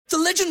The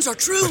legends are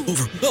true.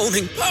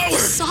 Overwhelming power!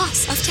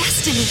 Sauce of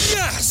destiny.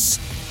 Yes!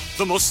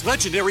 The most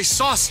legendary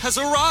sauce has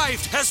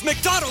arrived as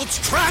McDonald's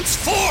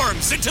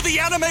transforms into the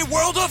anime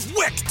world of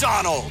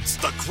WickDonald's.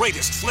 The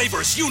greatest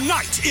flavors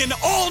unite in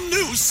all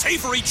new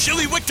savory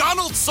chili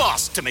McDonald's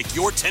sauce to make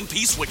your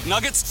 10-piece Wick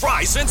Nuggets,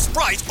 fries, and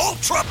Sprite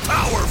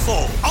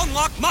ultra-powerful.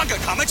 Unlock manga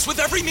comics with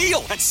every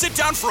meal and sit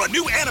down for a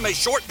new anime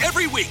short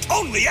every week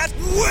only at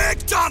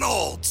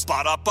WickDonald's.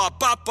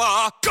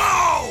 Ba-da-ba-ba-ba,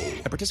 go!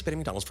 And participate in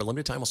McDonald's for a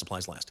limited time while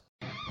supplies last.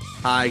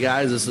 Hi,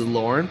 guys. This is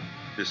Lauren.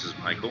 This is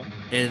Michael.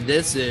 And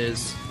this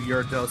is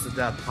Your Dose of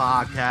Death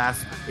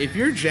podcast. If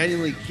you're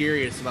genuinely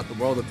curious about the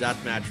world of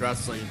deathmatch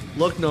wrestling,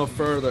 look no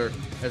further,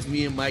 as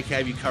me and Mike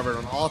have you covered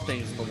on all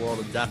things in the world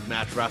of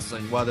deathmatch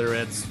wrestling, whether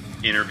it's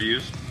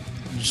interviews,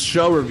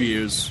 show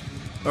reviews,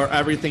 or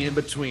everything in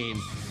between.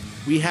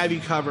 We have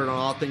you covered on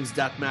all things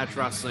deathmatch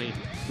wrestling,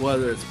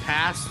 whether it's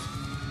past,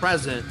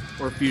 present,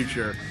 or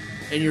future.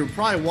 And you're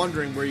probably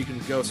wondering where you can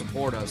go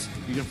support us.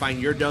 You can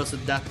find Your Dose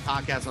of Death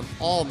podcast on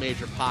all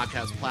major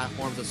podcast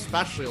platforms,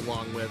 especially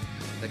along with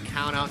the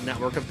Count Out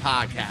network of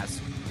podcasts.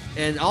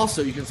 And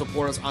also, you can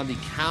support us on the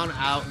Count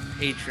Out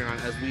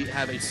Patreon, as we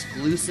have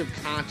exclusive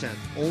content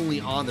only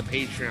on the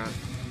Patreon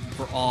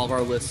for all of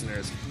our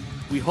listeners.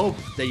 We hope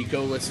that you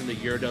go listen to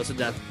Your Dose of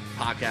Death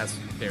podcast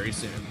very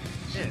soon.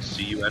 and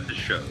see you at the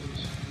shows.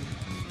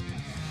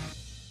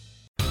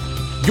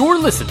 You're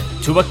listening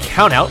to a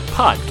Count Out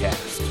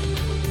podcast.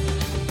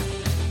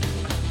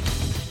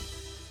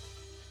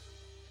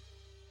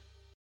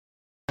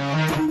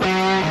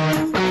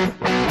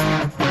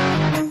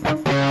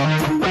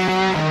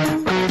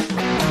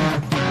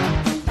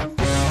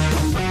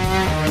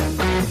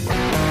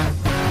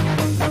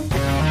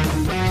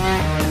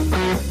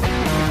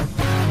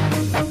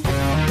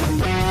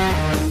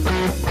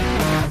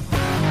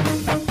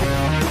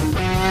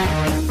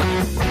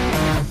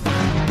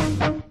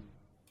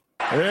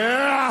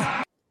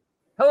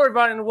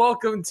 Everybody, and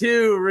welcome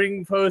to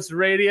Ring Post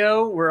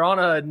Radio. We're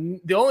on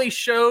the only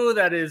show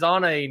that is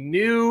on a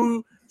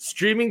new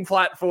streaming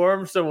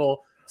platform, so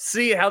we'll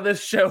see how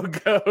this show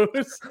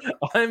goes.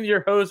 I'm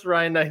your host,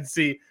 Ryan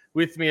Knightsey.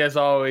 With me, as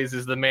always,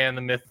 is the man,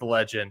 the myth, the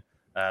legend,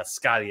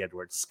 Scotty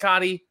Edwards.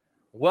 Scotty,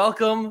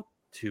 welcome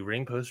to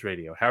Ring Post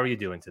Radio. How are you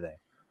doing today?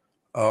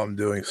 Oh, I'm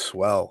doing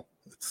swell.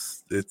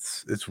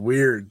 It's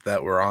weird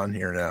that we're on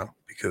here now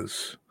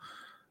because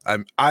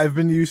I've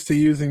been used to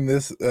using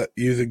this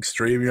using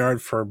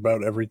StreamYard for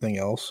about everything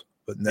else,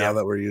 but now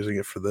that we're using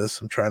it for this,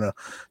 I'm trying to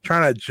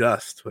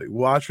adjust. Like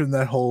watching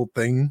that whole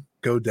thing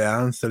go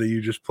down instead of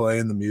you just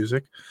playing the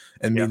music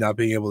and me not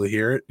being able to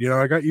hear it. You know,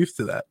 I got used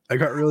to that. I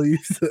got really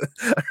used to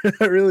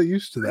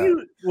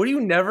that. Were you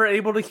never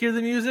able to hear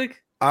the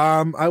music?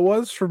 I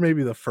was for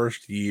maybe the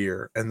first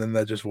year, and then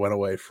that just went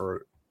away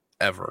forever.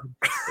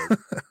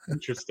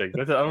 Interesting.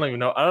 I don't even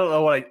know. I don't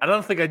know what I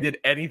don't think I did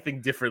anything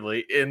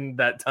differently in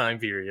that time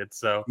period.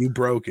 So you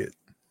broke it.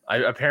 I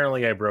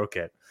broke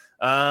it.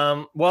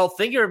 Well,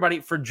 thank you everybody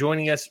for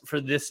joining us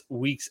for this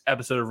week's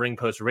episode of Ring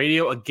Post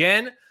Radio.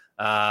 Again,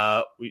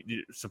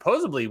 we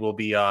supposedly will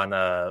be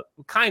on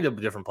kind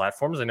of different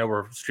platforms. I know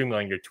we're streaming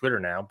on your Twitter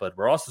now, but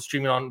we're also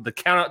streaming on the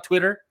Count Out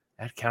Twitter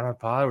at Count Out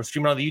Pod. We're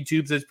streaming on the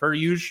YouTubes as per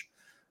usual,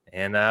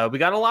 and we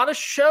got a lot of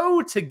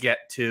show to get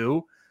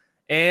to.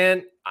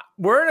 And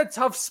we're in a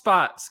tough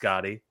spot,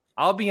 Scotty.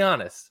 I'll be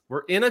honest.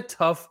 We're in a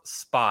tough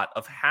spot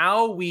of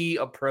how we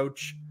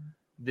approach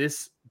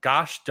this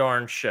gosh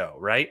darn show,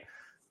 right?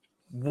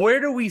 Where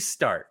do we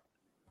start?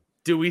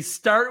 Do we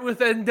start with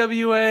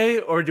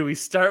NWA or do we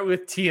start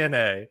with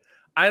TNA?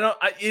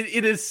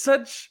 It is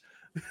such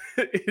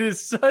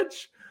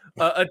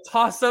a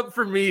toss up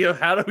for me of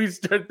how do we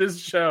start this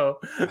show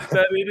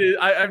that it is.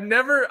 I've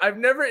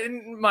never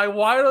in my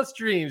wildest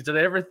dreams did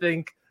I ever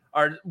think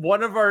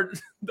one of our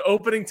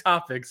opening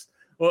topics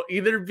will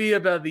either be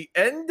about the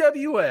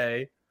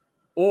NWA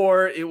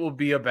or it will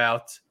be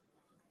about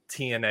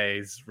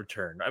TNA's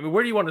return. I mean,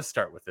 where do you want to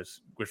start with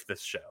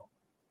this show?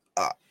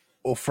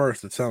 Well,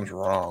 first, it sounds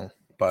wrong,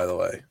 by the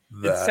way.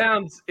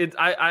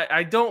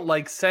 I don't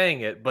like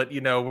saying it, but you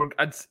know,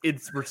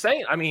 we're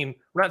saying. I mean,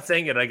 we're not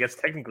saying it, I guess,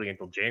 technically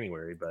until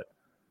January, but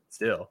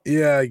still.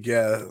 Yeah, I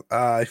guess.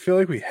 I feel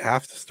like we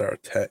have to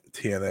start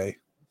TNA.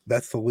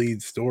 That's the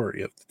lead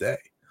story of the day.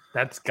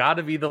 That's got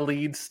to be the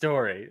lead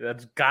story.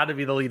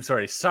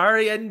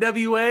 Sorry,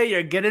 NWA,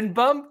 you're getting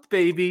bumped,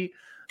 baby.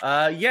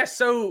 Yes,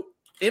 so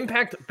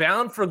Impact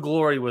Bound for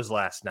Glory was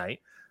last night.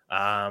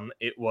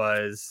 It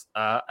was,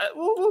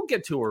 we'll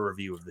get to a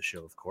review of the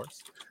show, of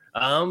course.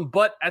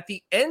 But at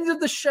the end of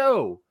the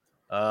show,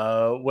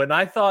 when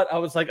I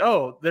was like,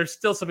 oh, there's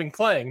still something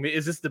playing.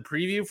 Is this the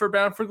preview for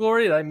Bound for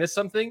Glory? Did I miss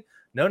something?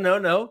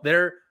 No.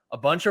 They're a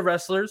bunch of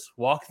wrestlers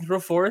walking through a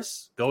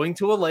forest, going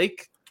to a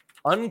lake,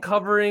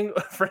 uncovering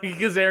Frankie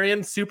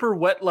Kazarian, super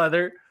wet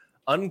leather,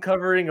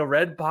 uncovering a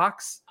red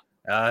box.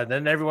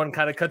 Then everyone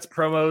kind of cuts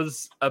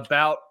promos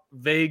about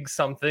vague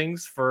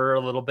somethings for a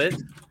little bit.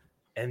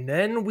 And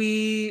then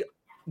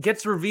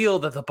gets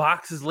revealed that the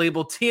box is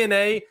labeled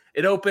TNA.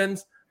 It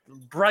opens,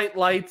 bright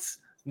lights,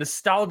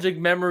 nostalgic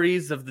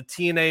memories of the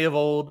TNA of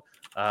old.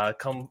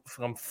 come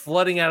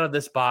flooding out of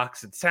this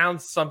box. It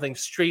sounds something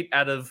straight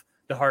out of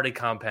the Hardy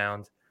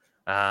compound.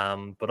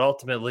 But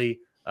ultimately,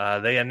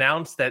 they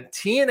announced that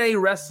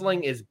TNA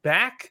Wrestling is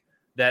back,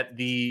 that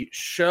the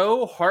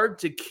show Hard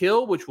to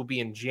Kill, which will be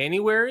in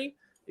January,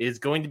 is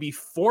going to be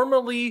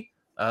formally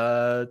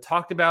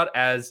talked about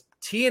as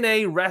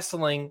TNA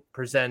Wrestling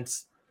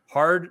presents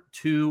Hard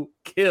to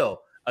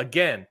Kill.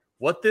 Again,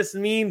 what this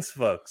means,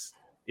 folks,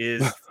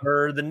 is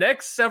for the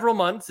next several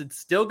months, it's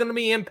still going to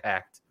be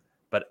Impact.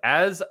 But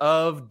as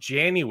of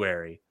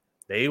January,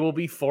 they will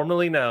be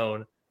formally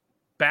known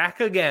back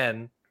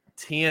again,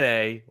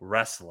 TNA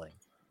Wrestling.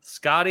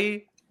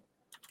 Scotty,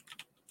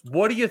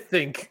 what do you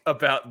think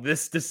about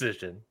this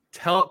decision?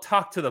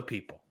 Talk to the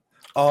people.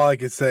 All I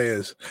can say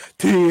is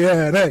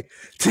TNA,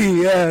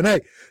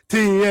 TNA,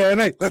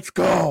 TNA. Let's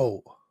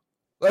go.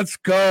 Let's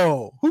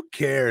go. Who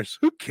cares?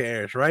 Who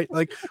cares, right?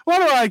 Like, why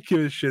do I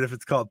give a shit if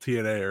it's called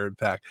TNA or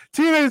Impact?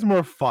 TNA is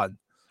more fun,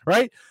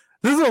 right?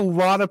 There's a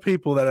lot of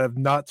people that have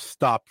not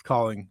stopped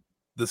calling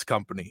this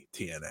company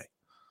TNA.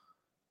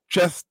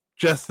 Just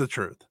the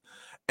truth.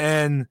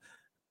 And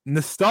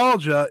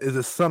nostalgia is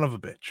a son of a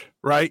bitch,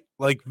 right?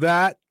 Like,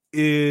 that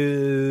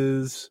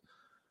is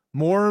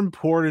more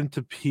important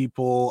to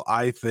people,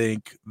 I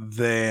think,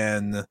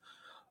 than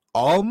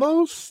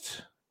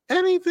almost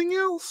anything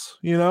else.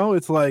 You know,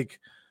 it's like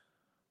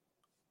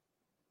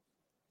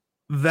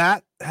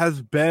that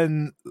has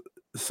been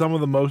some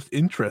of the most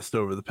interest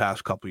over the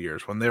past couple of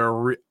years when they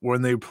were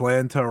when they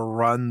plan to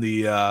run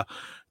the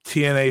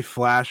TNA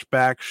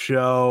flashback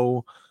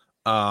show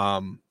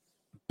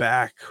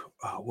back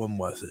when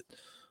was it?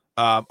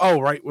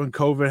 Right when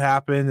COVID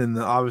happened, and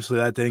obviously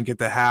that didn't get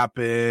to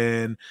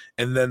happen.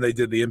 And then they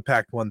did the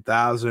Impact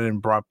 1000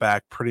 and brought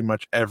back pretty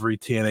much every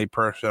TNA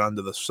person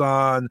under the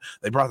sun.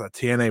 They brought the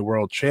TNA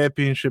World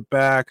Championship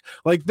back.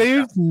 Like,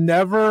 they've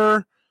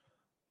never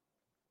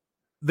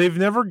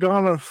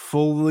gone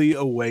fully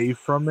away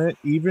from it,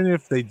 even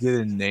if they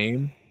did a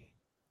name,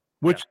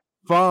 which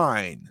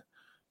fine,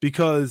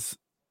 because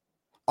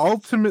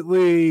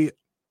ultimately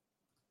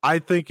I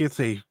think it's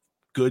a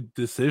good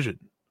decision.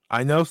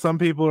 I know some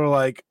people are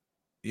like,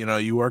 you know,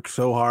 you work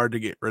so hard to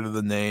get rid of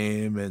the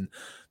name, and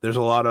there's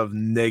a lot of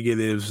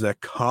negatives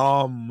that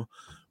come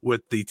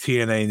with the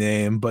TNA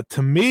name, but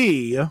to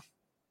me,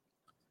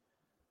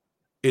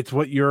 it's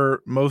what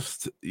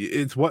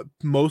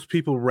most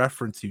people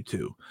reference you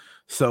to.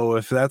 So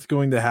if that's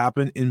going to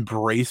happen,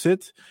 embrace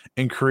it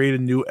and create a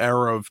new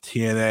era of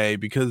TNA,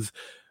 because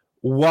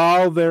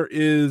while there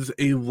is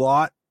a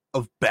lot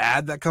of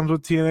bad that comes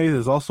with TNA,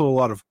 there's also a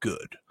lot of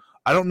good.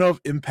 I don't know if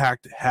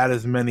Impact had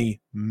as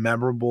many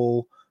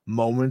memorable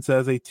moments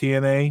as a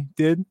TNA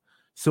did,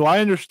 so I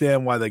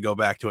understand why they go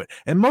back to it.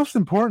 And most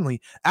importantly,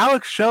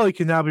 Alex Shelley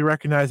can now be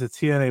recognized as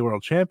TNA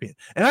World Champion,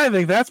 and I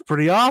think that's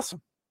pretty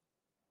awesome.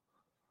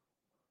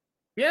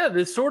 Yeah,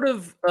 this sort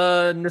of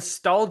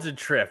nostalgia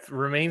trip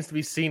remains to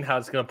be seen how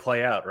it's going to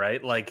play out,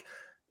 right? Like,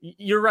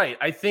 you're right.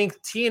 I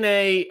think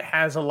TNA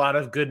has a lot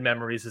of good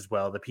memories as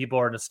well that people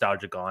are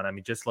nostalgic on. I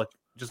mean, just look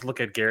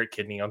at Garrett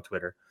Kidney on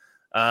Twitter.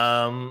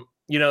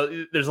 You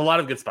know, there's a lot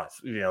of good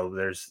spots. You know,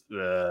 there's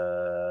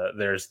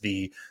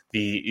the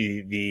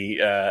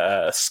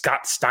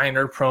Scott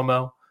Steiner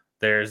promo.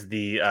 There's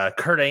the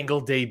Kurt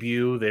Angle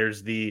debut.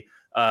 There's the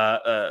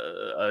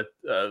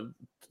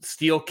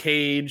steel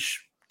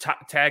cage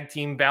tag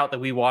team bout that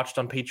we watched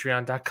on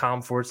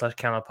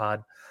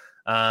patreon.com/countapod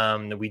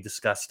that we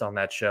discussed on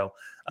that show.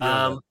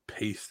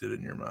 Paste it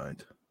in your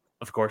mind.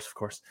 Of course.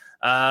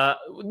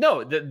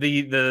 No,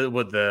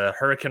 the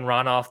Hurricane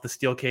Run off the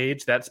steel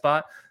cage, that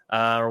spot,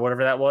 or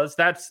whatever that was.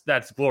 That's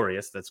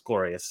glorious. That's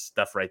glorious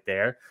stuff right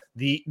there.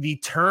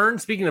 The turn,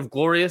 speaking of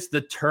glorious,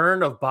 the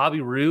turn of Bobby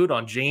Roode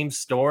on James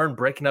Storm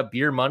breaking up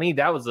Beer Money,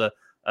 that was a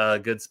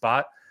good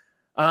spot.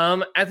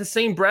 At the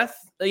same breath,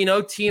 you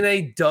know,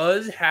 TNA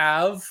does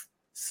have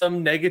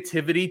some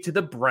negativity to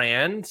the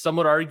brand. Some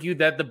would argue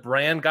that the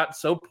brand got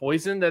so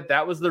poisoned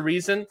that was the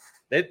reason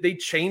that they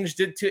changed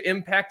it to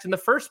Impact in the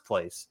first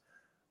place.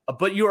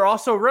 But you are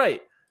also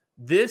right.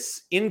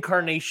 This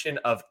incarnation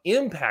of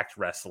Impact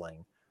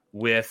Wrestling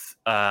with,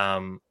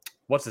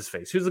 what's his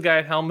face? Who's the guy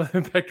at helm of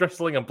Impact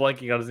Wrestling? I'm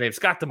blanking on his name.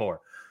 Scott D'Amore.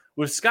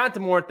 With Scott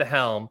D'Amore at the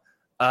helm,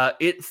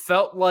 it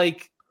felt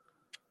like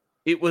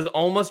it was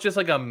almost just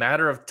like a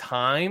matter of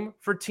time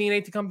for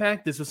TNA to come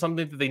back. This was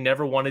something that they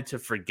never wanted to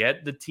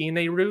forget, the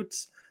TNA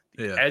roots.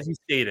 Yeah. As you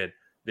stated,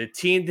 the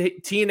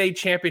TNA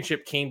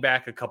Championship came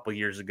back a couple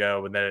years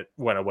ago, and then it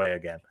went away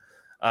again.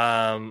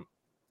 So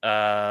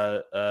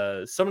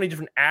many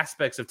different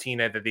aspects of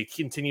TNA that they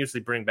continuously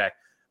bring back.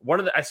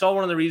 I saw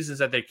one of the reasons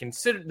that they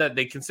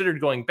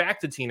considered going back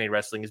to TNA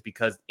wrestling is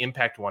because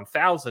Impact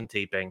 1000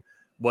 taping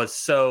was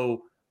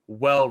so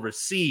well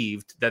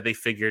received that they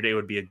figured it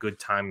would be a good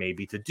time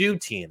maybe to do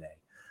TNA.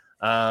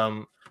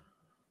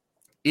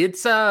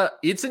 It's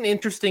an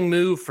interesting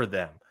move for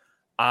them.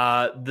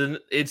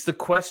 It's the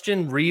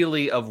question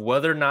really of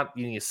whether or not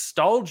the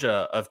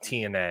nostalgia of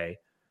TNA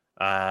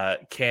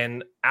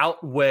can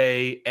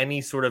outweigh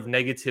any sort of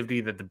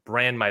negativity that the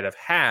brand might have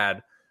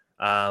had.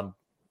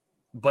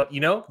 But,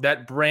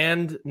 that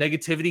brand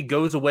negativity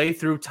goes away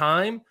through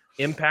time.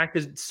 Impact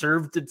has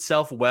served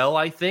itself well,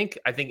 I think.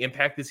 I think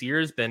Impact this year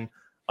has been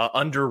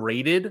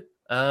underrated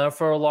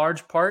for a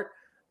large part.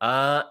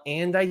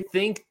 And I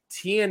think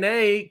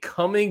TNA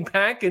coming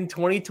back in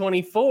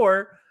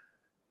 2024,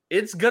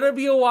 it's going to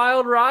be a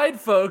wild ride,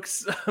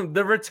 folks.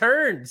 The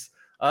returns.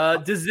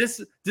 Does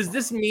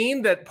this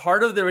mean that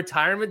part of the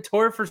retirement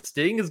tour for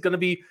Sting is going to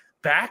be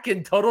back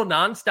in total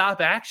nonstop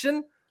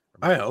action?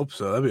 I hope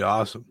so. That'd be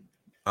awesome.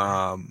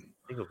 I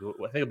think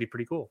it'll be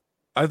pretty cool.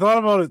 I thought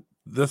about it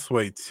this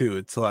way too.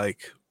 It's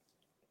like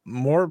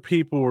more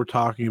people were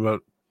talking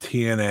about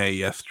TNA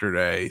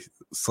yesterday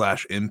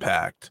 /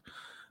 Impact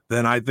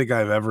than I think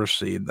I've ever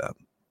seen them.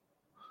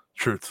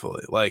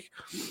 Truthfully, like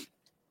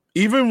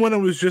even when it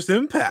was just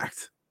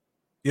Impact,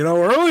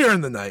 earlier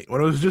in the night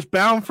when it was just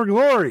Bound for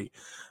Glory,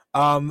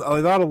 I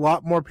thought a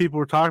lot more people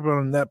were talking about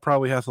it, and that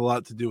probably has a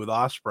lot to do with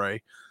Ospreay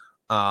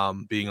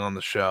being on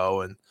the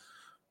show and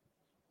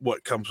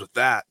what comes with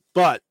that.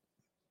 But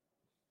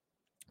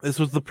this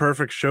was the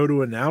perfect show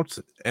to announce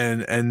it.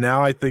 And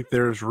now I think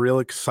there's real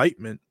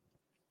excitement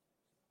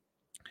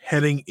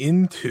heading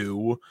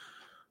into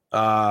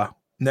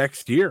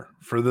next year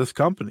for this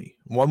company,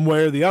 one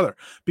way or the other,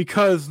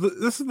 because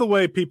this is the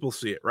way people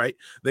see it, right?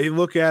 They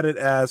look at it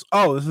as,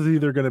 oh, this is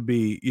either going to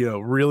be,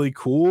 really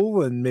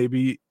cool and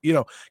maybe,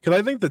 because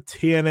I think the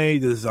TNA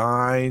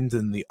designs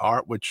and the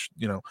art, which,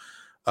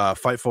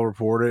 Fightful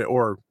reported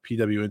or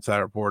PW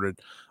Insider reported,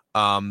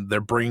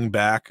 they're bringing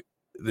back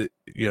they're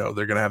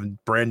going to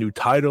have brand new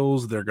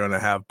titles. They're going to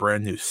have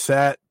brand new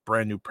set,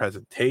 brand new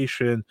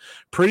presentation,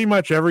 pretty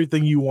much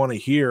everything you want to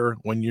hear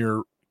when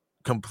you're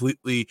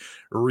completely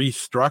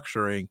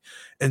restructuring.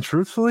 And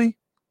truthfully,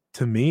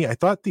 to me, I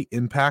thought the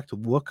Impact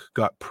look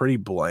got pretty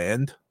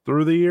bland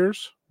through the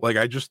years. Like,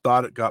 I just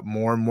thought it got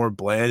more and more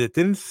bland. It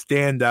didn't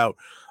stand out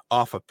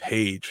off a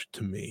page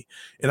to me.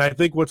 And I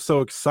think what's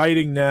so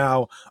exciting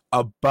now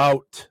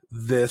about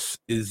this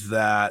is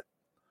that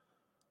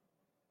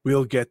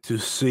we'll get to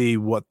see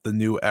what the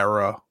new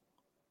era,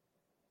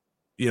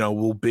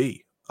 will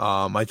be.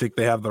 I think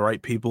they have the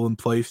right people in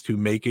place to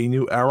make a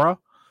new era.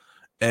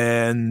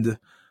 And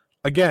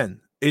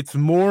again, it's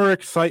more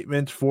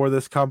excitement for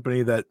this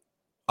company that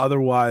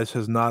otherwise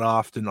has not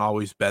often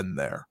always been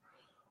there.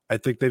 I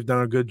think they've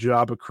done a good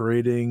job of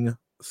creating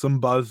some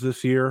buzz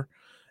this year.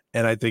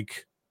 And I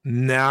think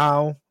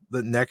now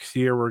that next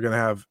year we're going to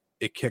have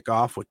it kick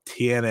off with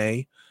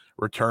TNA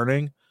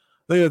returning,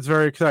 I think it's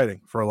very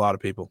exciting for a lot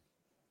of people.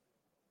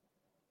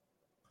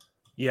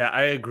 Yeah,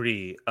 I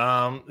agree.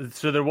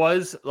 So there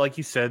was, like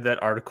you said,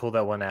 that article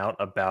that went out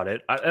about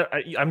it.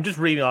 I'm just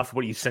reading off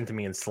what you sent to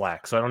me in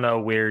Slack, so I don't know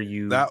where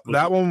you.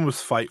 That one was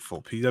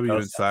Fightful.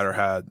 PW Insider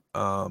had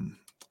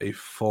a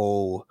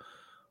full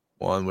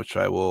one, which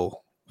I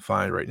will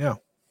find right now.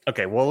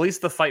 Okay, well, at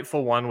least the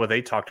Fightful one, what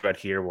they talked about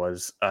here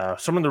was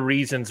some of the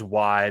reasons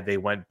why they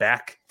went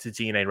back to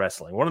TNA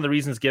Wrestling. One of the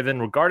reasons given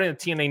regarding the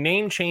TNA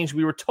name change,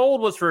 we were told,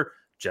 was for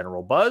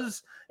general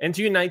buzz and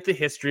to unite the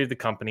history of the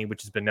company,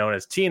 which has been known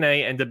as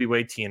TNA,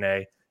 NWA,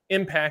 TNA,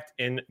 Impact,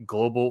 and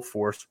Global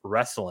Force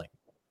Wrestling.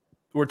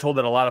 We're told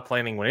that a lot of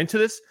planning went into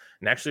this,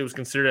 and actually it was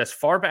considered as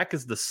far back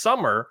as the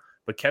summer,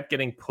 but kept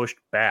getting pushed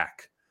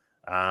back.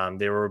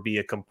 There will be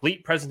a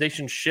complete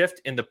presentation shift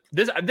in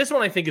this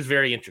one I think is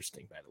very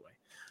interesting, by the way.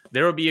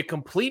 There will be a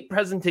complete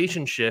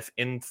presentation shift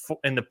in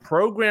the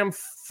program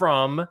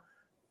from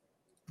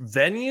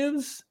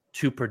venues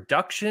to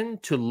production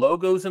to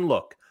logos and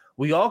look.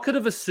 We all could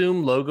have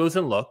assumed logos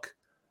and look.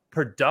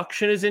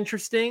 Production is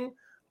interesting.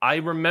 I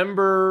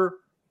remember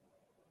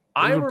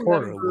a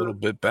little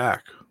bit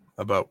back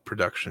about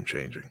production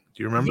changing.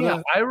 Do you remember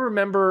that? I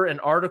remember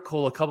an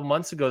article a couple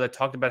months ago that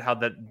talked about how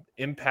that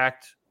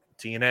Impact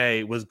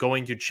TNA was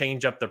going to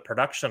change up the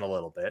production a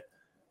little bit.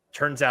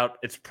 Turns out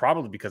it's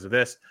probably because of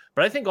this.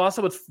 But I think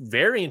also what's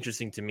very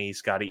interesting to me,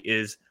 Scotty,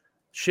 is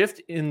shift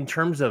in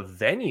terms of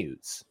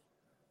venues.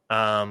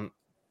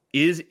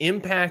 Is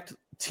Impact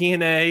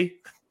TNA,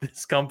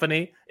 this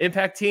company,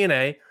 Impact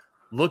TNA,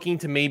 looking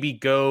to maybe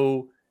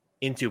go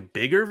into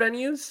bigger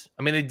venues?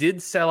 I mean, they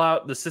did sell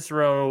out the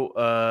Cicero,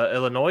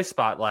 Illinois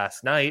spot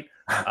last night.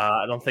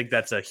 I don't think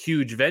that's a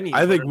huge venue.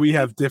 I think we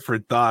have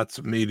different thoughts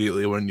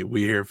immediately when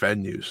we hear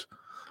venues.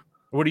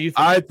 What do you think?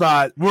 I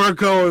thought we're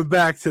going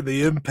back to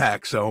the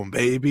Impact Zone,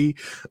 baby.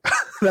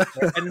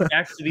 And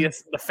back to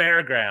the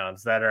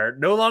fairgrounds that are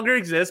no longer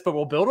exist, but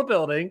we'll build a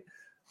building.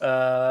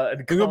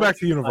 And go back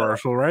to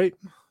Universal, right?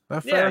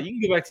 Yeah, you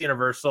can go back to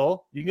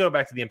Universal. You can go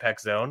back to the Impact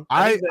Zone.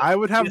 I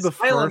would have the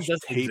first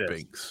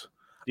tapings.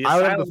 I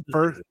would have the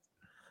first.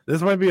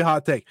 This might be a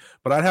hot take,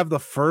 but I'd have the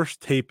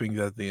first tapings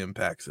at the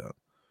Impact Zone.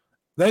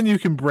 Then you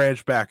can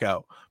branch back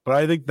out. But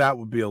I think that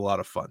would be a lot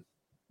of fun.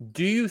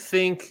 Do you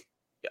think?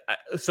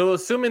 So,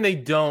 assuming they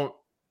don't,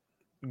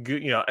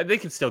 they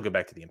can still go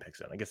back to the Impact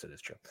Zone. I guess it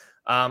is true.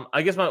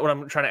 I guess what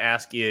I'm trying to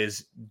ask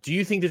is, do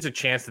you think there's a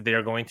chance that they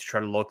are going to try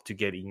to look to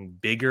get even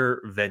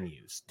bigger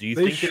venues? Do you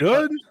think they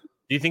should?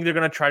 Do you think they're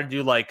going to try to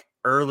do like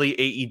early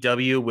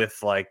AEW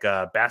with like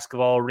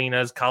basketball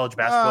arenas, college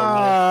basketball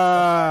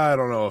arenas. I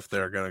don't know if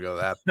they're gonna go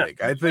that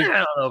big. I think I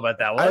don't know about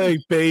that one. I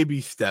think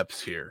baby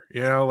steps here.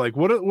 Like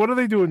what are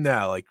they doing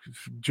now? Like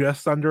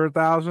just under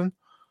 1,000?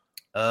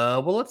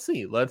 Well, let's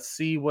see. Let's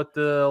see what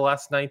the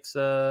last night's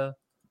little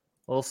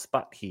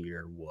spot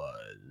here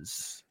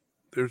was.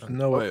 There's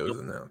no way it was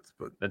announced,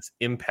 but that's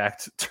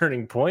Impact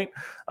Turning Point.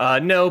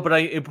 No, but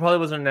it probably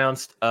wasn't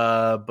announced.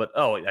 But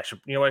I should.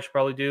 You know what I should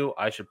probably do?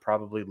 I should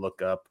probably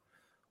look up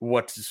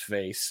what's his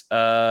face.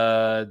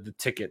 The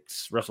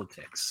tickets,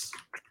 WrestleTix.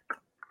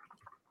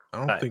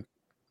 I don't think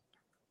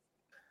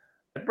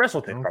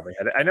WrestleTix probably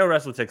had it. I know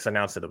WrestleTix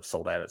announced that it was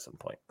sold out at some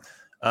point.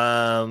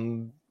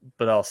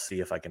 But I'll see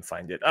if I can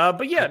find it.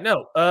 But yeah,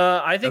 no.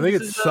 I think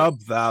it's sub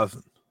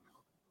 1,000.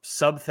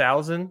 Sub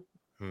 1,000.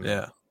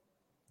 Yeah.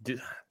 Dude,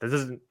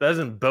 that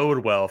doesn't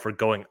bode well for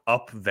going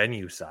up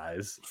venue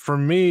size. For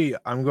me,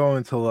 I'm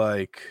going to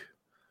like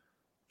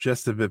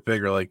just a bit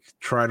bigger, like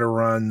try to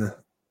run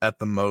at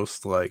the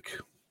most like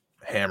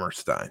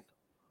Hammerstein.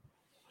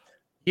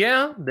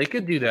 Yeah, they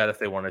could do that if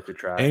they wanted to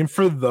try. Aim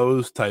for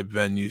those type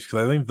venues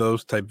because I think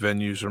those type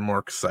venues are more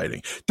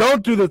exciting.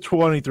 Don't do the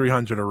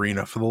 2,300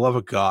 arena for the love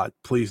of God.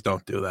 Please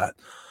don't do that.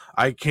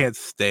 I can't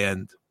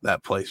stand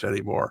that place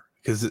anymore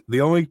because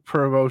the only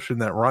promotion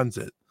that runs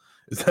it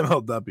is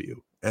MLW.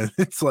 And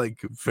it's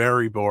like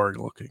very boring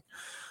looking.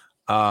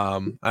 I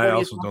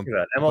also don't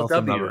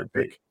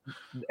MLW.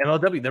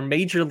 MLW, they're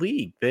major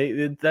league.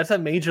 That's a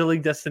major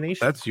league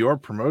destination. That's your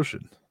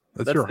promotion.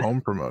 That's your home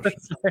promotion.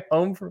 That's my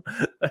home.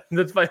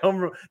 That's my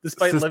home.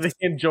 Despite living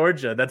in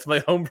Georgia, that's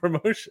my home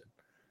promotion.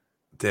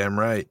 Damn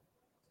right.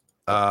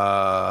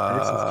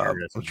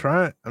 I'm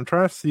trying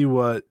to see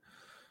what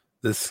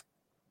this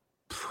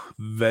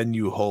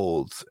venue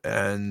holds,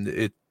 and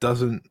it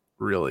doesn't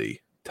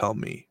really tell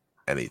me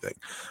anything.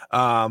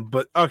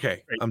 But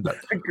okay, great. I'm done.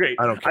 Great.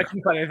 I don't care. I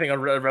couldn't find anything on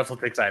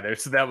WrestleTix either.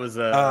 So that was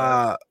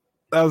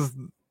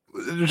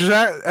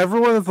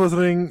everyone that's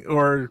listening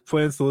or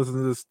plans to listen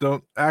to this,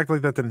 don't act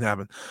like that didn't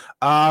happen.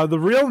 The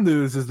real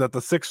news is that the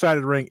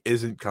 6-sided ring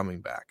isn't coming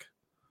back.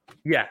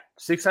 Yeah,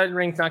 6-sided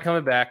ring's not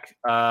coming back.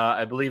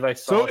 I believe I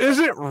saw. So is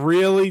it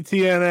really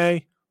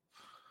TNA?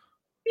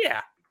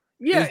 Yeah.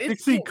 Is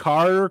Dixie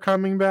Carter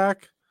coming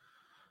back?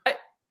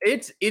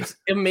 It's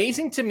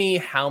amazing to me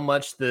how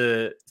much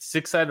the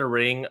 6-sided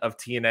ring of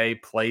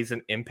TNA plays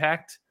an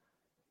impact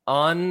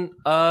on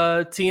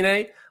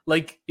TNA.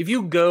 Like if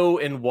you go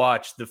and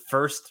watch the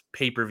first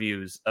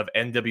pay-per-views of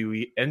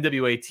NWA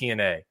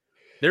TNA,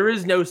 there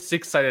is no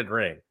 6-sided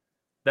ring.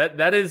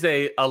 That is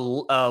a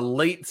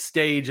late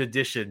stage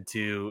addition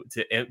to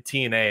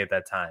TNA at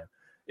that time.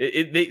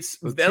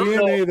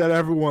 TNA that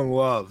everyone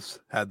loves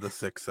had the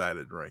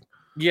 6-sided ring.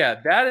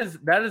 Yeah,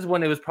 that is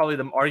when it was probably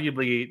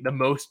arguably the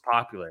most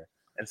popular,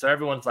 and so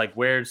everyone's like,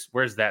 "Where's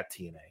that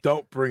TNA?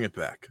 Don't bring it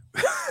back."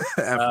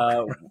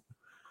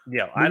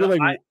 Yeah, I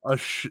don't.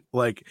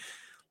 Like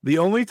the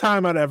only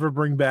time I'd ever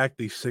bring back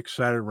the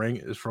 6-sided ring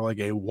is for like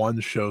a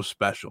 1-show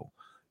special,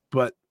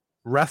 but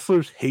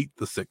wrestlers hate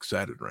the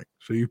 6-sided ring,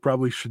 so you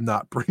probably should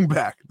not bring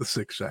back the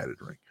 6-sided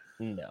ring.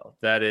 No,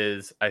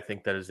 I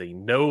think that is a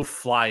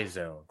no-fly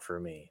zone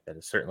for me. That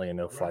is certainly a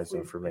no-fly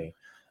zone for me.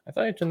 I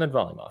thought I turned that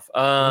volume off.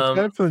 It's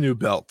time for the new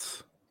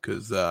belts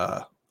because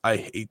I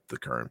hate the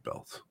current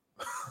belts.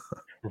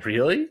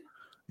 Really?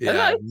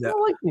 Yeah, I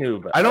don't like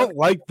new belts. I don't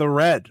like the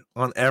red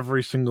on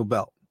every single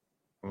belt.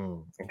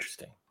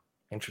 Interesting.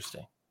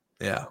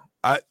 Yeah,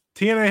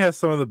 TNA has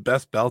some of the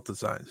best belt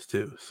designs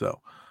too. So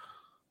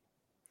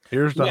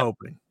here's the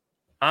hoping.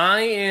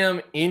 I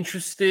am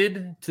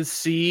interested to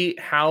see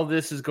how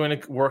this is going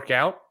to work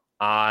out.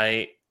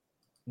 I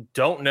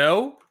don't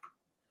know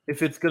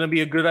if it's going to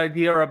be a good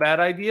idea or a bad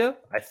idea.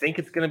 I think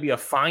it's going to be a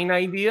fine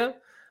idea.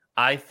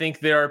 I think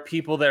there are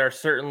people that are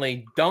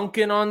certainly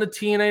dunking on the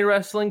TNA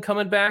wrestling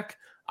coming back.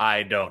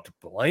 I don't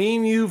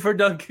blame you for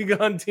dunking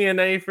on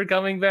TNA for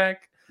coming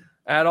back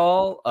at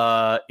all.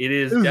 It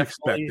is definitely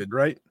expected,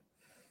 right?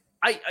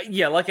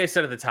 Like I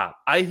said at the top,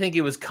 I think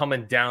it was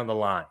coming down the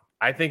line.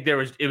 I think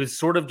it was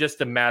sort of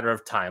just a matter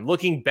of time.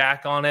 Looking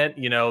back on it,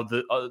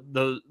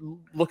 the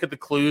look at the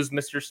clues,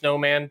 Mr.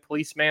 Snowman,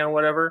 policeman,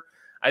 whatever.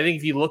 I think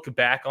if you look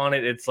back on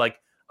it, it's like,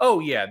 oh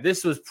yeah,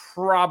 this was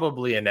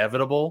probably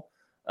inevitable.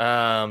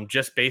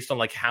 Just based on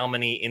like how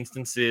many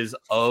instances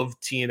of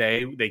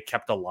TNA they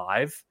kept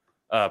alive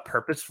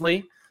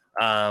purposefully.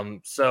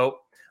 So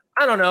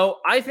I don't know.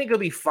 I think it'll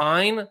be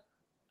fine.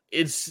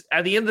 It's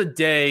at the end of the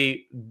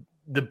day,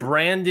 the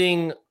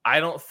branding, I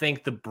don't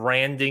think the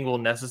branding will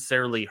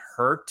necessarily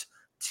hurt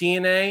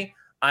TNA.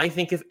 I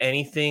think if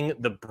anything,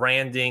 the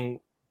branding,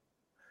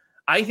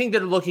 I think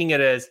they're looking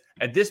at it as,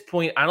 at this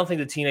point, I don't think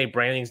the TNA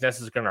branding is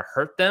necessarily going to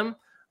hurt them.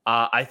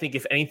 I think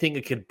if anything,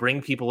 it could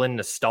bring people in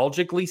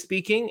nostalgically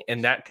speaking,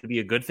 and that could be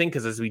a good thing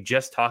because as we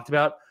just talked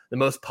about, the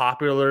most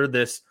popular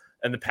this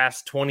in the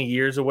past 20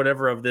 years or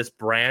whatever of this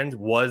brand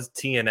was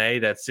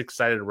TNA, that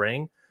 6-sided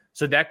ring.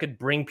 So that could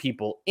bring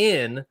people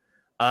in.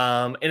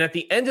 And at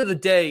the end of the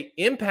day,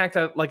 Impact,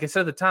 like I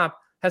said at the top,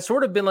 has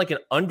sort of been like an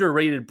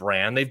underrated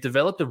brand. They've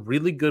developed a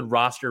really good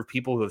roster of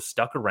people who have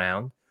stuck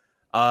around.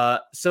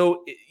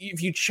 So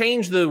if you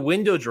change the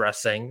window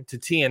dressing to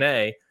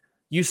TNA,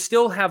 you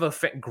still have a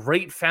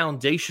great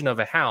foundation of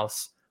a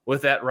house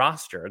with that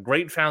roster, a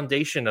great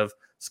foundation of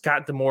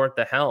Scott D'Amore at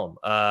the helm.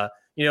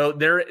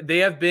 They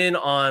have been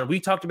on, we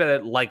talked about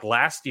it like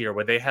last year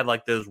where they had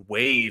like those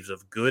waves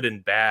of good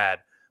and bad,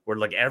 where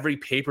like every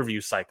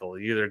pay-per-view cycle,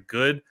 either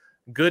good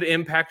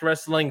Impact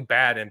Wrestling,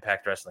 bad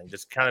Impact Wrestling,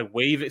 just kind of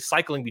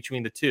cycling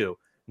between the two.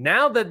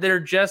 Now that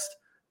they're just,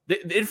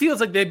 it feels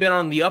like they've been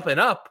on the up and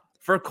up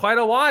for quite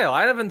a while.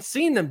 I haven't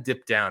seen them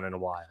dip down in a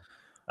while.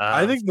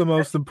 I think the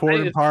most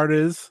important part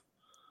is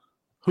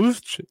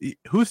who's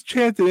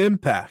chanting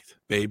Impact,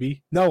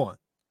 baby? No one.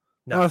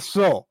 No. Not a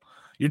soul.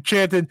 You're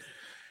chanting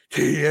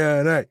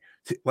TNA,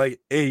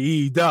 like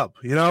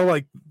AEW,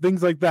 like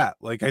things like that.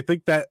 Like I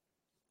think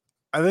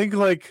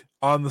like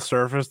on the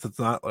surface that's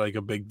not like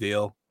a big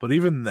deal, but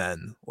even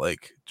then,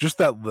 like just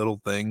that little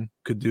thing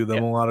could do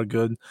them a lot of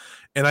good.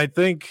 And I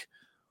think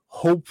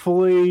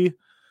hopefully,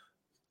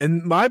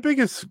 and my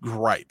biggest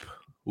gripe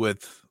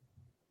with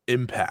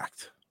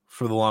Impact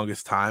for the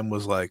longest time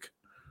was like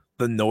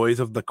the noise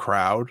of the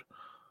crowd,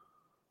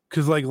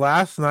 because like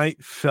last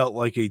night felt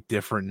like a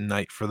different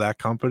night for that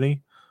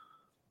company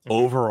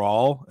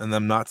overall. And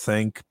I'm not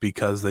saying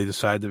because they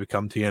decided to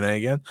become TNA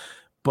again,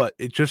 but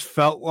it just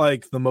felt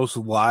like the most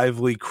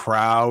lively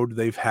crowd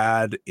they've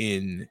had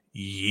in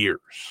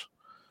years.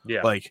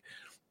 Yeah. Like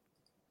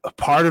a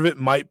part of it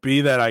might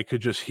be that I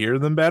could just hear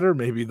them better.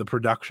 Maybe the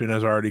production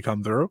has already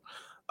come through.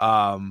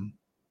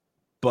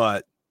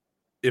 But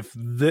if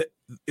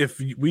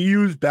we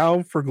use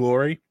Bound for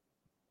Glory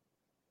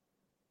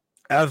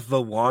as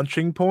the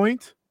launching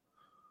point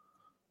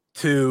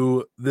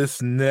to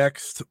this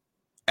next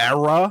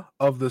era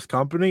of this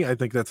company, I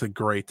think that's a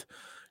great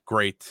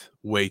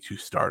way to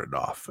start it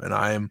off. And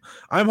I'm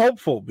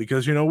hopeful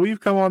because we've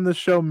come on this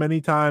show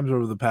many times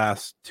over the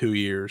past 2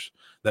 years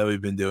that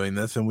we've been doing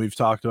this, and we've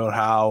talked about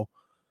how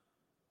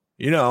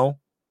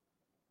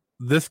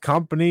this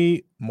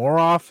company more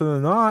often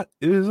than not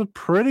is a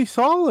pretty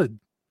solid.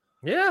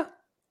 Yeah.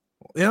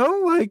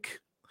 Like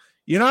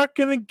you're not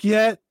gonna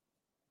get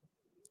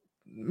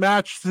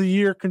match of the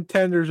year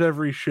contenders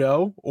every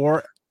show,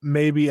 or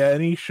maybe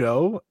any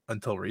show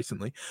until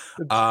recently.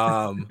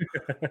 But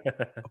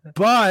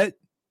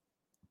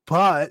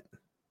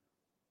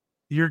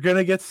you're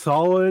gonna get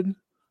solid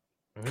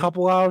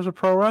couple hours of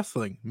pro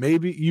wrestling.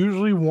 Maybe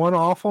usually one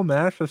awful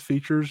match that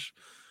features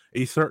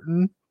a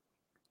certain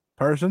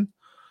person,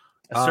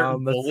 a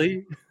certain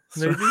bully,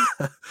 maybe.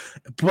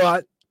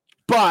 but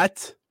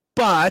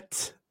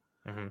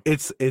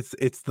it's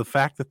the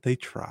fact that they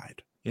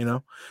tried.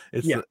 And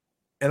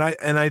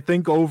I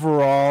think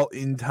overall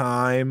in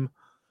time,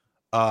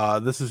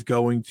 this is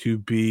going to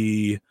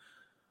be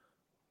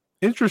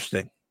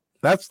interesting.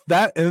 That's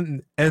that,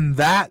 and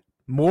that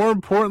more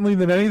importantly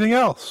than anything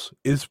else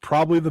is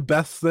probably the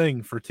best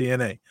thing for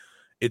TNA.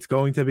 It's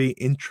going to be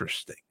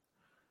interesting.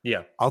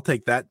 Yeah, I'll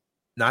take that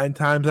 9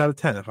 times out of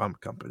 10 if I'm a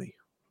company.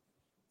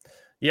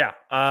 Yeah,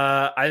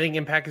 I think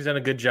Impact has done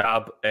a good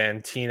job,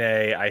 and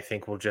TNA I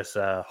think will just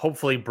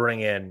hopefully bring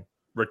in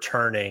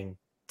returning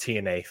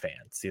TNA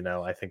fans.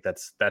 I think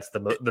that's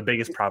the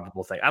biggest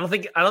probable thing. I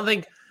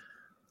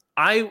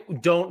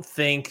don't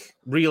think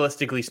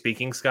realistically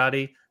speaking,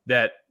 Scotty,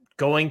 that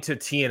going to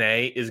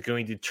TNA is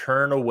going to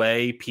turn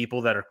away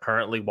people that are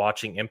currently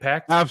watching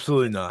Impact.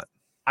 Absolutely not.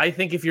 I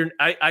think if you're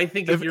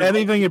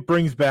anything, it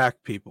brings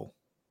back people.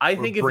 I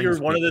think if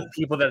you're one of the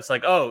people that's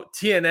like, oh,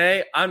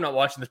 TNA, I'm not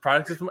watching this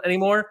product system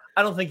anymore.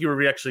 I don't think you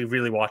were actually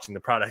really watching the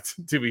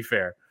product, to be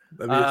fair.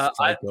 That'd be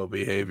psycho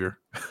behavior.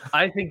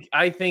 I think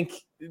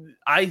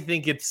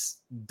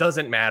it's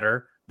doesn't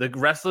matter. The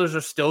wrestlers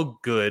are still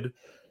good.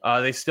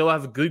 They still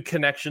have good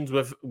connections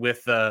with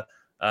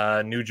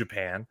New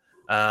Japan.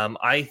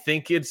 I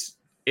think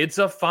it's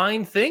a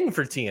fine thing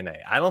for TNA.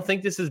 I don't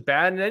think this is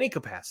bad in any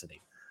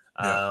capacity.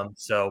 Yeah.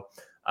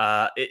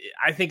 I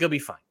think it'll be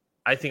fine.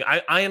 I think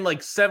I am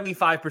like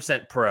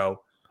 75% pro.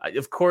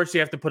 Of course,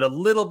 you have to put a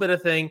little bit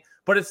of thing,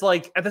 but it's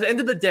like at the end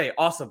of the day,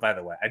 also, by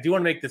the way, I do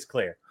want to make this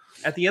clear.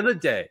 At the end of the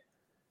day,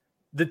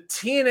 the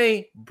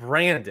TNA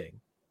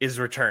branding is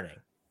returning.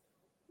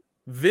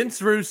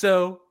 Vince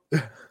Russo,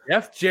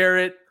 Jeff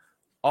Jarrett,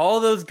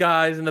 all those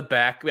guys in the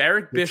back,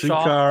 Eric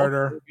Bischoff,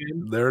 Carter,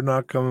 they're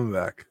not coming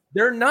back.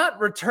 They're not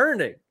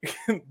returning.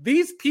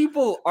 These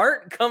people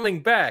aren't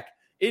coming back.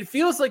 It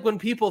feels like when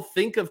people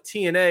think of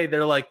TNA,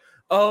 they're like,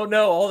 oh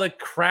no, all the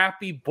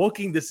crappy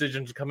booking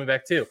decisions are coming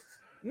back too.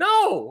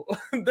 No,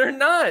 they're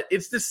not.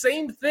 It's the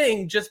same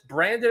thing, just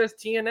branded as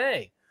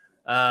TNA.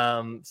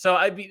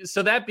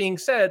 So that being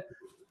said,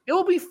 it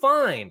will be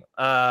fine.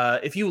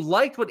 If you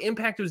liked what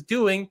Impact was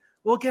doing,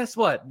 well, guess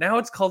what? Now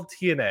it's called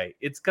TNA.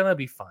 It's gonna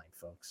be fine,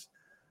 folks.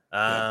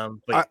 But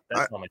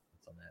that's all my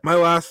thoughts on that. My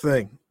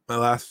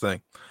last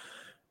thing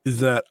is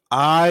that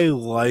I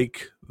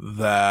like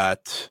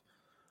that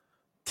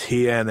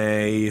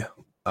TNA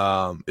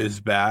is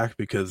back,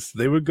 because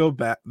they would go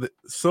back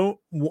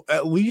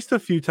at least a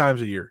few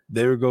times a year.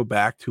 They would go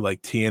back to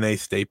like TNA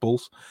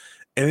staples,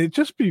 and it'd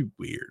just be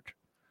weird.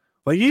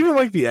 Like even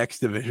like the X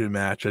Division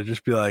match, I'd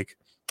just be like,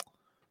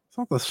 it's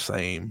not the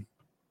same.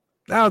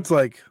 Now it's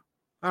like,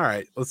 all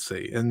right, let's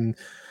see. And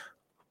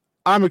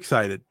I'm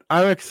excited.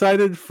 I'm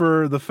excited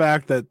for the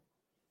fact that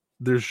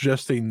there's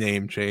just a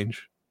name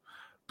change.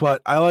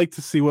 But I like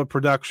to see what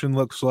production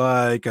looks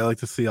like. I like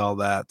to see all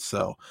that.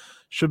 So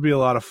should be a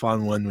lot of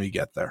fun when we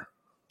get there.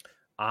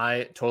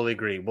 I totally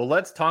agree. Well,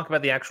 let's talk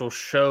about the actual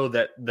show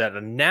that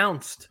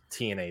announced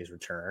TNA's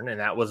return. And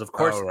that was, of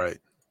course,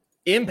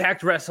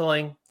 Impact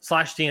Wrestling /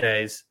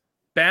 TNA's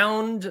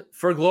Bound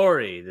for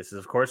Glory. This is,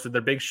 of course, with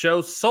their big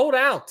show sold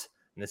out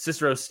in the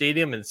Cicero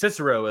Stadium in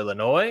Cicero,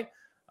 Illinois.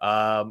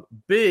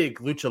 Big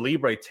Lucha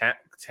Libre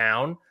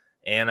town.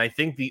 And I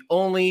think the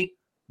only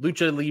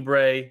Lucha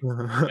Libre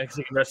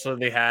Mexican wrestler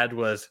they had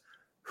was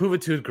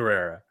Juventud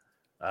Guerrera.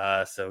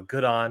 So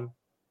good on.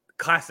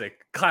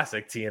 Classic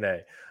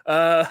TNA.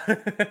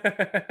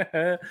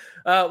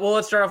 Well,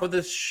 let's start off with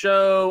this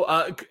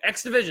show.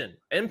 X Division,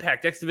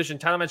 Impact X Division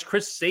title match.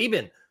 Chris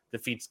Sabin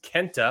defeats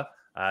Kenta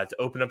to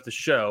open up the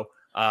show.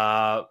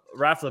 Right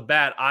off the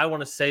bat, I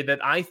want to say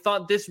that I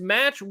thought this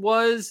match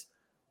was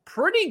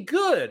pretty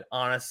good,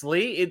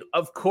 honestly. It,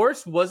 of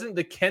course, wasn't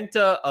the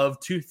Kenta of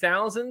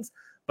 2000s,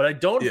 but I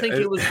don't think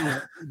it was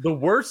the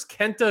worst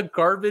Kenta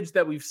garbage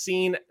that we've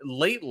seen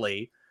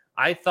lately.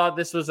 I thought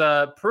this was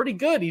pretty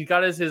good. He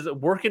got his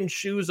working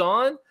shoes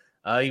on.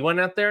 He went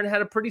out there and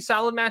had a pretty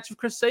solid match with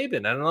Chris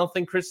Sabin. I don't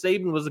think Chris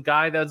Sabin was a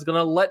guy that was going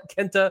to let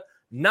Kenta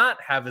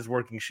not have his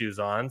working shoes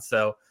on.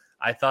 So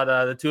I thought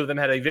the two of them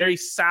had a very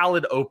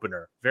solid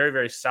opener. Very,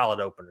 very solid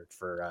opener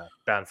for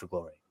Bound for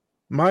Glory.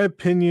 My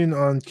opinion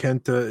on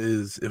Kenta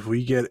is if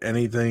we get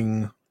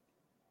anything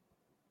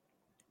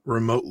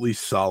remotely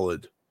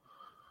solid,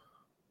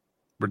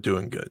 we're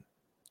doing good.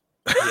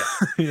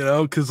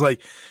 Yeah. Because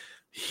like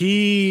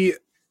he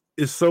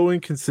is so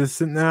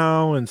inconsistent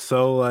now and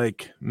so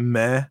like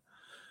meh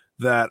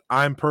that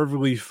I'm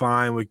perfectly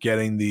fine with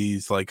getting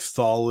these like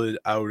solid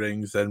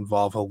outings that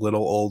involve a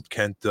little old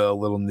Kenta, a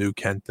little new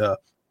Kenta.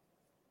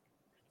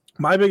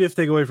 My biggest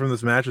takeaway from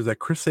this match is that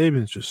Chris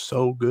Sabin's just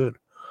so good.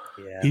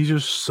 Yeah. He's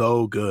just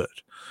so good.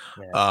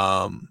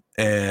 Yeah.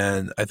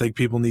 And I think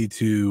people need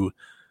to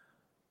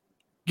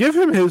give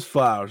him his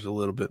flowers a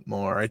little bit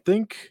more. I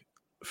think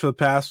for the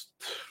past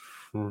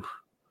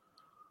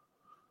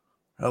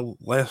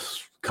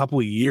last couple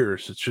of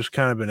years, it's just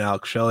kind of been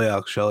Alex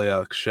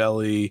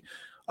Shelley.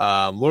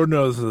 Lord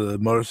knows the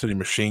Motor City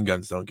Machine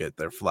Guns don't get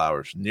their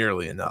flowers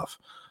nearly enough.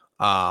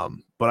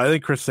 But I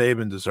think Chris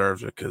Sabin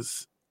deserves it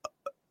because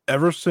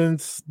ever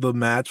since the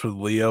match with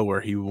Leo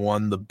where he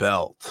won the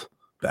belt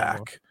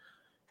back,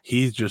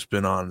 he's just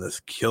been on this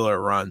killer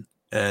run.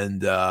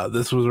 And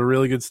this was a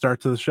really good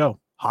start to the show.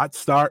 Hot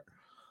start.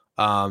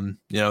 They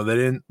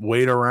didn't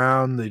wait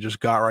around. They just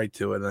got right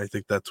to it. And I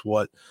think that's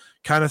what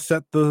kind of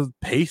set the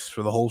pace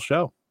for the whole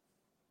show.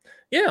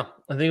 Yeah,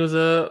 I think it was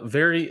a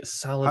very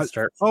solid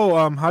start.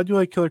 How'd you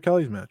like Killer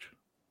Kelly's match?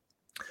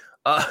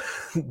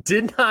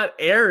 Did not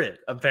air it,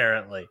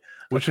 apparently.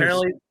 Which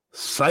is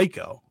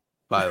psycho,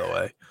 by the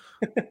way.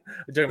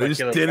 They just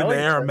didn't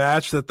air a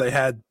match that they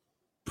had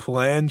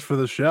planned for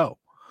the show.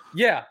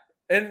 Yeah,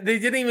 and they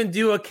didn't even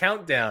do a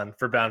countdown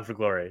for Bound for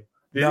Glory.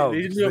 They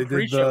didn't do a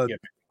pre-show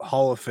gimmick.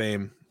 Hall of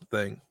Fame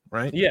thing,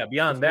 right? Yeah,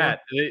 beyond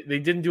that, they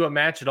didn't do a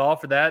match at all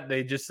for that.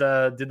 They just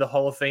did the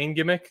Hall of Fame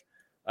gimmick,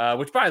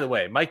 which, by the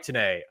way, Mike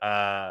Tenay.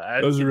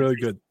 That was really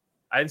good.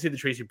 I didn't see the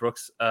Tracy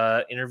Brooks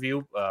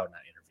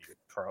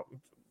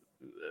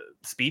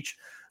speech,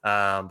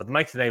 but the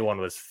Mike Tenay one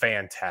was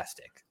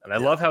fantastic. And I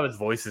love how his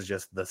voice is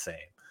just the same.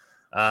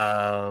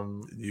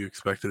 You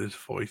expected his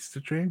voice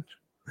to change?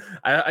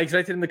 I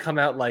expected him to come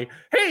out like,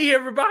 "Hey,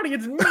 everybody,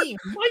 it's me,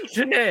 Mike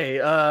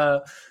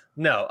Tenay."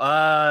 No.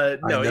 I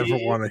never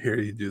want to hear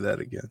you do that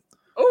again.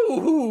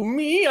 Oh,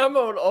 me? I'm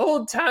an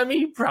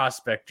old-timey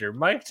prospector,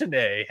 Mike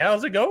Tenay.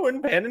 How's it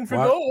going? Panning for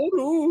gold.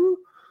 Ooh.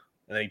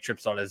 And then he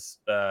trips on his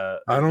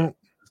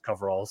his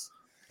coveralls.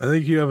 I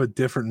think you have a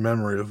different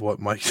memory of what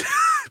Mike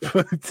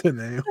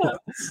Tenay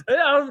was.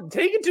 I'll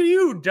take it to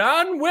you,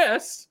 Don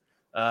West.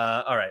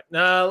 All right,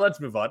 let's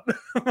move on.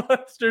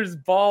 Monsters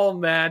Ball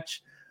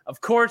match. Of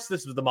course,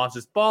 this was the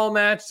Monsters Ball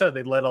match, so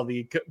they let all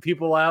the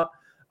people out.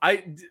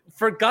 I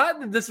forgot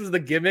that this was the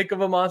gimmick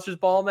of a Monsters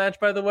Ball match,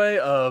 by the way,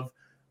 of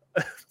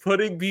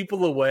putting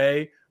people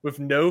away with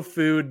no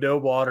food, no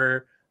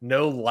water,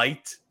 no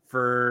light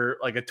for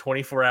like a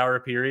 24-hour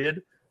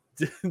period.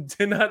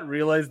 Did not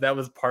realize that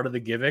was part of the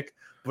gimmick,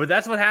 but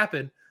that's what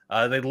happened.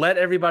 They let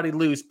everybody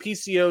loose.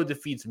 PCO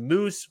defeats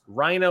Moose,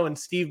 Rhino, and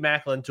Steve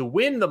Macklin to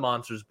win the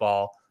Monsters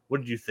Ball.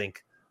 What did you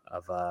think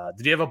of?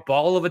 Did you have a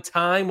ball of a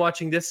time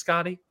watching this,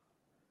 Scotty?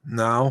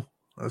 No,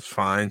 that's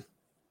fine.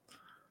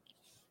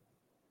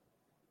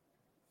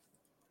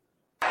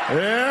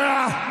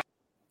 Yeah.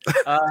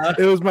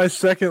 It was my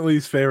second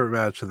least favorite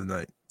match of the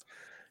night.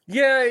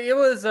 Yeah, it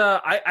was.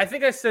 I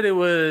think I said it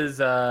was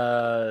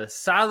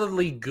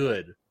solidly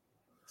good.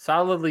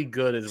 Solidly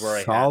good is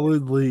where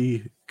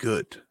Solidly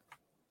good.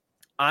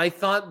 I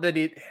thought that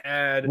it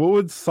had. What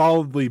would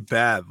solidly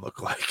bad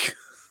look like?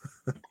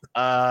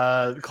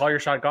 Call your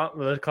shot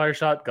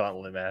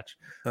gauntlet match.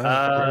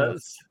 Fair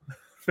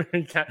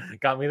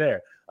Got me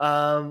there.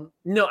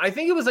 No, I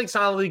think it was like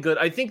solidly good.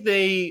 I think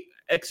they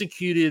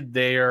executed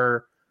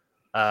their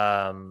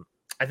all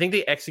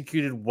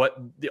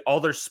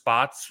their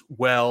spots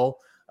well.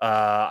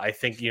 I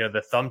think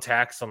the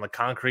thumbtacks on the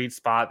concrete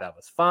spot, that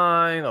was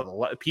fine.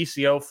 The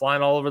PCO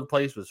flying all over the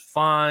place was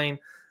fine.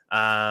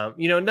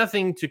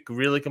 Nothing to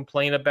really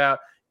complain about.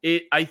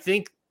 I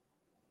think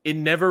it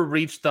never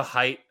reached the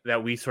height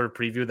that we sort of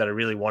previewed that I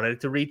really wanted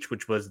it to reach,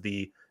 which was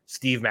the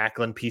Steve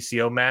Macklin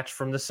PCO match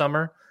from the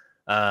summer.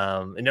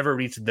 It never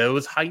reached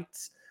those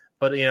heights,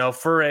 but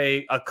for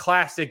a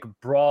classic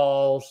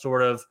brawl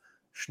sort of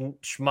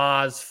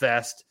schmaz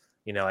fest,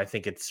 I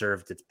think it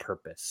served its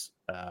purpose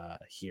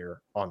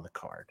here on the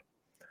card.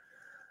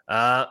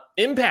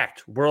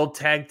 Impact World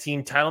Tag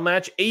Team title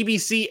match.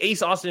 ABC,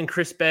 Ace Austin and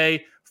Chris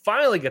Bay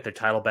finally get their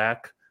title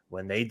back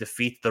when they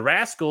defeat the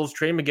Rascals,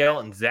 Trey Miguel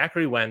and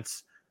Zachary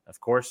Wentz, of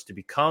course, to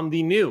become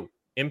the new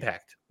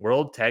Impact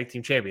World Tag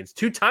Team Champions.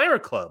 2-timer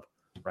club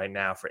right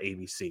now for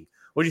ABC.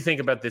 What do you think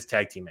about this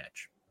tag team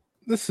match?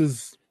 This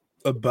is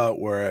about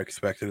where I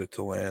expected it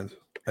to land.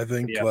 I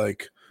think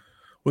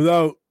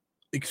without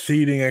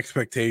exceeding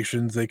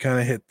expectations, they kind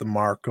of hit the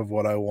mark of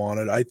what I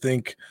wanted. I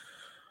think,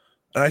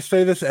 and I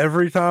say this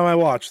every time I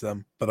watch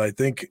them, but I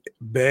think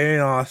Bay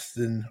and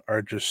Austin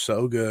are just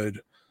so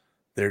good.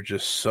 They're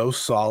just so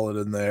solid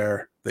in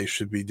there. They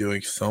should be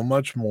doing so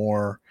much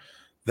more.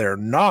 They're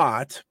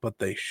not, but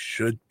they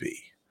should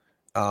be.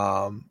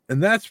 And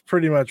that's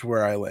pretty much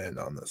where I land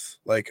on this.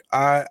 Like,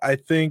 I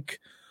think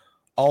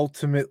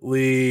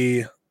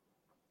ultimately,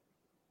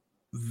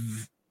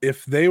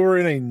 if they were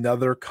in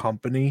another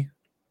company,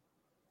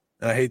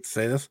 and I hate to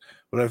say this,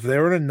 but if they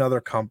were in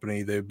another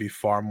company, they'd be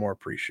far more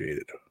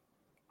appreciated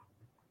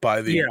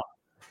by the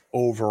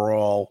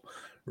overall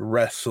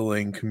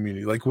wrestling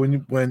community. Like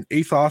when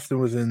Ace Austin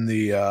was in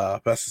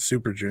the Best of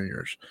Super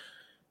Juniors,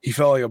 he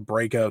felt like a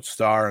breakout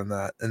star in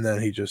that, and then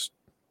he just,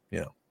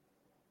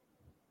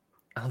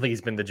 I don't think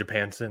he's been to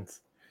Japan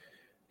since.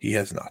 He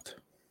has not.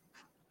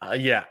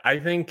 I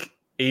think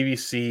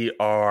ABC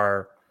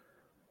are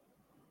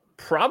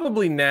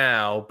probably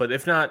now, but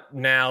if not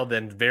now,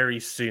 then very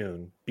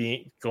soon,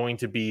 going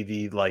to be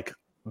the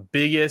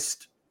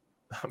biggest.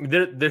 I mean,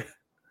 they're.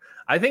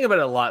 I think about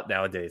it a lot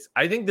nowadays.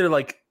 I think they're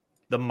like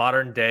the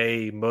modern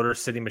day Motor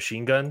City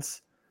Machine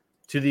Guns,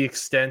 to the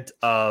extent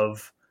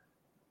of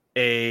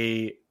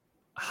a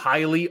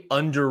highly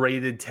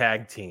underrated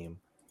tag team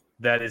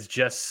that is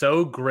just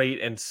so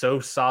great and so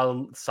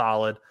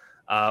solid,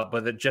 but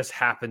that just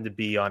happened to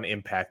be on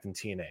Impact and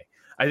TNA.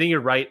 I think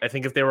you're right. I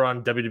think if they were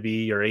on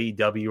WWE or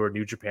AEW or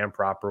New Japan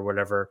proper or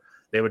whatever,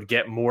 they would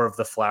get more of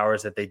the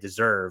flowers that they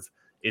deserve.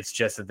 It's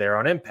just that they're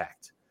on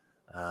Impact.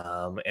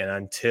 And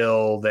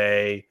until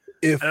I'm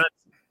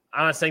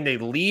not saying they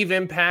leave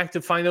Impact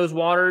to find those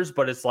waters,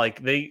 but it's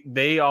like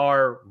they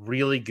are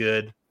really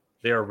good.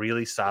 They are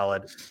really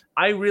solid.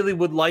 I really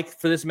would like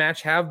for this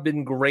match have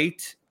been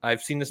great.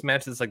 I've seen this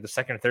match. It's like the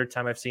second or third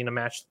time I've seen a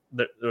match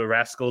the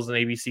Rascals and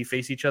ABC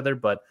face each other,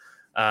 but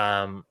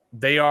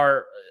they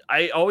are.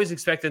 I always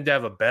expect them to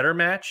have a better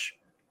match.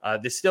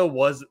 This still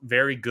was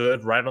very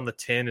good, right on the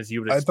 10 as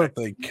you would expect. I thought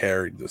they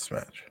carried this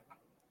match.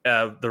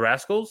 The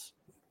Rascals?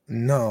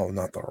 No,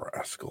 not the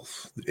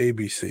Rascals. The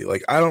ABC.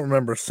 Like, I don't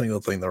remember a single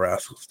thing the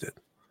Rascals did.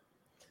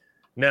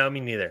 No, me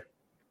neither.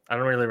 I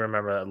don't really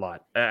remember that a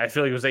lot. I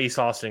feel like it was Ace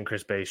Austin and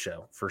Chris Bay's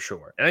show for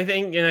sure. And I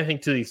think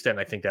to the extent,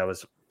 I think that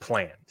was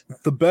planned.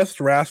 The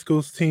best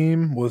Rascals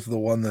team was the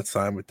one that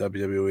signed with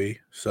WWE.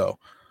 So,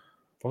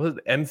 what was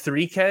it?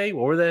 M3K?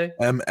 What were they?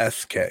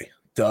 MSK.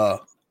 Duh.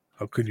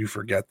 How could you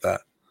forget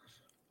that?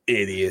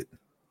 Idiot.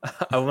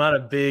 I'm not a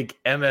big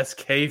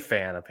MSK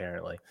fan,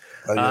 apparently.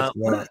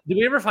 Did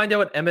we ever find out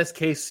what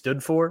MSK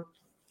stood for?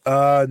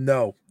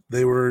 No.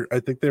 I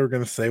think they were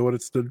going to say what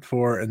it stood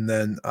for, and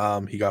then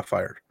he got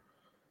fired.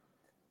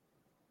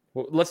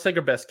 Well, let's take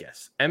our best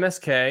guess.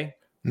 MSK.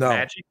 No.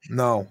 Magic?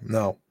 No.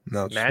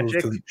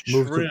 Magic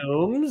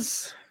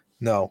shrooms?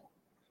 No.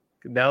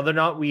 No, they're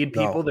not weed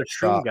people. No. They're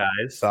shroom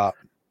guys. Stop.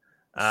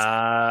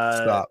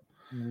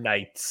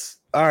 Knights.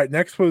 All right.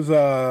 Next was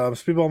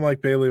Speedball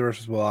Mike Bailey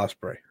versus Will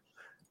Ospreay.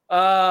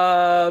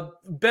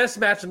 Best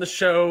match in the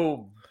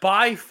show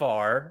by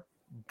far.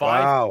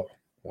 Wow.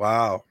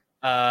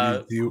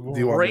 Do you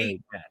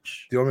great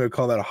match. Do you want me to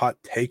call that a hot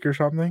take or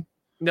something?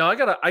 No, I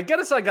got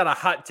a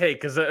hot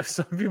take because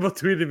some people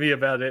tweeted me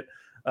about it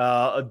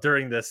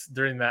during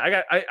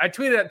that. I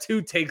tweeted out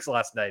 2 takes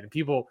last night, and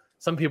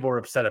some people were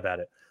upset about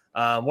it.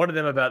 One of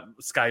them about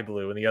Sky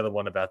Blue, and the other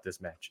one about this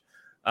match.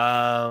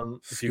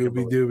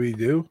 Scooby Dooby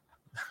Doo.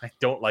 I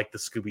don't like the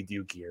Scooby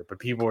Doo gear, but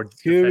people were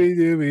Scooby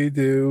Dooby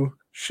Doo.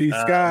 She's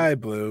Sky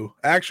Blue.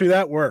 Actually,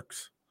 that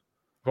works.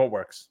 What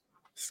works?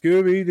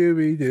 Scooby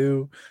Dooby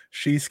Doo.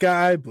 She's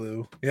Sky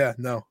Blue. Yeah,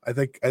 no, I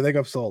think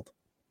I'm sold.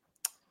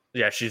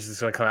 Yeah, she's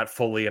just gonna come out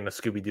fully in a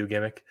Scooby-Doo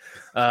gimmick.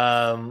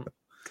 That'd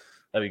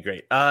be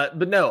great.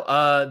 But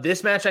no,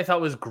 this match I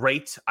thought was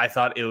great. I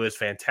thought it was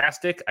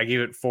fantastic. I gave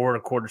it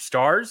 4.25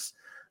 stars.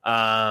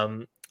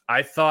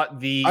 I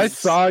thought I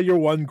saw your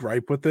one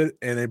gripe with it,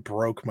 and it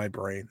broke my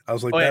brain. I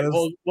was like,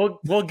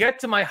 we'll get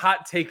to my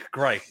hot take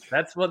gripe.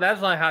 That's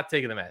my hot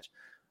take of the match.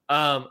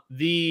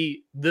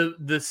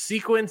 The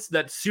sequence,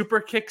 that super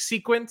kick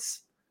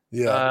sequence,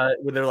 where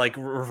they're like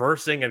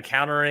reversing and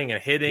countering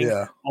and hitting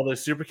all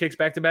those super kicks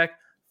back to back.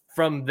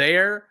 From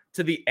there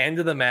to the end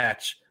of the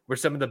match were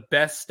some of the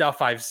best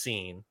stuff I've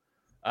seen.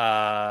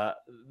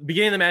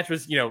 Beginning of the match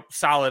was,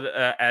 solid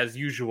as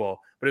usual,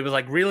 but it was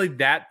like really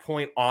that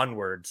point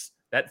onwards,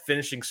 that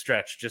finishing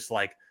stretch, just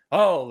like,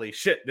 holy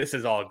shit, this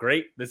is all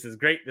great. This is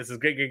great. This is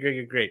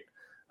great.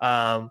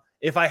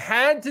 If I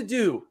had to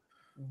do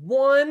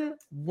one,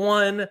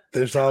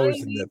 there's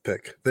always a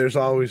nitpick. There's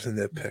always a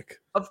nitpick.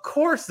 Of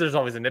course, there's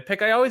always a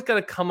nitpick. I always got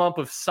to come up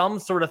with some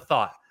sort of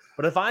thought.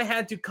 But if I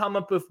had to come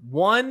up with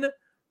one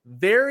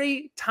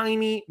very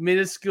tiny,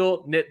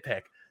 minuscule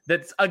nitpick,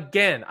 that's,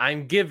 again,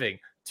 I'm giving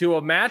to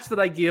a match that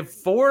I give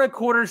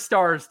 4.25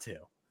 stars to.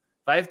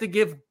 If I have to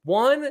give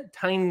one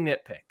tiny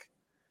nitpick,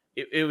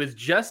 it was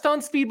just on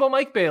Speedball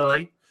Mike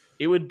Bailey.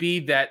 It would be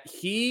that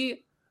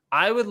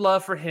I would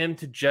love for him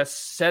to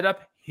just set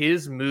up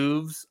his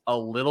moves a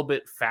little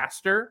bit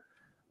faster.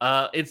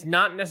 It's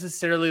not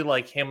necessarily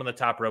like him on the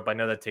top rope. I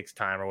know that takes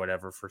time or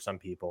whatever for some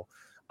people.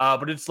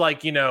 But it's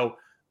like, he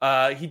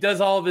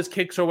does all of his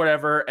kicks or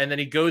whatever, and then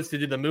he goes to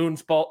do the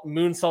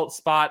moonsault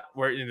spot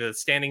where the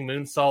standing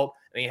moonsault,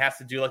 and he has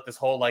to do like this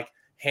whole like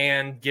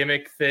hand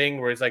gimmick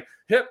thing where he's like,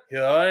 hip, and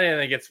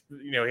then he gets,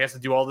 he has to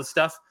do all this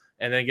stuff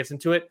and then he gets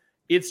into it.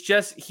 It's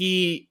just,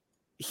 he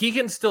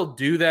can still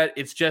do that.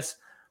 It's just,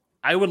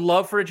 I would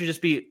love for it to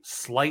just be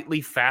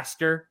slightly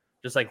faster,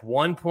 just like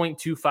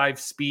 1.25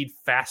 speed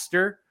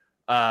faster,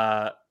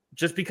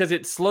 just because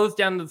it slows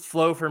down the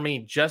flow for me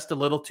just a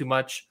little too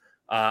much.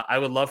 I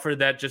would love for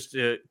that just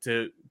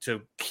to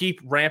keep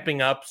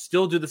ramping up,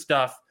 still do the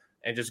stuff,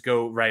 and just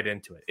go right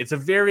into it. It's a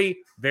very,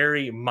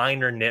 very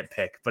minor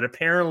nitpick, but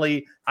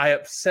apparently I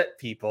upset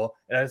people,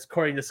 and as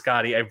Corey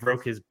Scotty, I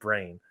broke his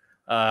brain.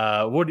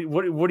 What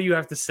do you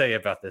have to say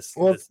about this?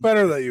 Well, it's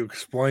better that you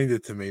explained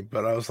it to me,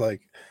 but I was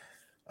like,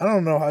 I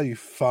don't know how you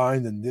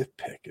find a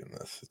nitpick in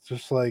this. It's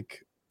just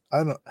like,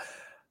 I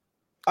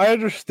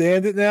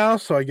understand it now,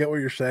 so I get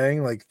what you're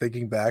saying. Like,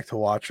 thinking back to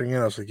watching it,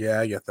 I was like, yeah,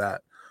 I get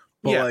that.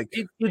 But yeah, like,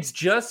 it's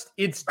just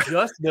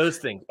those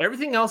things.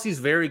 Everything else he's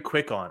very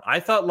quick on. I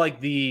thought like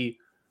the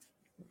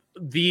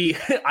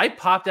I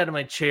popped out of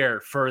my chair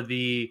for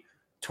the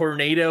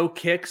tornado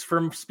kicks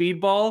from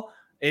Speedball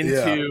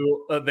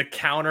into the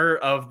counter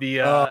of the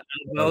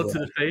elbow to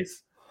the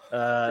face.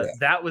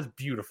 That was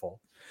beautiful.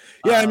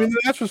 Yeah, I mean,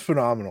 the match was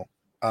phenomenal.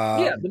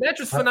 The match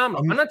was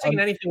phenomenal. I'm not taking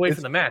anything away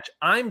from the match.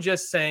 I'm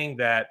just saying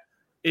that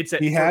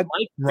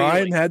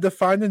Ryan had to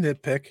find a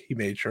nitpick. He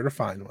made sure to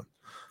find one.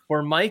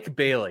 For Mike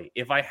Bailey,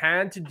 if I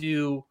had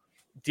to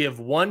give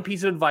one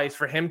piece of advice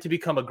for him to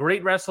become a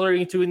great wrestler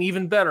into an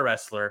even better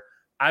wrestler,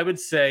 I would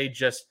say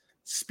just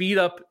speed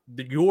up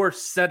your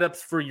setups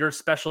for your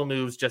special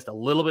moves just a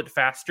little bit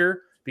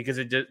faster, because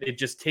it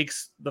just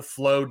takes the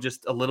flow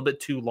just a little bit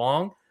too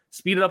long.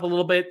 Speed it up a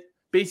little bit.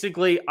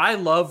 Basically, I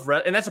love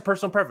and that's a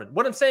personal preference.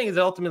 What I'm saying is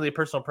ultimately a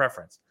personal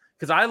preference,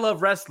 because I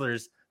love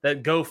wrestlers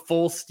that go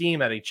full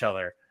steam at each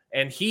other,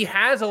 and he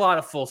has a lot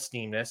of full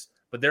steamness.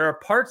 But there are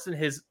parts in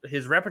his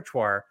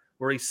repertoire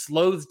where he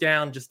slows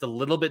down just a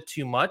little bit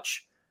too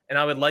much, and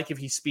I would like if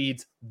he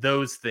speeds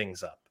those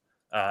things up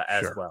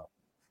as well.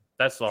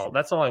 That's all.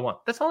 That's all I want.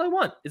 That's all I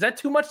want. Is that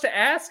too much to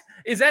ask?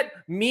 Is that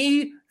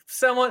me?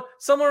 Someone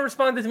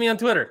responded to me on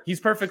Twitter.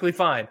 He's perfectly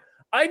fine.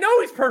 I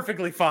know he's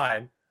perfectly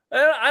fine.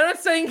 I'm not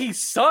saying he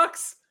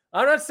sucks.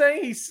 I'm not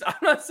saying he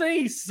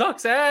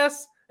sucks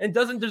ass and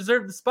doesn't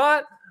deserve the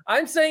spot.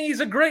 I'm saying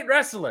he's a great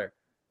wrestler.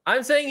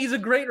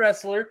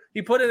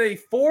 He put in a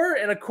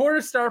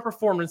 4.25 star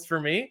performance for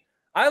me.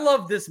 I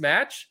love this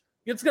match.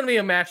 It's going to be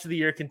a match of the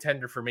year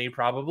contender for me,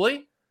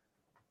 probably.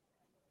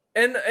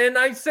 And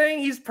I'm saying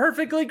he's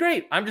perfectly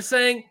great. I'm just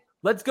saying,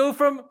 let's go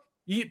from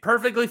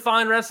perfectly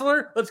fine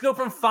wrestler. Let's go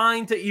from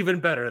fine to even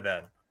better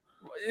then.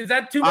 Is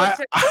that too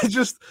much?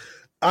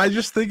 I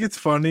just think it's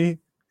funny.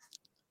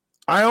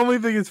 I only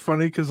think it's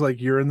funny because like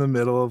you're in the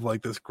middle of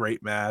like this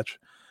great match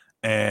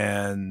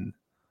and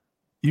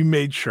you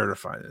made sure to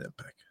find an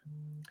nitpick.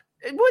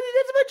 That's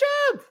my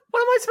job.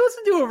 What am I supposed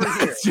to do over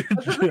here?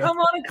 I'm supposed to come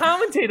on and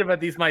commentate about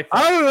these, my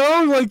friends. I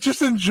don't know. Like,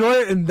 just enjoy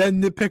it and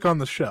then nitpick on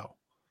the show.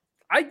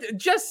 I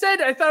just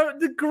said I thought it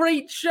was a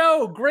great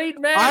show, great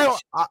match.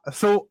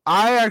 So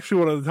I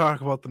actually wanted to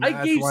talk about the match.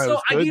 I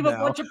gave a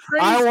bunch of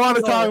praise. I want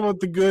to talk about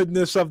the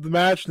goodness of the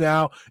match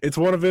now. It's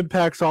one of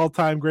Impact's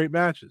all-time great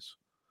matches.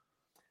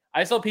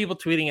 I saw people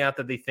tweeting out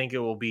that they think it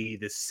will be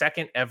the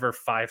second ever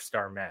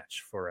 5-star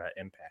match for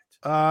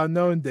Impact.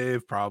 No, and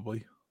Dave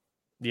probably.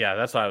 Yeah,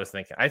 that's what I was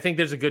thinking. I think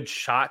there's a good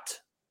shot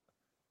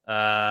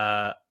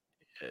to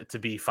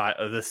be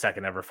the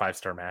second ever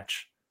 5-star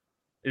match.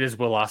 It is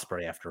Will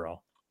Ospreay, after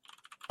all.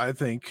 I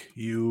think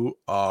you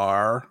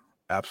are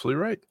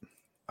absolutely right.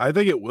 I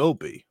think it will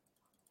be.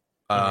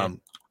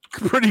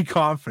 Pretty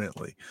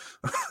confidently,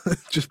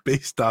 just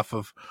based off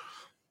of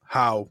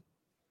how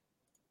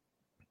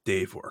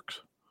Dave works.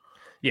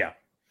 Yeah.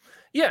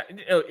 Yeah,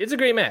 it's a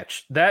great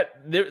match.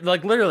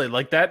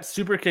 Literally, that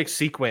super kick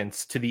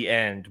sequence to the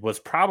end was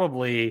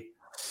probably,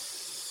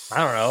 I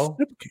don't know.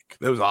 Super kick.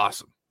 That was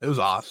awesome. It was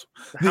awesome.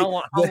 How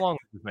long was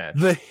this match?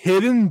 The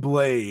hidden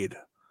blade,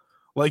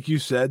 like you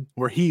said,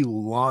 where he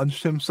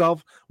launched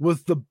himself,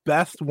 was the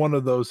best one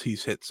of those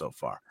he's hit so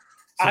far.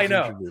 I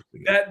know.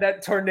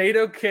 That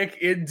tornado kick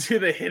into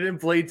the hidden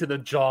blade to the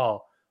jaw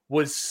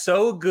was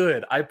so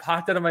good. I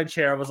popped out of my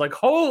chair. I was like,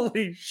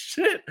 holy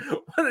shit,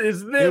 what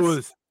is this? It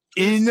was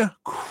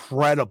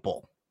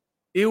incredible.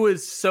 It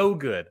was so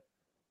good.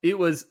 It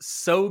was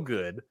so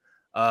good.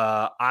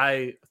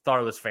 I thought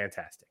it was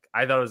fantastic.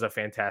 I thought it was a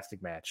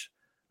fantastic match.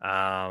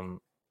 I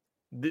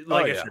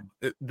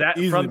said, that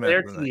from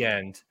there to the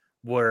end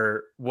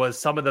was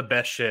some of the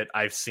best shit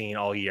I've seen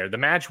all year. The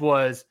match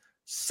was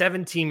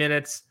 17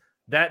 minutes.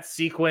 That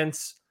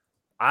sequence,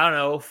 I don't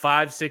know,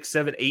 5, 6,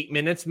 7, 8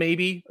 minutes,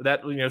 maybe.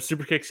 That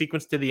super kick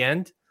sequence to the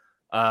end,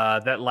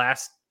 that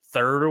last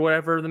third or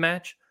whatever of the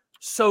match,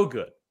 so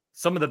good.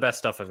 Some of the best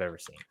stuff I've ever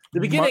seen.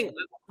 The beginning,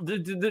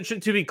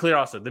 to be clear,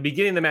 also the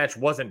beginning of the match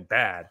wasn't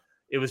bad.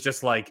 It was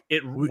just like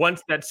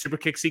once that super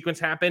kick sequence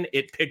happened,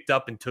 it picked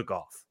up and took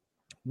off.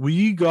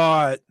 We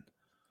got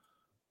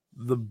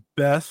the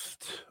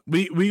best.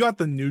 We got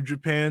the New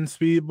Japan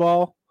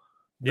Speedball.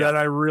 Yeah. That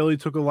I really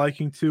took a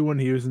liking to when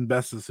he was in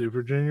Best of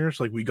Super Juniors.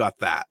 Like, we got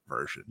that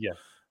version. Yeah.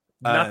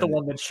 Not the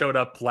one that showed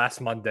up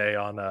last Monday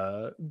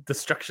on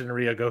Destruction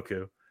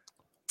Ryogoku.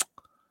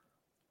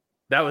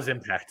 That was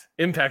Impact.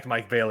 Impact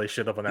Mike Bailey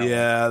showed up on that one.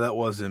 Yeah, that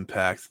was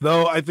Impact.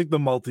 Though I think the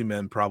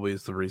multi-man probably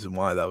is the reason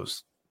why that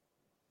was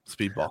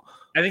Speedball.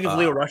 I think if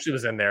Leo Rush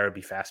was in there, it'd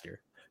be faster.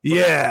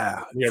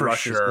 Yeah, Leo for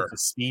Rush sure. is a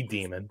speed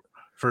demon.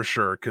 For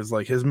sure. Because,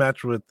 like, his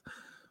match with...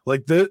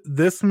 Like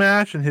this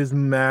match and his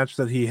match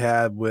that he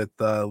had with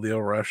Leo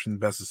Rush in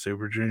Best of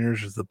Super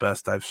Juniors is the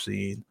best I've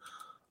seen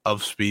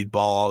of Speedball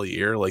all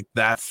year. Like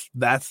that's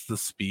the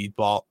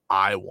Speedball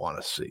I want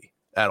to see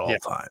at all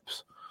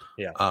times.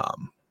 Yeah.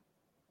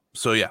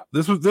 So yeah,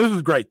 this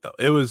was great though.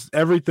 It was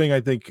everything.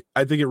 I think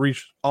it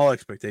reached all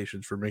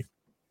expectations for me.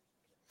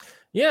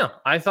 Yeah,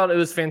 I thought it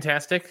was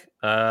fantastic.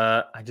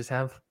 I just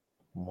have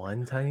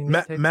one tiny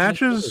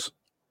matches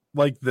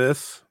like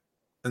this.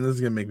 And this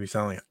is going to make me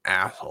sound like an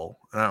asshole.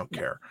 And I don't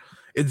care.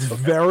 It's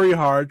very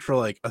hard for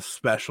like a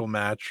special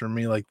match for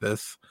me like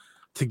this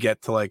to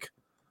get to like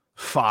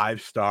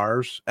 5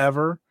 stars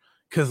ever.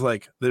 Cause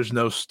like there's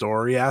no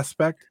story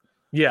aspect.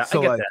 Yeah.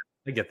 So,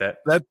 I get that.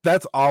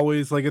 That's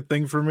always like a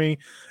thing for me.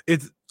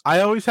 I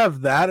always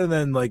have that. And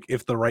then like,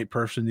 if the right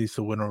person needs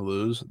to win or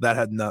lose, that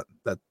had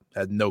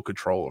no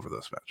control over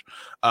this match.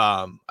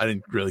 I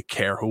didn't really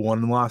care who won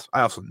and lost.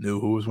 I also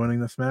knew who was winning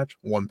this match.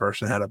 One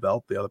person had a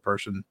belt. The other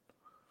person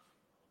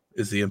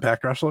is the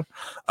Impact wrestler.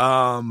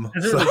 Hasn't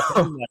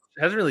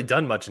really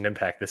done much in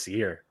Impact this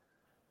year.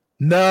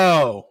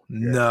 No.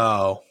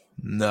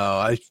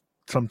 I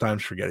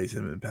sometimes forget he's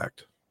in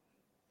Impact.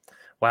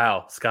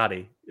 Wow,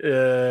 Scotty,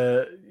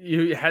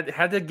 you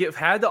had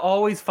to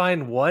always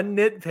find one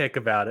nitpick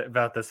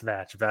about this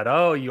match.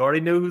 You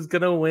already knew who's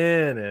gonna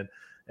win, and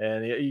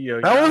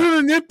that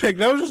wasn't a nitpick.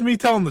 That was just me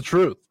telling the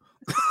truth.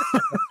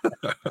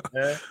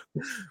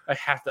 I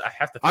have to.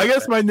 I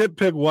guess my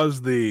nitpick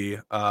was the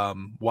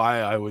why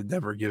I would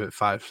never give it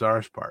 5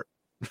 stars part.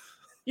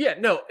 Yeah,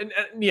 no, and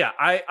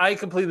I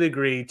completely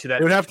agree to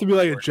that. It would have to be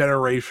like a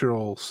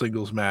generational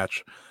singles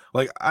match.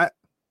 Like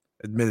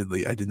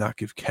admittedly, I did not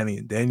give Kenny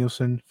and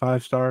Danielson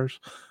 5 stars.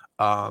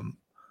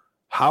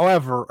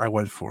 However, I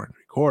went 4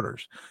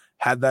 3/4.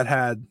 Had that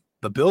had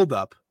the build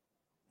up,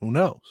 who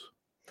knows?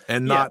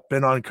 And not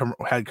been on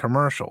had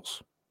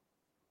commercials.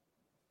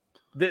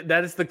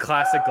 That is the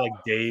classic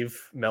like Dave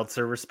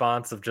Meltzer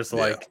response of just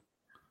like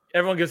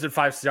everyone gives it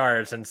 5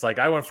 stars and it's like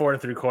I went 4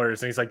 3/4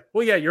 and he's like,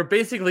 well, yeah, you're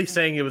basically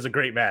saying it was a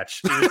great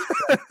match.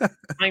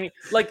 I mean,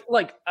 like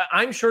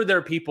I'm sure there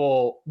are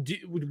people. Do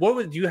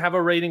you have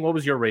a rating? What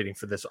was your rating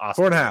for this?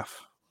 Oscar? 4.5.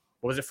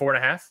 What was it?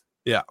 4.5?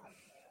 Yeah.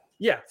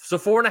 Yeah. So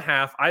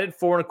 4.5. I did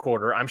 4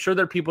 1/4. I'm sure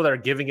there are people that are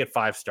giving it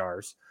 5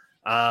 stars.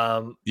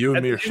 You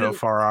and me are so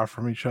far off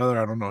from each other.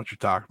 I don't know what you're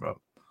talking about.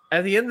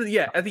 At the end of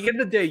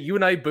the day, you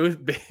and I both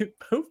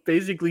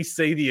basically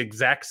say the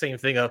exact same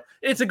thing of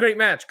it's a great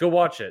match. Go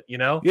watch it.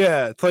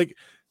 Yeah, it's like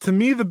to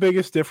me the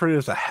biggest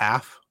difference is a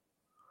half.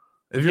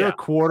 If you're a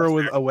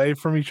quarter away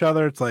from each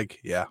other, it's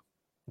like it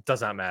does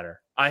not matter.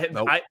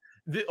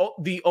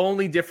 The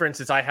only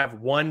difference is I have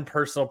one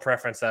personal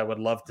preference that I would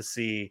love to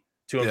see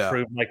to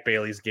improve Mike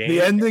Bailey's game.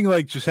 The ending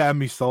just had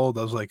me sold.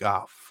 I was like,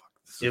 oh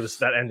fuck.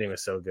 That ending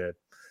was so good.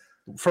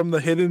 From the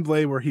hidden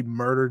blade where he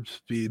murdered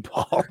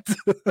Speedball to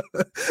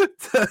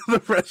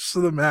the rest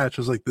of the match,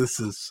 I was like, this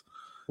is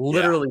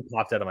literally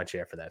popped out of my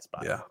chair for that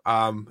spot. Yeah.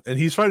 And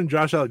he's fighting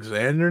Josh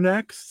Alexander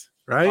next,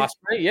 right?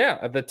 Osprey,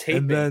 at the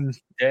taping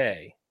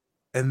day.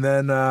 And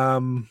then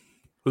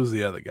who's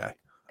the other guy?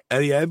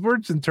 Eddie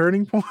Edwards and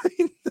Turning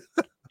Point.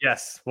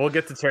 Yes, we'll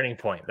get to Turning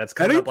Point. That's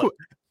coming up.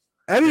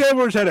 Eddie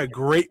Edwards had a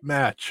great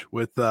match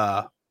with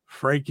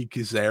Frankie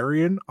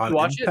Kazarian on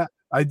Impact.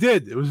 I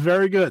did. It was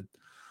very good.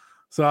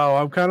 So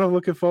I'm kind of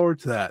looking forward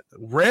to that.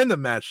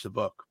 Random match to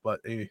book, but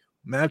a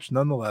match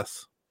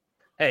nonetheless.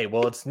 Hey,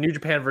 well, it's New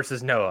Japan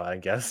versus Noah, I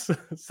guess,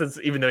 since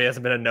even though he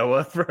hasn't been a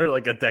Noah for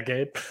like a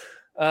decade.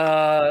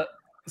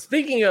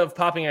 Speaking of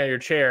popping out of your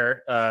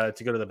chair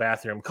to go to the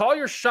bathroom, call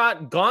your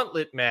shot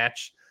gauntlet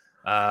match.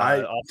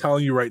 I'm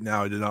telling you right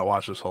now, I did not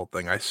watch this whole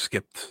thing. I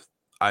skipped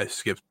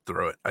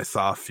through it. I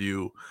saw a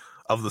few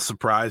of the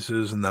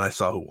surprises, and then I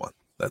saw who won.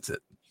 That's it.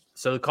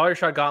 So the Call Your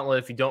Shot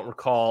Gauntlet, if you don't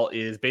recall,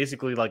 is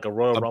basically like a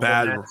Royal Rumble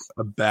match.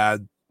 A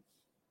bad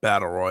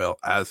battle royal,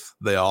 as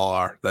they all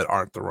are that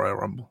aren't the Royal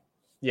Rumble.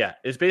 Yeah,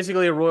 it's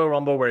basically a Royal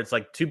Rumble where it's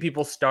like two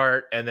people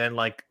start, and then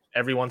like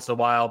every once in a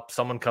while,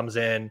 someone comes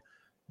in.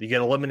 You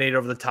get eliminated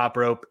over the top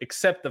rope,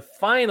 except the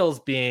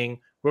finals being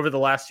whoever the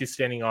last two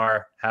standing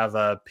are have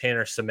a pin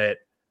or submit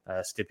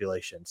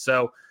stipulation.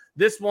 So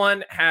this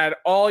one had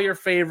all your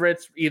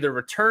favorites either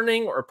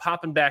returning or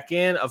popping back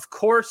in. Of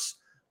course,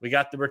 we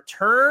got the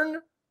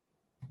return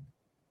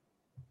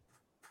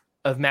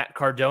of Matt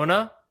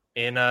Cardona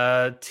in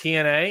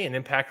TNA and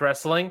Impact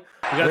Wrestling.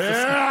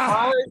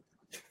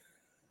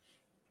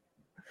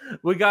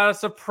 We got a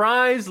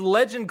surprise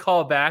legend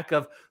callback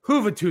of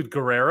Juventud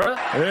Guerrera.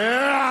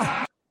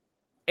 Yeah.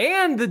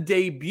 And the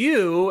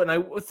debut, and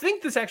I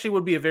think this actually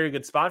would be a very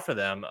good spot for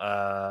them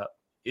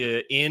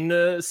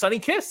in Sunny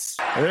Kiss.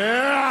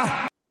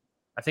 Yeah.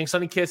 I think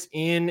Sunny Kiss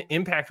in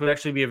Impact would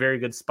actually be a very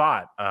good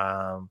spot.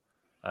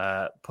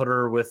 Put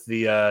her with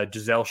the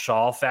Giselle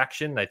Shaw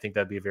faction. I think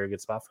that'd be a very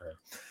good spot for her.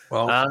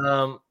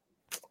 Well,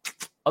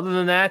 other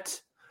than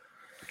that,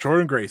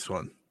 Jordan Grace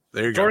won.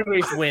 There you go. Jordan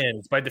Grace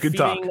wins by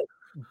defeating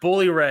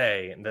Bully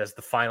Ray, and that's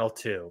the final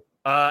two.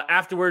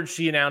 Afterwards,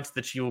 she announced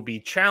that she will be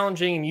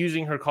challenging and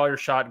using her Call Your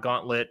Shot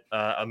gauntlet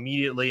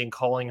immediately and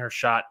calling her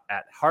shot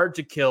at Hard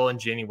to Kill in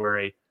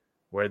January,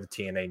 where the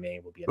TNA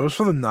name will be. It was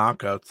for the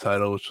knockout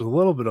title, which was a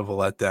little bit of a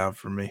letdown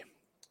for me.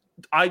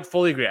 I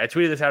fully agree. I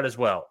tweeted this out as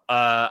well.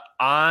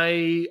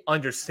 I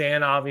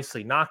understand,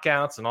 obviously,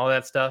 knockouts and all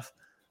that stuff.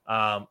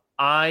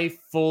 I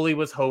fully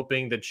was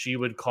hoping that she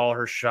would call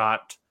her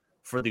shot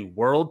for the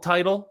world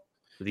title,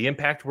 for the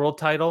Impact World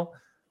title.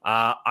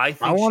 I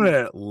wanted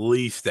at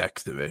least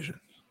X Division.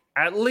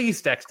 At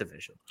least X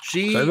Division.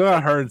 I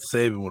thought her and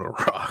Sabin would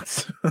have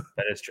rocked.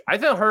 That is true. I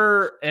thought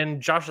her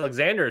and Josh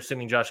Alexander,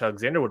 assuming Josh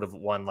Alexander would have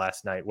won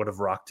last night, would have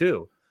rocked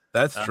too.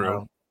 That's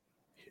true.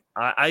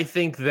 I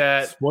think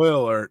that spoiler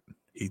alert,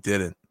 he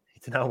didn't. He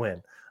did not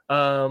win.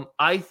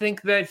 I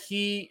think that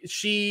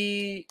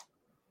she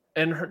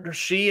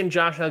and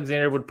Josh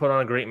Alexander would put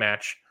on a great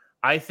match.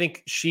 I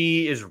think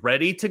she is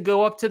ready to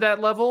go up to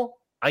that level.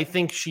 I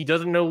think she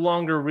doesn't no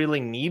longer really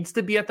needs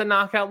to be at the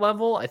knockout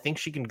level. I think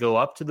she can go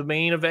up to the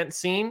main event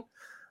scene.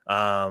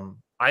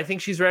 I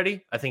think she's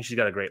ready. I think she's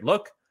got a great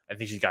look. I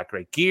think she's got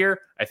great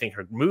gear. I think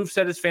her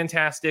moveset is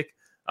fantastic.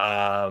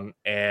 And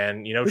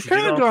she's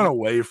kind of gone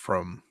away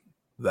from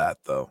that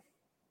though.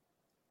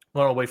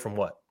 Gone away from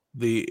what?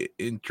 The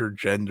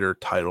intergender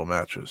title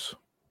matches.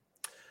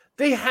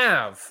 They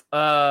have.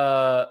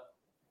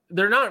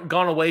 They're not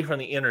gone away from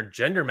the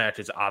intergender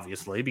matches,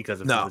 obviously,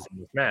 because of who was in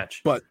this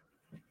match. But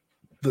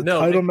the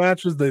title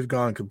matches they've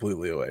gone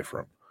completely away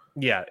from.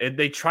 Yeah,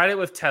 they tried it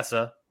with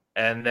Tessa,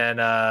 and then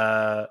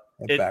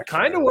it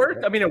kind of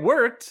worked. I mean, it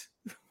worked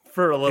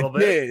for a little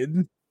bit. It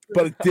did,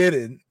 but it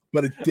didn't.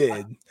 But it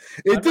did.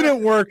 It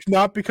didn't work,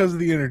 not because of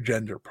the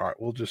intergender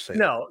part. We'll just say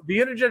no. The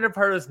intergender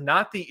part is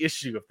not the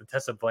issue of the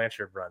Tessa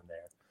Blanchard run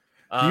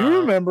there. Do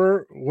you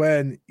remember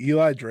when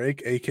Eli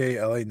Drake,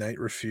 aka LA Knight,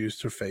 refused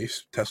to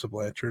face Tessa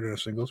Blanchard in a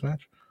singles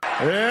match?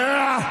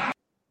 Yeah.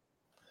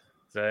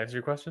 Does that answer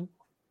your question?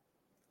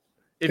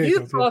 If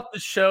you thought the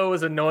show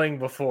was annoying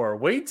before,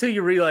 wait till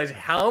you realize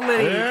how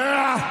many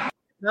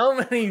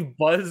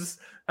things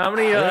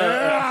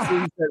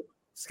that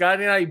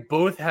Scotty and I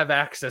both have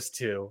access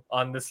to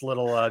on this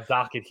little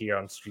docket here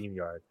on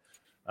StreamYard.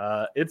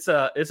 It's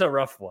a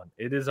rough one.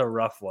 It is a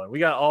rough one. We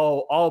got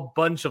all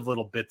bunch of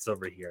little bits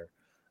over here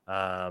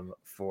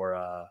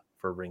for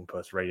Ring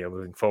Post Radio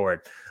moving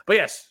forward. But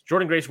yes,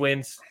 Jordan Grace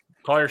wins.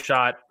 Call your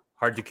shot.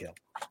 Hard to kill.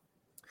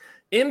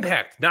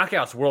 Impact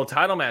Knockouts World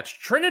Title match.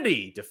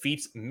 Trinity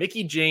defeats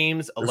Mickie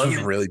James. This was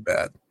really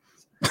bad.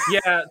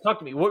 Yeah, talk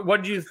to me.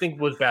 What did you think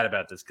was bad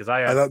about this? Because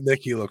I thought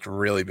Mickie looked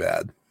really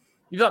bad.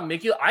 You thought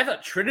Mickie? I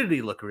thought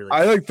Trinity looked really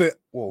bad.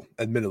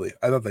 Admittedly,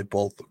 I thought they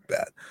both looked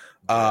bad.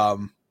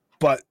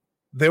 But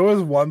there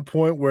was one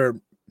point where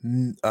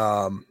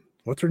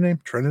what's her name?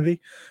 Trinity?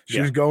 She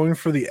was going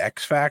for the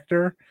X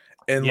Factor,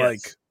 and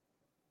like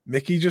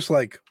Mickie just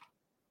like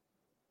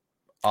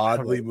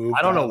oddly moved.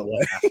 I don't know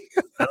what.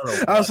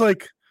 I was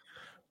like,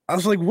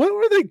 what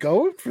were they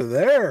going for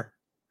there?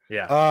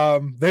 Yeah.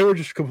 They were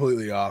just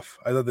completely off.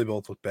 I thought they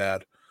both looked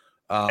bad.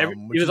 It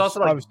was also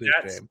like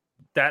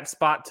that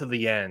spot to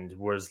the end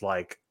was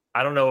like,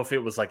 I don't know if it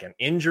was like an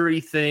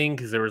injury thing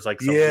because there was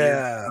like some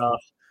weird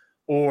stuff,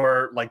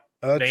 or like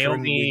Naomi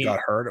Trinity got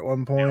hurt at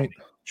one point.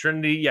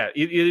 Trinity, yeah,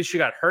 either she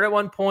got hurt at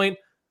one point,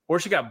 or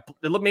she got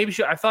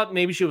I thought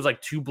maybe she was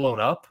like too blown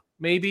up.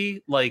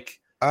 Maybe like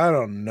I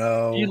don't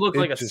know. You look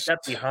like a step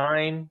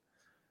behind.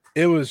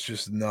 It was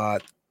just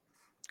not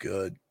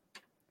good.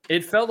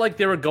 It felt like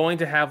they were going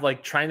to have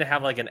trying to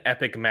have an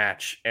epic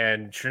match,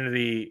 and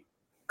Trinity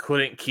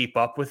couldn't keep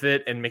up with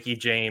it, and Mickie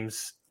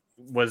James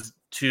was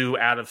too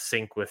out of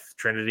sync with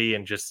Trinity,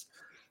 and just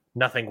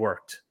nothing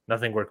worked.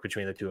 Nothing worked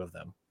between the two of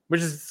them,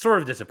 which is sort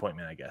of a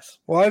disappointment, I guess.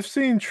 Well, I've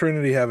seen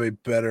Trinity have a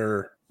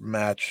better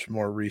match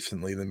more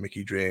recently than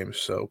Mickie James,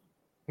 so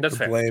that's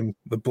fair.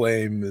 The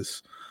blame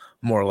is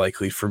more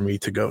likely for me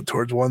to go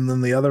towards one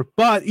than the other.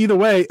 But either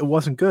way, it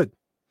wasn't good,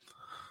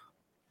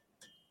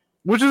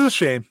 which is a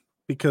shame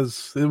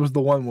because it was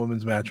the one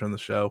women's match on the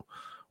show.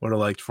 Would have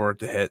liked for it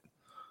to hit.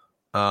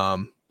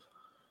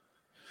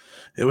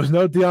 It was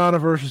no Deonna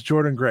versus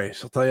Jordan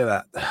Grace. I'll tell you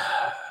that.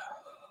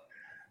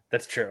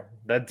 That's true.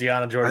 That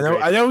Deonna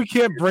Jordan. I know we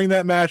can't bring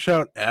that match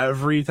out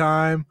every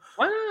time.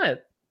 Why not?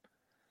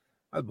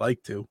 I'd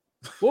like to.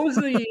 What was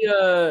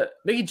the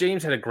Mickie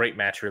James had a great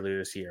match earlier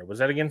this year. Was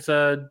that against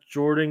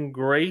Jordan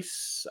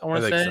Grace? I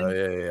want to say. So.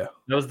 Yeah.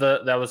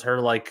 That was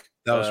her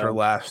that was her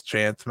last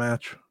chance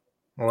match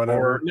or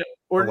whatever.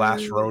 Or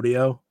last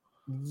rodeo.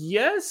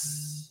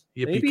 Yes.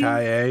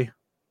 Yippee-ki-yay.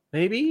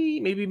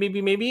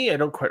 Maybe. I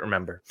don't quite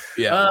remember.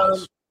 Yeah. It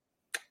was.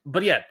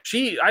 But yeah,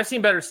 I've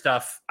seen better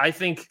stuff. I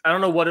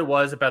don't know what it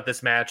was about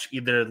this match,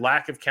 either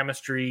lack of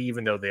chemistry,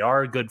 even though they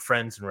are good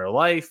friends in real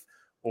life,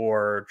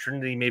 or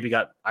Trinity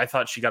I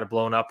thought she got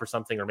blown up or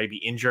something, or maybe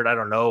injured. I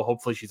don't know.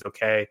 Hopefully she's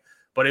okay.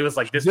 But it was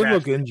like this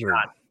match.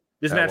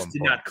 This match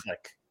did not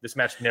click. This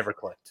match never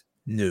clicked.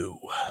 No,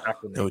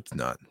 it's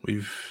not.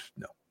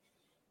 No.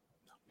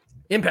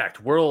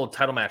 Impact World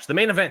Title match. The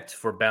main event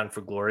for Bound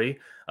for Glory,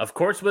 of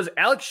course, was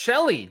Alex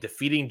Shelley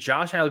defeating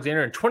Josh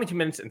Alexander in 22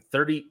 minutes and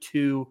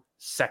 32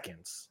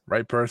 seconds.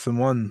 Right person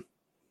won.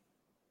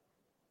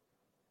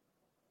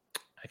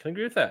 I can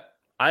agree with that.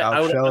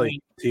 Alex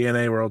Shelley,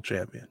 TNA World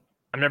Champion.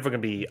 I'm never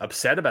going to be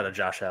upset about a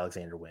Josh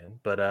Alexander win,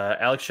 but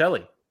Alex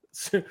Shelley.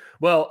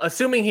 Well,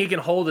 assuming he can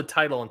hold a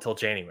title until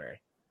January.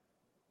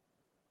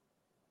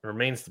 It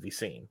remains to be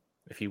seen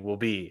if he will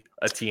be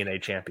a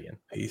TNA champion.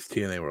 He's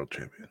TNA World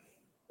Champion.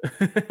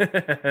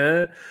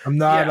 I'm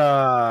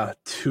not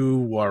too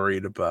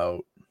worried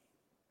about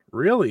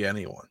really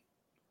anyone.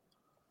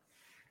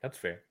 That's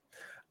fair.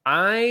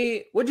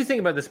 What do you think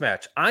about this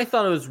match? I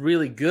thought it was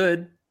really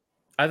good.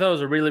 I thought it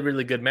was a really,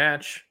 really good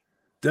match.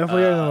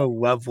 Definitely on a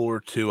level or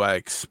two I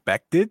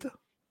expected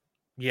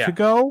to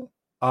go.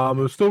 It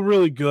was still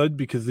really good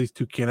because these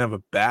two can't have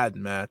a bad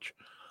match.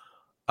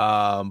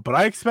 But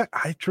I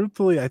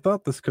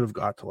thought this could have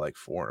got to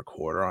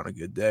 4.25 on a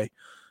good day.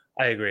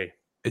 I agree.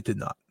 It did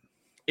not.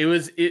 It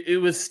was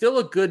still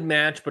a good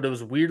match, but it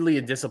was weirdly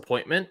a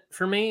disappointment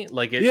for me.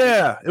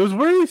 It was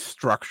really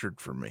structured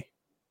for me.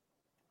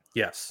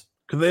 Yes,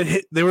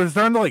 because they were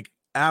starting to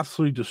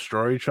absolutely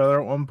destroy each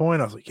other at one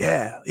point. I was like,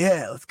 yeah,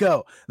 let's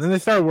go. And then they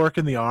started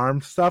working the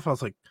arm stuff. I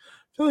was like,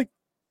 I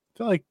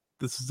feel like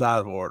this is out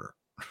of order.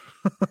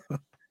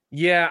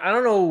 Yeah, I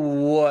don't know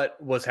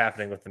what was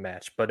happening with the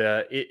match, but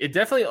it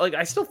definitely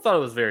I still thought it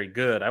was very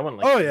good. I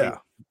went I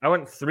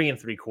went 3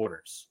 3/4.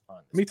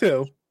 Me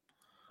too.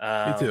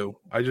 Me too.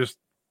 I just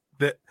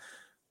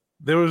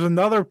there was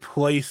another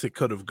place it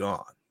could have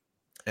gone,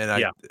 and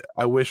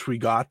I wish we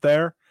got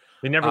there.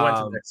 They never went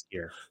to next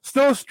year.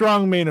 Still a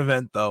strong main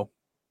event though,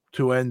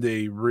 to end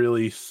a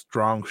really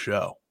strong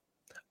show.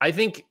 I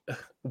think,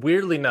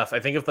 weirdly enough,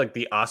 if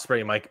the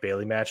Ospreay Mike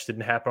Bailey match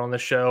didn't happen on the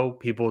show,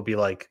 people would be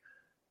like,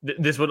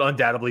 this would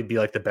undoubtedly be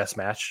the best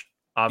match.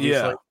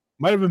 Obviously, yeah,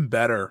 might have been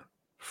better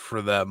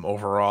for them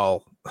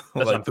overall.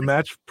 The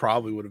match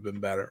probably would have been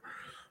better.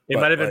 It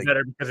might have been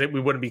better because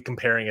we wouldn't be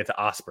comparing it to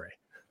Ospreay.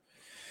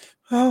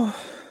 Oh,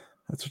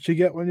 that's what you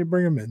get when you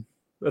bring him in.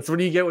 That's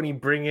what you get when you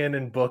bring in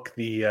and book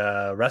the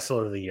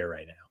Wrestler of the Year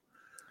right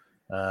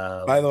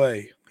now. By the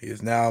way, he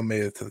has now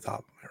made it to the top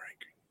of my ranking.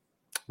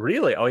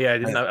 Really? Oh yeah, I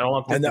didn't.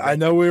 I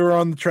know we were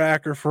on the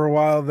tracker for a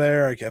while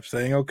there. I kept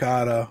saying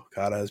Okada.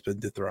 Okada has been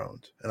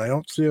dethroned, and I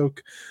don't see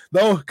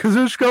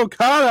Kazuchika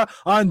Okada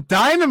on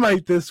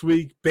Dynamite this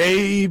week,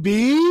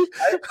 baby.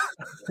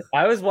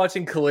 I was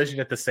watching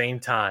Collision at the same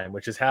time,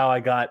 which is how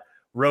I got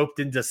roped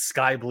into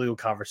Sky Blue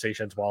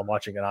conversations while I'm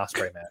watching an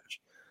Ospreay match.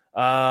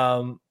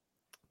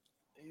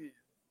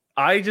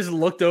 I just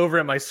looked over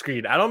at my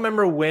screen. I don't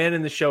remember when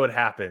in the show it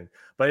happened,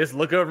 but I just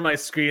look over my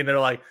screen and they're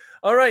like,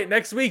 all right,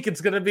 next week it's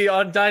going to be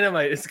on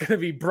Dynamite. It's going to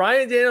be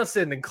Bryan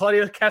Danielson and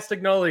Claudio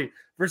Castagnoli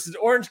versus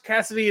Orange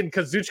Cassidy and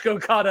Kazuchika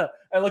Okada.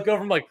 I look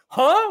over, I'm like,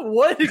 huh?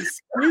 What?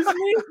 Excuse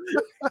me?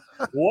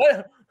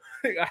 What?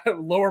 I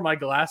lower my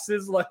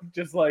glasses, huh?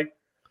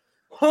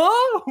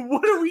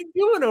 What are we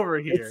doing over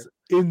here? It's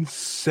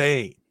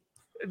insane.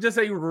 Just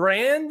a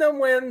random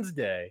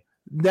Wednesday.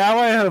 Now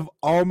I have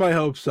all my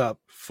hopes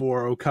up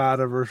for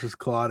Okada versus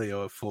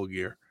Claudio at Full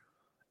Gear.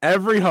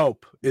 Every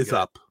hope is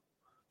up.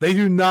 They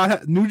do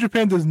not. New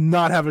Japan does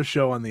not have a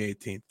show on the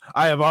 18th.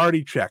 I have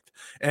already checked,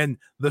 and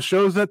the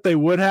shows that they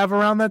would have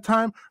around that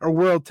time are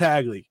World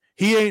Tag League.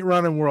 He ain't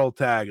running World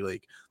Tag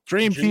League.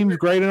 Dream Team's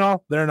great and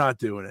all. They're not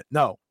doing it.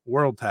 No,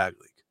 World Tag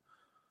League.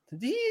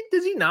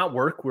 Does he not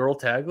work World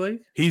Tag League?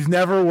 He's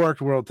never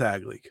worked World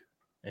Tag League.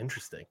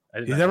 Interesting.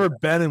 He's never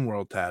been in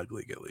World Tag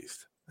League, at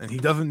least, and he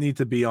doesn't need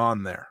to be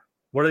on there.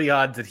 What are the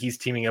odds that he's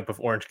teaming up with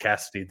Orange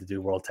Cassidy to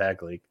do World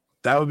Tag League?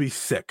 That would be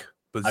sick,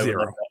 but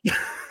zero.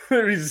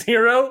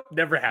 Zero?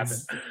 Never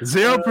happened.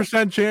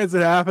 0% chance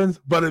it happens,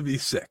 but it'd be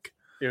sick.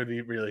 It would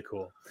be really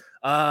cool.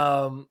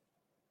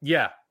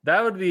 Yeah,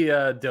 that would be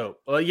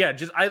dope. Well, yeah,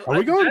 just Are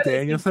we going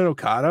Danielson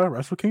Okada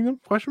Wrestle Kingdom?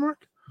 Question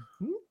mark.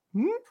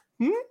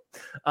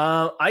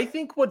 I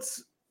think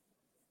what's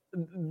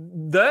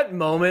that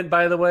moment,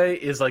 by the way,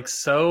 is like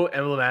so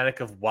emblematic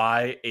of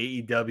why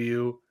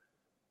AEW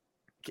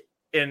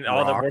and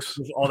all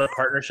the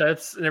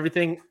partnerships and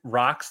everything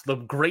rocks. The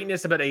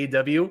greatness about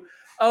AEW.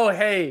 Oh,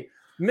 hey,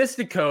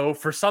 Mystico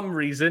for some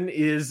reason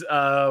is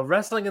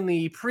wrestling in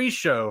the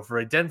pre-show for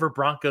a Denver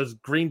Broncos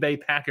Green Bay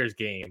Packers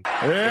game.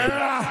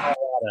 Yeah.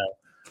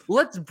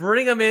 Let's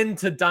bring him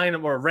into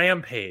Dynamo or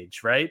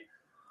Rampage, right?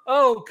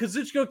 Oh,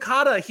 Kazuchika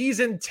Okada, he's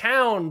in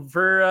town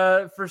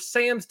for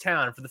Sam's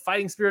Town for the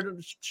Fighting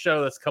Spirit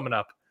show that's coming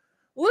up.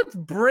 Let's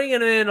bring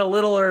it in a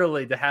little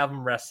early to have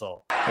him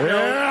wrestle.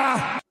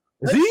 Yeah.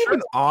 Is he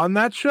even on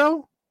that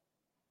show?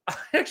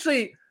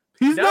 Actually,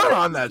 he's not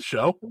on that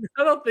show.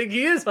 I don't think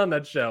he is on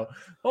that show.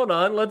 Hold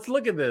on, let's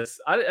look at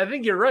this. I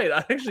think you're right.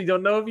 I actually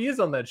don't know if he is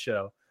on that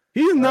show.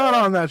 He's not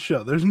on that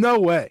show. There's no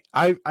way.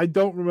 I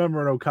don't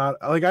remember an Okada.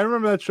 Like, I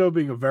remember that show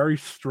being a very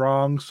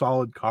strong,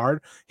 solid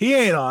card. He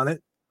ain't on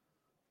it.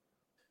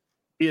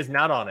 He is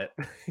not on it.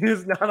 He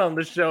is not on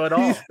the show at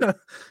all.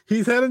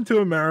 He's heading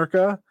to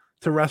America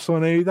to wrestle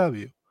in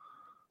AEW.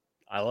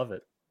 I love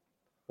it.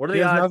 What are he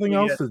the has odds nothing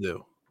else to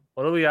do.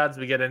 What are the odds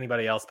we get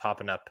anybody else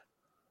popping up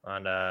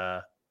on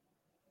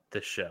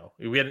this show?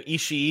 We get an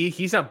Ishii.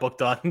 He's not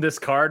booked on this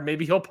card.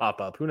 Maybe he'll pop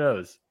up. Who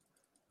knows?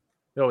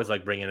 We always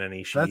like bringing in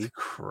Ishii. That's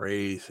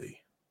crazy.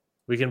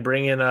 We can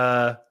bring in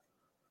Hanare.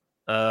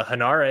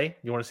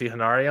 You want to see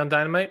Hanare on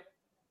Dynamite?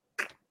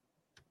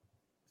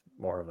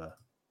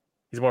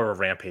 He's more of a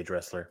Rampage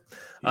wrestler.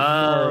 He's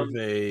more of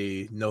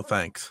a no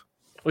thanks.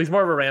 Well, he's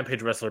more of a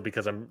Rampage wrestler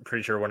because I'm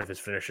pretty sure one of his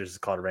finishers is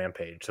called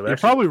Rampage. So you're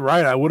probably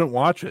right. I wouldn't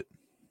watch it.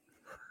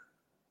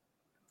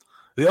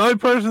 The only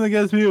person that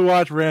gets me to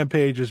watch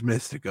Rampage is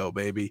Mystico,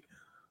 baby.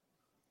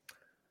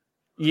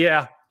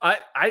 Yeah,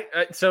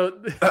 sorry.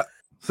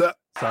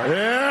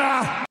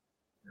 Yeah.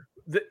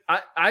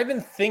 I've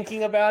been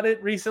thinking about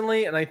it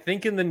recently, and I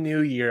think in the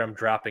new year I'm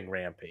dropping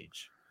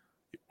Rampage.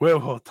 Wait,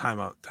 time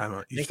out.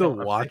 You still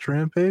watch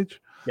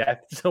Rampage? Yeah, I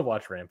still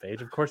watch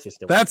Rampage. Of course you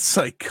still That's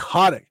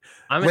psychotic.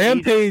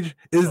 Rampage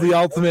is the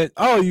ultimate.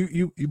 Oh,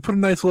 you put a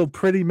nice little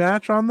pretty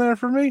match on there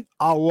for me?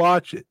 I'll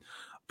watch it.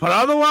 But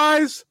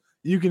otherwise,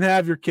 you can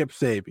have your Kip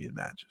Sabian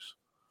matches.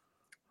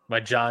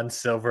 My John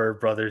Silver,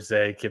 Brother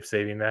Zay, Kip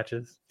Sabian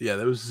matches? Yeah,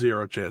 there was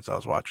zero chance I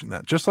was watching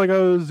that. Just like I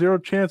was zero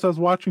chance I was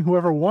watching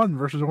whoever won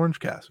versus Orange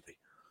Cassidy.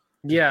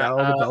 Yeah. Battle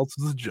of the Belts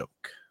is a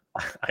joke.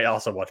 I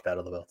also watched Battle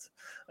of the Belts.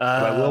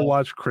 But I will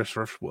watch Chris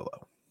vs.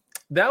 Willow.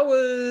 That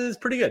was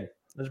pretty good.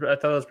 I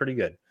thought it was pretty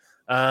good.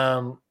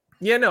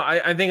 Yeah, no,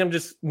 I think I'm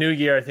just new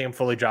year. I think I'm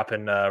fully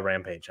dropping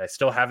Rampage. I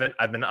still haven't.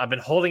 I've been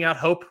holding out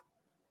hope,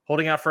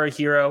 holding out for a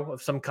hero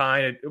of some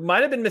kind. It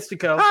might have been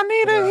Mystico. I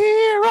need a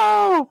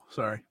hero.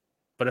 Sorry.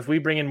 But if we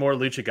bring in more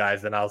Lucha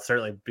guys, then I'll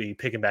certainly be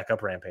picking back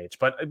up Rampage.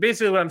 But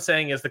basically what I'm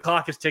saying is the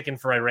clock is ticking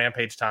for my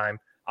Rampage time.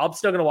 I'm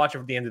still going to watch it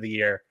at the end of the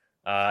year,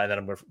 and then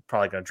I'm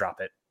probably going to drop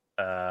it.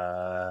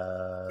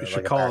 We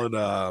should call it,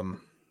 I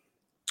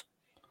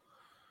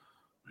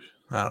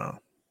don't know.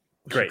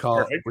 Great.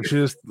 We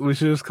should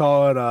just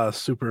call it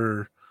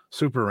Super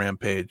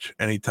Rampage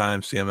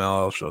anytime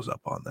CMLL shows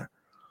up on there.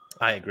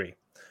 I agree.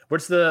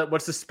 What's the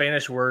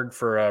Spanish word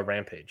for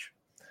Rampage?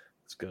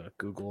 Let's go to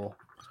Google.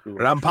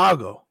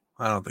 Rampago.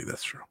 I don't think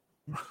that's true.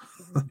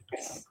 I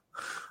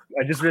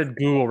just read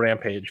Google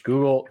Rampage.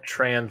 Google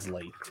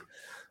Translate.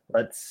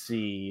 Let's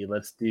see.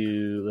 Let's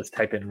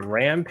type in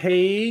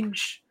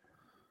Rampage.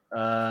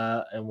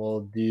 And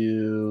we'll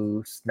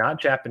do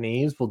not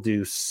Japanese. We'll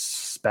do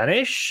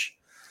Spanish.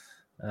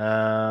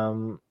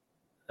 Not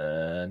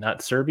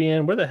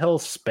Serbian. Where the hell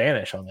is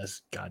Spanish on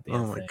this goddamn thing?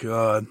 Oh my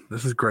god.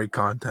 This is great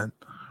content.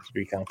 It's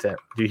great content.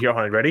 Do you hear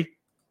honey ready?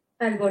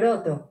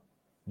 Alboroto.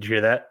 Did you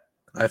hear that?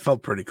 I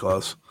felt pretty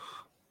close.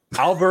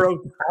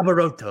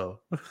 Alboroto.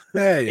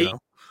 Hey, you know.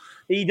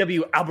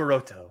 AEW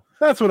Alboroto.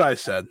 That's what I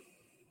said.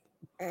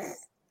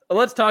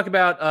 Let's talk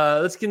about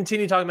let's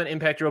continue talking about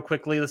Impact real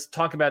quickly. Let's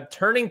talk about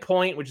Turning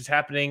Point, which is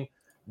happening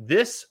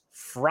this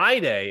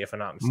Friday, if I'm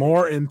not mistaken.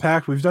 More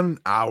Impact. We've done an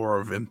hour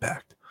of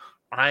Impact.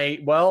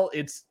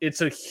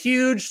 It's a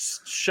huge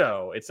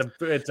show. It's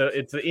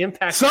the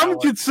Impact. Some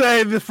could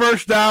say the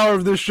first hour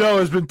of this show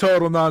has been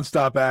total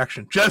nonstop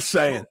action. Just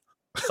saying.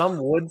 Some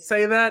would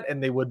say that,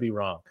 and they would be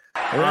wrong.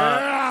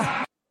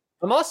 I'm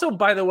also,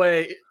 by the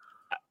way,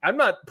 I'm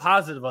not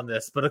positive on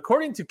this, but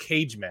according to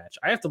Cage Match,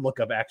 I have to look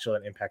up actual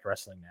Impact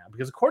Wrestling now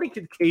because according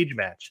to Cage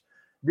Match,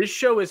 this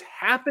show is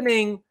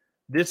happening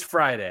this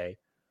Friday,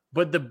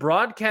 but the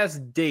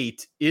broadcast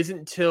date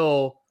isn't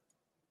till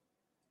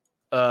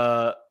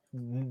the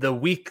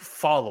week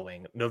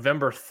following,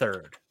 November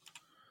 3rd.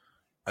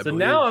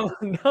 Now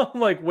I'm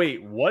like,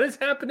 wait, what is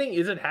happening?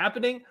 Is it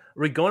happening?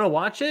 Are we going to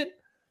watch it?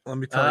 Let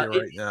me tell you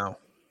right now.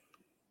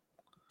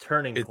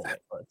 Turning Point.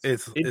 It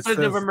says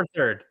November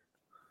 3rd.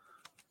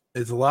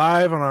 It's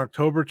live on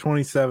October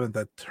 27th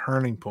at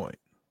Turning Point.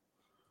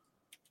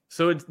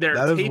 So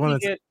they're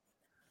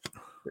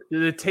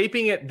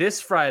taping it this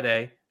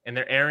Friday and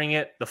they're airing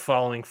it the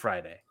following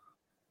Friday.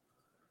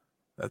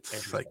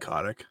 That's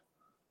psychotic.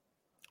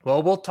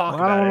 Well, we'll talk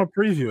about it. I don't want to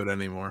preview it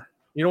anymore.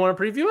 You don't want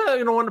to preview it?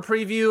 You don't want to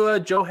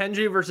preview Joe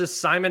Hendry versus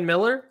Simon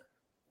Miller?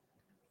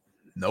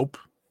 Nope.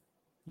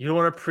 You don't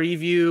want to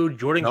preview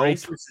Jordan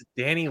Grace versus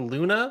Danny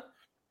Luna?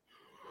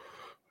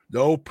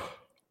 Nope.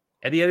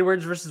 Eddie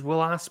Edwards versus Will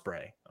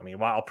Ospreay. I mean,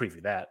 well, I'll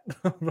preview that.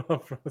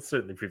 I'll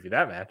certainly preview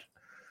that match.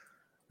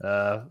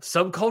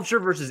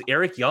 Subculture versus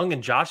Eric Young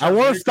and Josh. I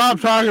want to stop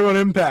talking about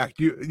Impact.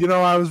 You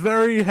know, I was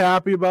very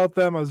happy about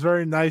them. I was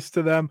very nice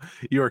to them.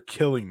 You are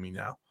killing me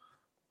now.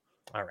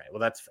 All right. Well,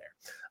 that's fair.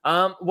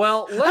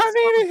 Well, I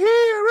need a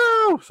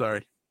hero.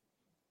 Sorry.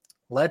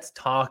 Let's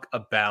talk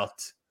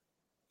about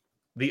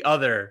the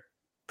other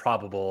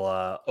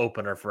probable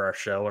opener for our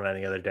show on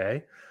any other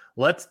day.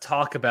 Let's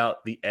talk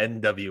about the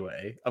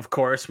NWA. Of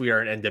course, we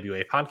are an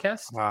NWA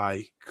podcast.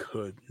 I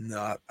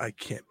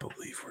can't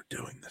believe we're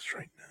doing this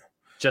right now.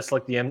 Just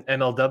like the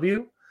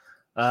MLW.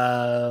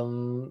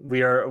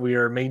 We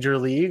are major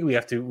league.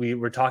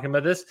 We're talking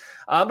about this.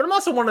 But I'm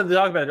also wanted to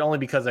talk about it only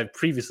because I've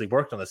previously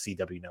worked on the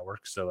CW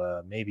network.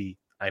 So maybe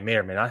I may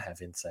or may not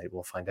have insight.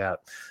 We'll find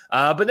out.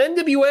 But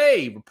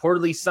NWA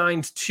reportedly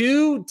signed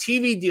 2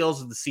 TV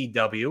deals with the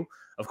CW.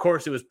 Of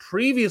course, it was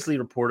previously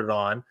reported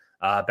on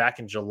back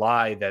in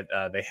July that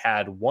they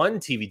had 1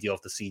 TV deal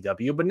with the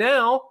CW, but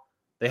now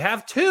they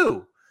have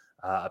 2.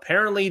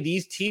 Apparently,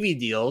 these TV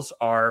deals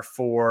are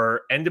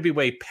for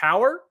NWA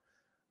Power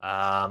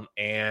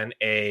and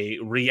a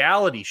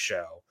reality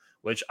show,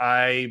 which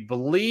I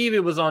believe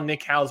it was on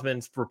Nick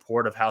Hausman's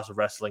report of House of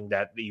Wrestling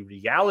that the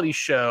reality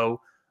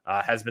show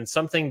has been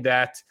something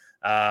that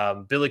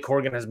Billy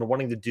Corgan has been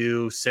wanting to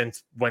do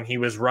since when he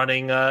was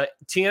running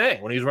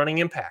TNA, when he was running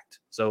Impact.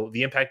 So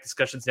the Impact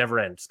discussions never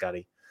end,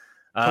 Scotty.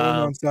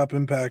 Non-stop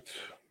Impact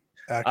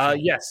action.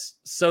 Yes.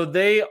 So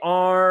they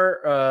are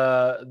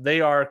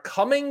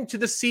coming to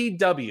the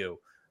CW.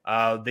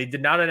 They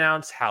did not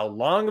announce how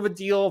long of a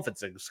deal, if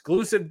it's an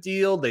exclusive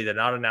deal. They did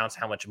not announce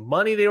how much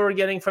money they were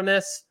getting from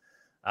this.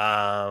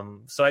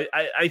 So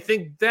I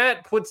think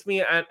that puts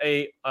me at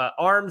a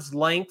arm's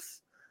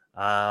length.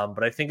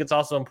 But I think it's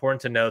also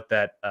important to note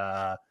that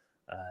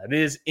it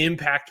is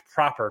Impact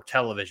proper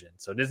television.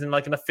 So it isn't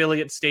like an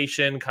affiliate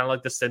station, kind of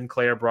like the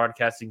Sinclair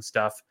broadcasting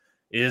stuff.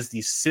 It is the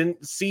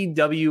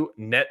CW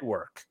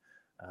network.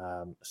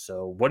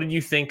 So what did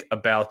you think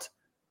about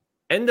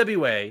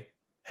NWA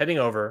heading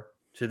over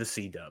to the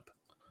CW?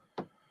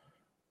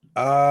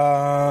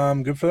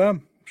 Good for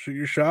them. Shoot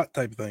your shot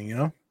type thing, you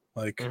know?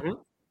 Like the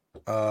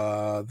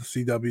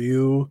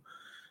CW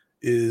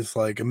is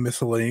like a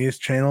miscellaneous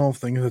channel of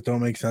things that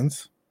don't make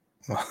sense.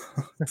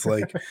 It's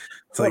like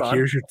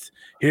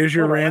here's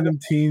your random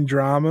teen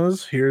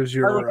dramas. Here's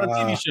your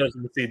TV shows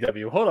in the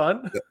CW. Hold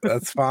on.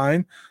 That's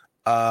fine.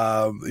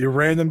 Your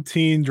random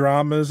teen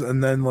dramas,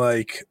 and then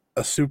like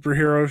a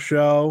superhero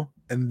show,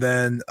 and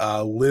then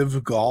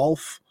Live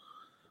Golf.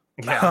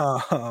 Yeah.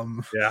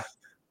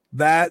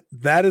 That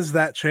is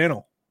that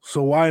channel.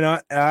 So why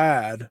not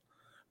add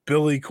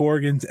Billy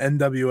Corgan's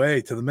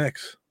NWA to the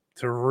mix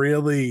to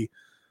really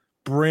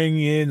bring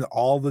in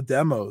all the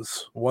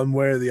demos one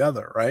way or the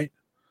other, right?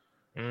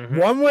 Mm-hmm.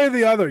 One way or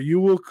the other,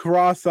 you will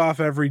cross off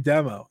every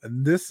demo.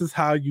 And this is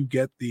how you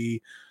get the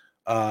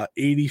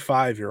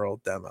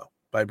 85-year-old demo,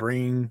 by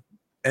bringing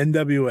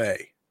NWA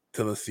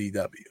to the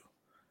CW.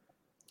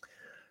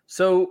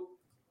 So,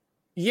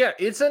 yeah,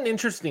 it's an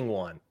interesting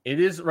one.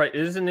 It is right.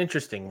 It is an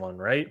interesting one,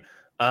 right?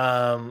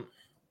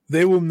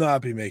 They will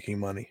not be making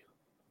money.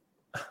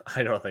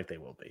 I don't think they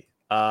will be.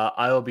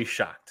 I will be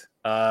shocked.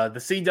 The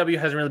CW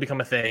hasn't really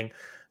become a thing.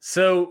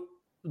 So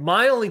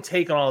my only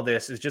take on all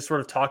this is just sort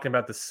of talking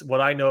about this,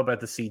 what I know about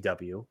the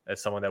CW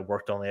as someone that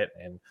worked on it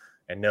and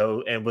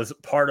was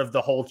part of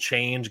the whole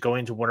change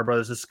going to Warner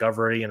Brothers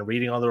Discovery and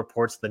reading all the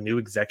reports of the new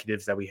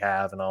executives that we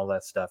have and all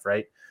that stuff,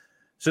 right?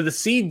 So the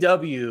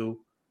CW,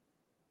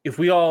 if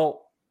we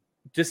all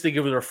just to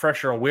give a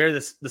refresher on where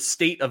the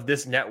state of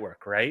this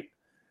network, right?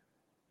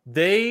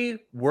 They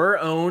were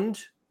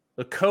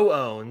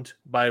co-owned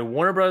by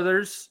Warner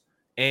Brothers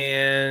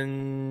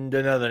and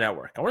another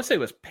network. I want to say it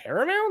was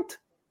Paramount.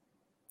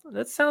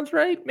 That sounds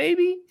right,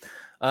 maybe.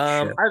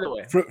 Sure. Either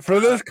way, for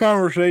this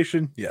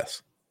conversation,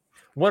 yes.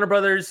 Warner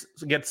Brothers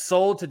gets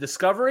sold to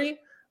Discovery.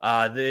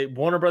 The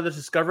Warner Brothers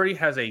Discovery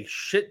has a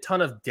shit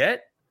ton of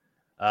debt.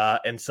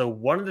 And so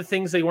one of the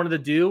things they wanted to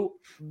do,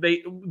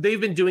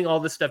 they've been doing all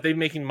this stuff. They've been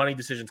making money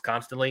decisions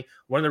constantly.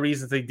 One of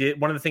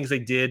the things they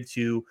did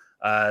to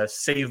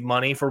save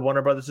money for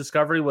Warner Brothers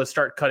Discovery was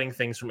start cutting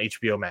things from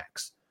HBO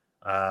Max,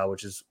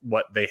 which is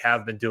what they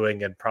have been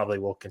doing and probably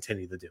will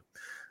continue to do.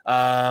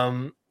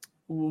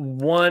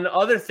 One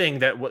other thing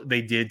that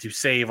they did to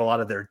save a lot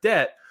of their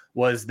debt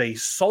was they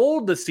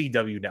sold the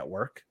CW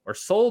network, or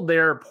sold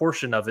their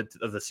portion of the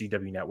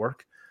CW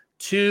network,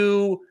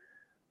 to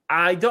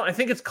I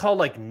think it's called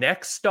like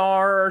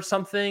Nexstar or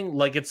something.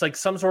 Like it's like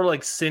some sort of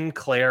like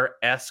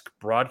Sinclair-esque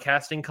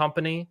broadcasting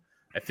company.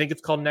 I think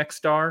it's called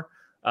Nexstar.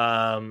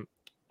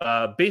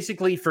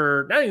 Basically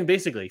for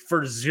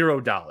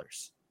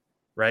 $0,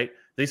 right?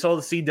 They sold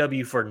the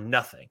CW for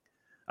nothing.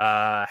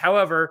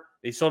 However,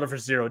 they sold it for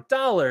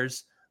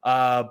 $0.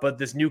 But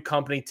this new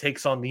company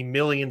takes on the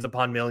millions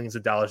upon millions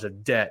of dollars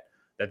of debt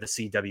that the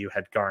CW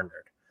had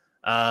garnered.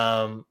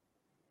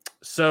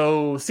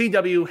 So the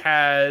CW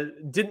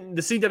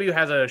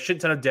has a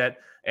shit ton of debt,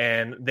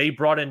 and they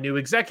brought in new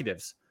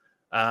executives.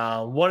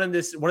 One of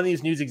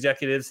these news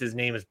executives, his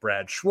name is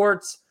Brad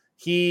Schwartz.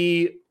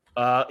 He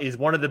is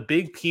one of the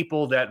big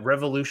people that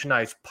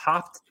revolutionized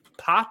Pop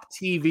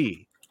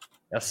TV.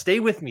 Now, stay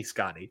with me,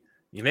 Scotty.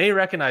 You may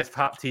recognize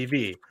Pop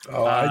TV.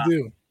 Oh, I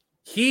do.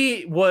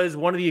 He was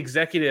one of the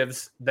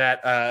executives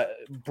that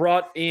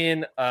brought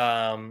in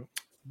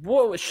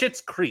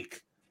Schitt's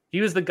Creek.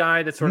 He was the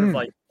guy that sort of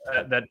like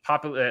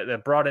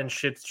that brought in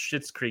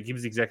Schitt's Creek. He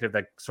was the executive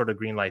that sort of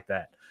greenlight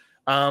that.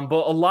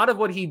 But a lot of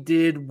what he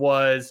did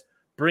was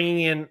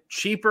bringing in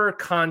cheaper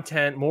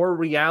content, more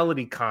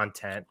reality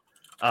content,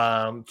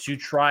 to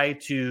try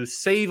to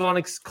save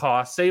on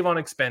costs, save on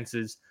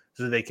expenses,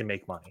 so that they can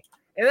make money.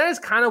 And that is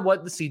kind of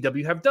what the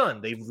CW have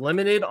done. They've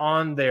limited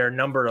on their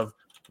number of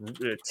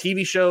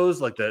TV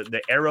shows, like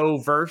the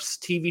Arrowverse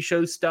TV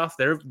show stuff.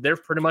 They're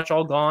pretty much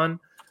all gone.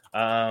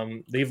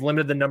 They've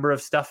limited the number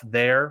of stuff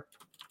there.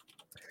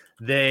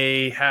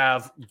 They've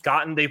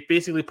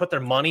basically put their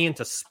money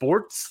into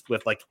sports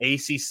with like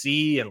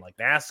ACC and like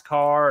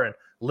NASCAR and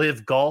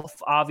Live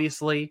Golf,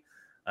 obviously,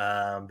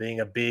 being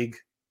a big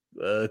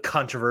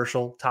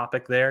controversial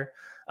topic there.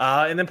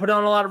 And then put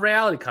on a lot of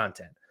reality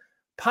content.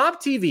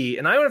 Pop TV,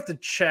 and I would have to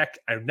check.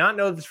 I do not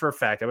know this for a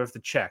fact. I would have to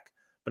check.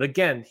 But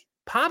again,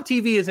 Pop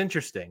TV is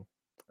interesting.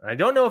 I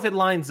don't know if it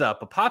lines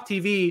up, but Pop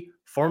TV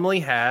formerly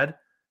had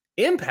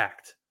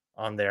Impact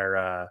on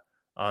their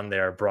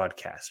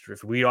broadcast.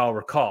 If we all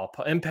recall,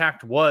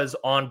 Impact was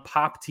on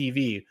Pop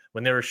TV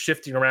when they were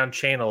shifting around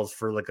channels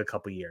for like a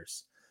couple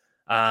years.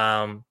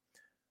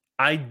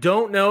 I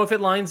don't know if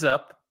it lines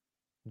up,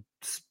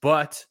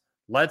 but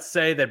let's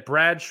say that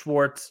Brad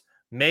Schwartz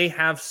may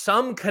have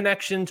some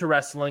connection to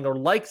wrestling, or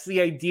likes the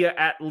idea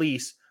at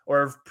least,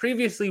 or have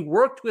previously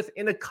worked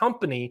within a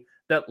company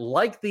that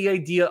liked the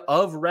idea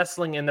of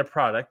wrestling in their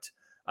product.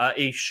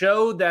 A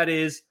show that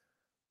is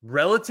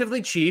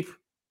relatively cheap,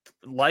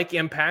 like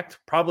Impact,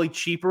 probably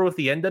cheaper with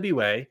the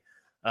NWA,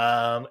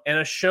 and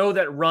a show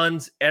that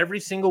runs every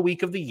single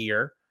week of the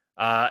year,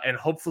 and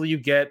hopefully you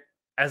get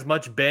as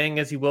much bang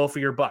as you will for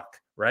your buck,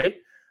 right?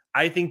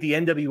 I think the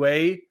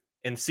NWA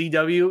and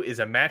CW is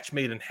a match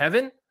made in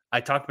heaven. I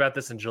talked about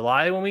this in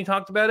July when we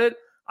talked about it.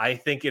 I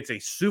think it's a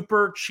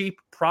super cheap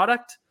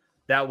product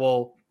that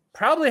will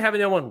probably have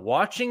no one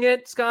watching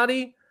it,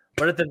 Scotty,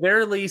 but at the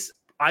very least,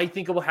 I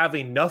think it will have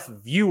enough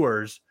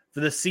viewers for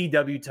the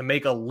CW to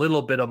make a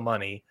little bit of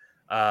money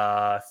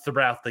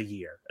throughout the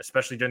year,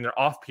 especially during their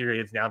off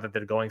periods now that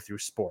they're going through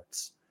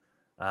sports.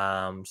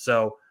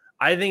 So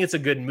I think it's a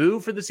good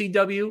move for the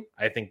CW.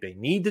 I think they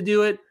need to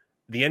do it.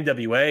 The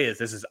NWA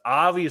this is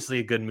obviously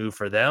a good move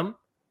for them.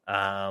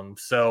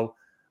 So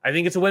I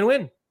think it's a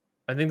win-win.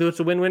 I think it's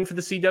a win-win for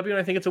the CW, and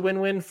I think it's a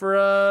win-win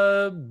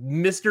for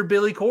Mr.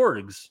 Billy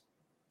Corgs.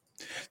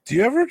 Do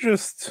you ever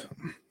just,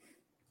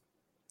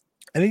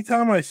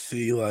 anytime I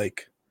see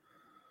like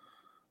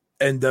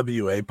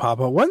NWA pop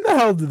up, when the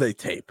hell do they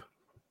tape?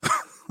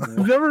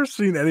 I've never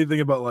seen anything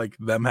about like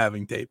them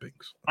having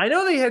tapings. I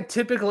know they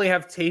typically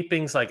have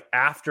tapings like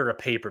after a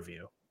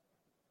pay-per-view,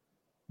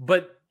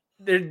 but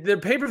their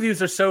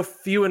pay-per-views are so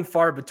few and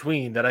far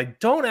between that I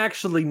don't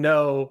actually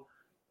know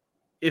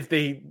if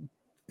they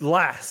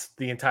last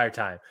the entire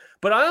time.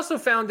 But I also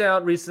found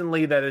out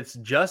recently that it's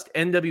just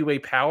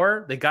NWA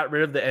Power. They got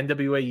rid of the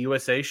NWA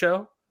USA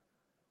show.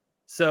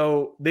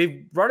 So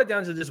they've brought it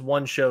down to just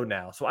one show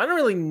now. So I don't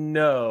really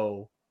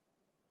know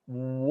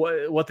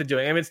what they're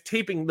doing. I mean, it's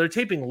taping. They're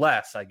taping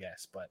less, I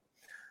guess, but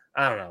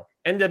I don't know.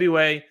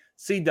 NWA,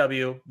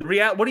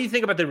 CW. What do you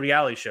think about the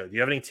reality show? Do you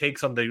have any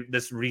takes on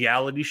this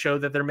reality show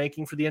that they're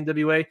making for the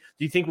NWA?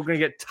 Do you think we're going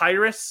to get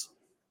Tyrus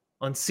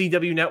on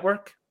CW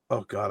Network?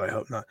 Oh, God, I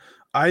hope not.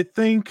 I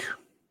think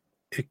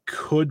it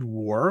could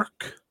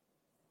work,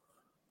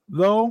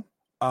 though,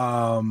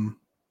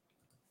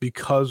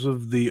 because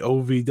of the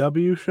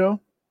OVW show.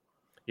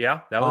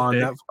 Yeah, that was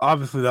big.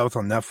 Obviously, that was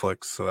on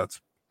Netflix, so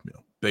that's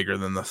bigger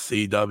than the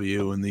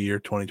CW in the year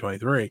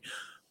 2023.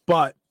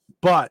 But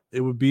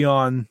it would be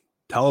on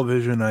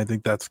television. I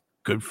think that's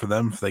good for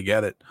them if they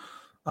get it.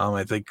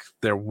 I think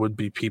there would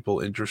be people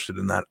interested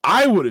in that.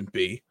 I wouldn't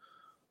be,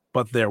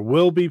 but there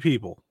will be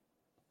people,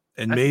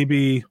 and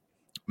maybe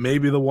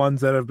the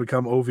ones that have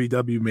become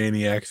OVW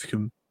maniacs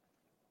can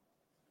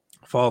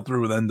follow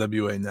through with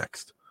NWA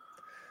next.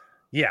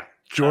 Yeah.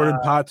 Jordan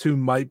Patu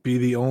might be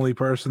the only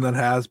person that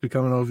has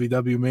become an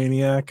OVW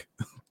maniac,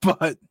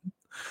 but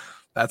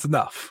that's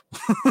enough.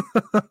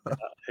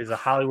 He's a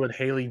Hollywood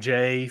Haley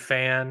J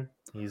fan.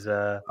 He's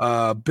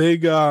a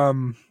big I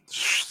don't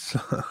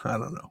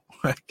know.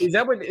 Is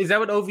that what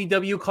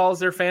OVW calls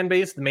their fan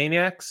base, the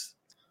Maniacs?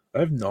 I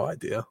have no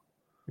idea.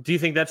 Do you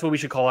think that's what we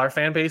should call our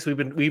fan base? We've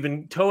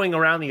been towing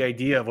around the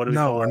idea of what do we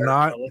call we're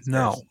not.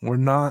 No, we're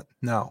not.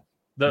 No.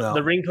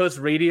 The Ring Post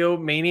Radio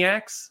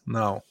Maniacs?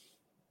 No.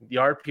 The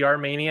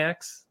RPR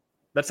Maniacs?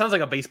 That sounds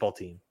like a baseball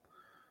team.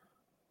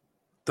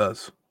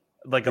 Does.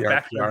 Like a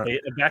backyard the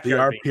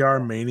RPR baseball.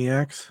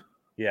 Maniacs?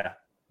 Yeah.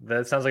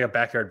 That sounds like a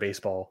backyard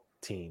baseball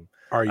team.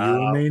 Are you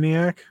a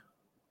maniac?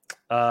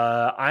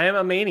 I am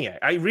a maniac.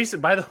 I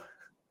recently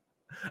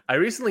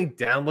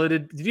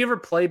downloaded. Did you ever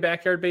play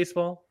backyard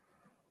baseball?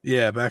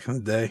 Yeah, back in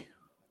the day.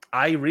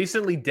 I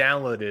recently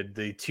downloaded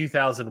the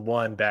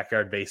 2001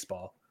 backyard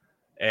baseball,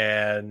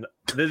 and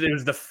it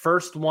was the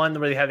first one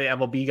where they had the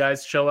MLB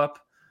guys show up.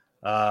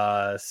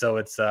 So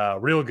it's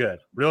real good,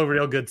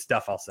 real good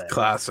stuff. I'll say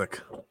classic.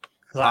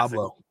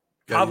 Pablo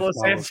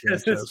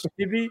Sanchez,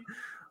 baby.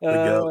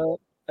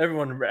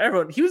 Everyone. I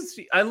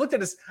looked at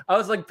this. I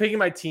was like picking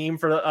my team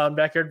for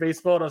backyard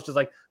baseball, and I was just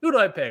like, "Who do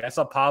I pick?" I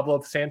saw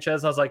Pablo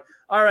Sanchez. And I was like,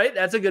 "All right,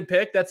 that's a good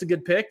pick. That's a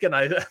good pick." And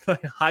I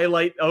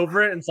highlight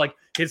over it, and it's like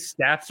his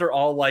stats are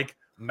all like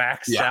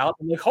maxed out.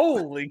 I'm like,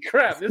 "Holy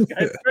crap, this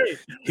guy's great."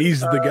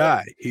 He's the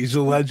guy. He's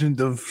a legend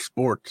of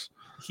sports.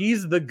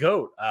 He's the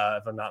GOAT,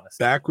 if I'm not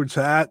mistaken. Backwards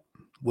hat,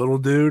 little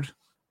dude,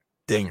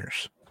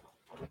 dingers.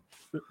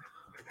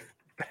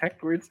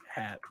 Backwards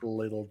hat,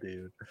 little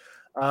dude.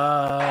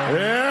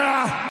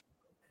 Doesn't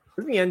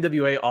the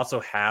NWA also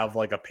have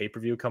like a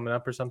pay-per-view coming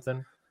up or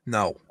something?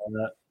 No.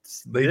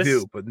 They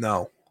do, but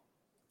no.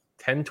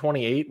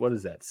 10/28, what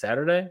is that?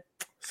 Saturday?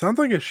 Sounds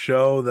like a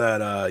show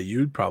that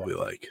you'd probably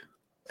like.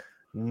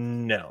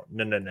 No.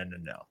 When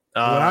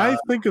I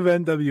think of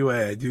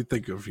NWA, I do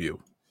think of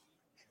you.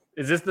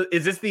 Is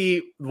this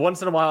the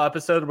once in a while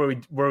episode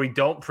where we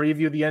don't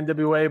preview the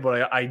NWA,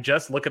 but I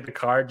just look at the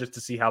card just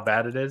to see how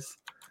bad it is?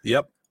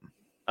 Yep.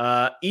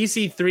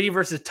 EC3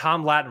 versus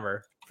Tom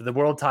Latimer for the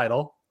world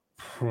title.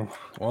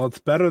 Well, it's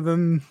better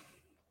than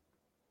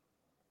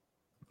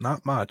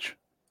not much.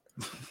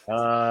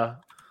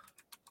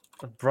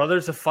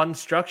 Brothers of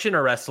Funstruction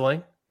are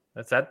wrestling.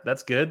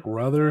 That's good.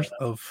 Brothers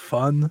of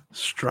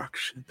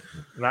Funstruction.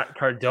 Matt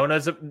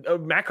Cardona's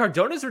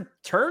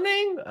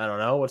returning. I don't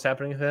know what's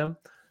happening with him.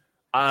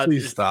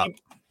 Please stop.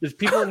 There's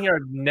people in here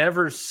I've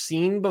never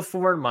seen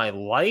before in my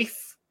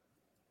life.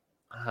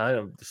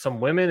 Some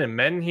women and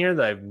men here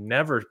that I've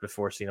never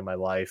before seen in my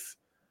life.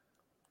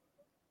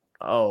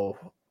 Oh,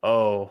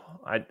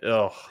 God.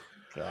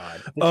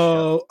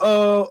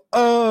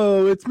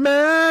 It's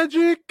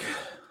magic.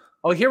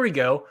 Oh, here we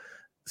go.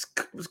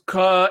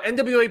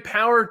 NWA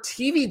Power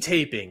TV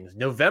tapings,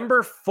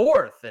 November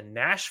 4th in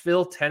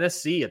Nashville,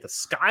 Tennessee at the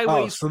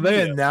Skyway So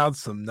they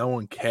announced them. No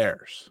one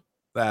cares.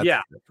 That's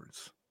the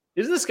difference.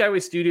 Isn't the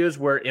Skyway Studios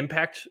where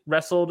Impact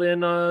wrestled in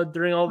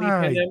during all the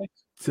pandemics?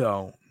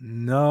 Don't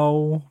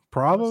know.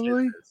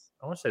 Probably.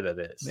 I want to say that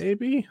is.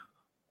 Maybe.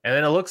 And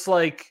then it looks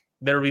like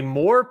there will be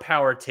more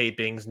Power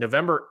tapings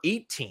November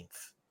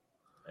 18th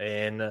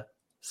in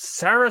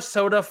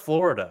Sarasota,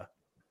 Florida.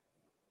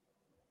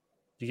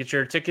 Did you get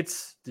your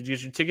tickets?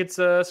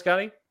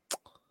 Scotty?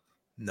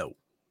 No.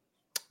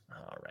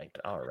 All right.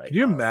 Can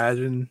you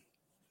imagine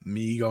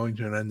me going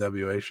to an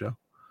NWA show?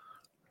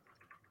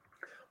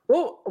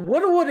 Well,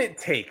 what would it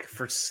take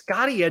for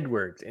Scotty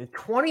Edwards in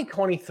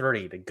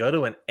 2023 to go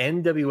to an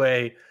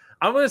NWA?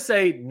 I'm going to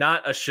say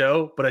not a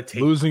show, but a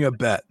tape. Losing a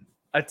bet.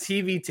 A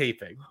TV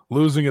taping.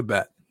 Losing a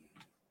bet.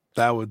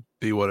 That would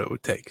be what it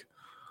would take.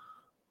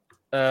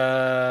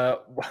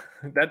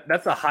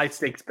 That's a high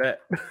stakes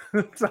bet.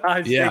 It's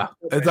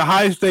a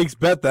high stakes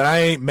bet that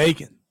I ain't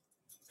making.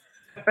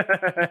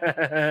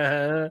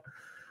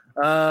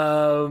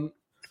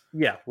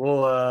 Yeah,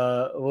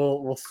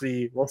 we'll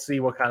see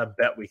what kind of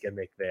bet we can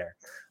make there.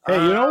 Hey,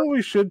 you know what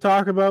we should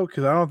talk about?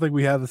 Because I don't think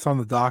we have this on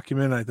the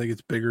document. I think it's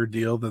a bigger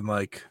deal than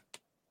like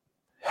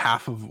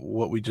half of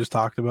what we just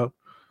talked about.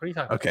 What are you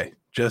talking about? Okay,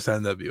 just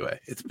NWA.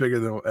 It's bigger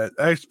than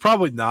it's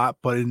probably not,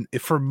 but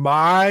for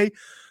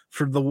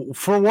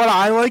what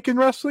I like in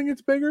wrestling,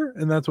 it's bigger,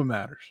 and that's what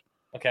matters.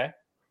 Okay.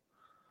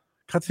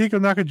 Katsuhiko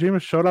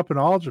Nakajima showed up in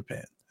All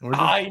Japan.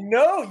 I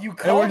know you.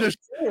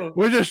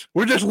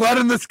 We're just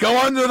letting this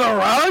go under the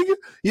rug.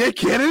 You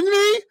kidding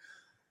me?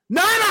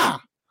 Not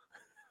happening.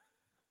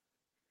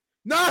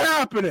 Not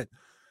happening.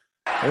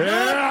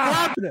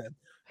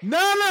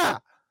 No.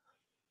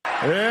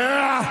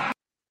 Yeah.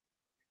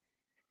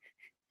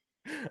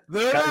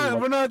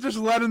 We're not just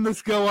letting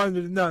this go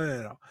under.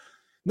 No.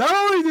 Not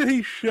only did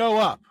he show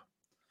up,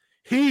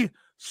 he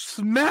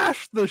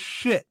smashed the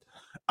shit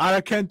out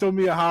of Kento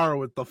Miyahara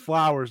with the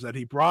flowers that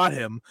he brought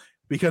him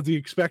because he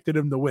expected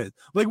him to win.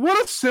 Like,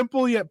 what a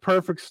simple yet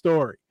perfect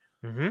story.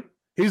 Mm-hmm.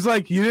 He's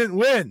like, you didn't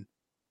win.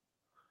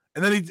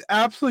 And then he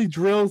absolutely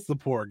drills the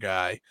poor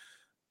guy.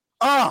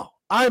 Oh,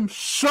 I'm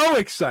so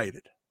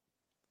excited.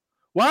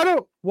 Why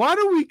do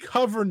we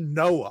cover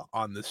Noah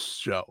on this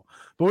show,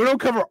 but we don't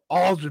cover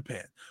All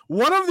Japan?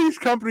 One of these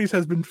companies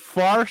has been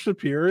far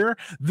superior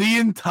the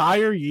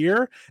entire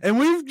year, and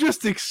we've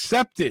just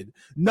accepted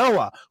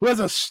Noah, who has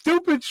a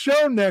stupid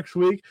show next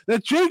week,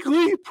 that Jake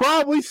Lee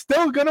probably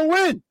still gonna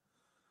win.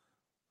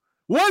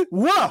 What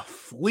a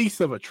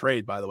fleece of a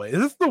trade, by the way.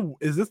 Is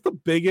this the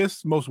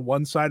biggest, most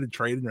one-sided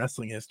trade in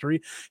wrestling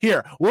history?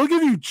 Here, we'll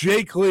give you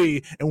Jake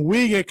Lee, and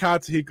we get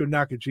Katsuhiko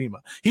Nakajima.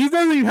 He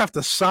doesn't even have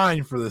to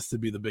sign for this to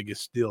be the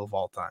biggest deal of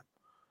all time.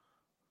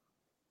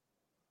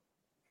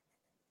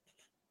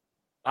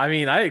 I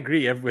mean, I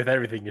agree with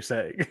everything you're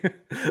saying.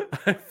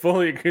 I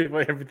fully agree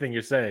with everything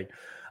you're saying.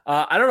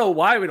 I don't know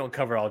why we don't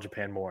cover All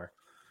Japan more.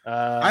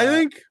 I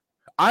think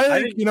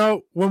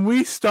when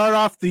we start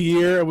off the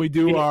year and we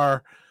do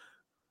our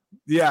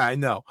I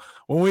know.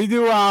 When we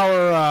do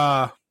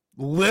our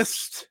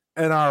list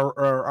and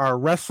our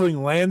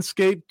wrestling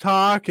landscape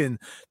talk and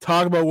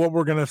talk about what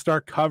we're going to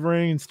start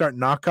covering and start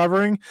not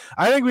covering,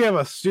 I think we have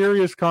a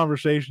serious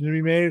conversation to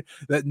be made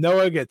that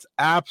Noah gets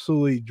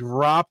absolutely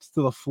dropped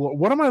to the floor.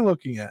 What am I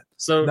looking at?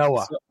 So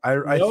Noah, I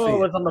Noah see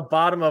was on the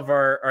bottom of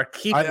our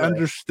keep. I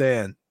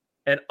understand.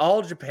 And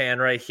All Japan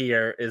right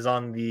here is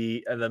on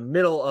the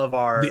middle of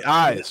our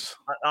eyes.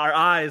 Our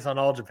eyes on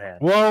All Japan.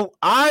 Well,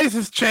 eyes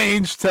has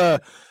changed to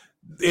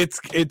it's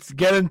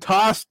getting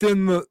tossed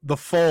in the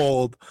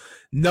fold.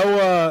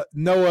 Noah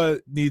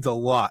needs a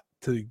lot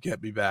to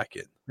get me back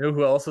in. You know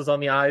who else is on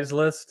the eyes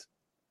list?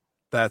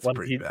 That's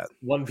pretty bad.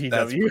 One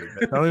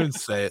PW. Don't even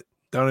say it.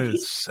 Don't even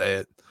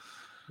say it.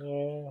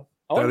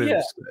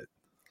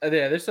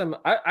 There's some.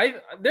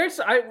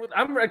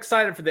 I'm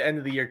excited for the end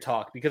of the year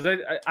talk because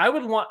I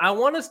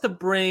want us to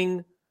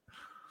bring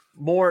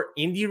more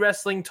indie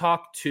wrestling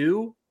talk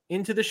too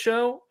into the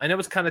show. I know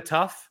it's kind of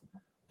tough,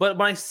 but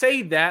when I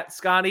say that,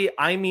 Scotty,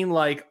 I mean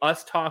like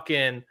us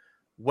talking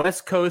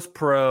West Coast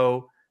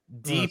Pro,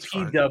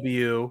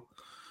 DPW.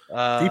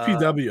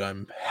 DPW,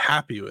 I'm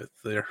happy with.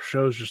 Their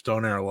shows just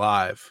don't air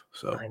live,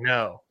 so I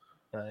know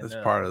that's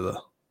part of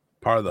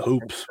the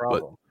hoops.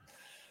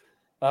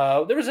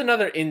 But there was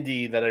another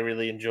indie that I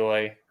really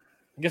enjoy.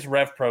 I guess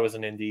Rev Pro is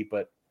an indie,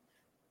 but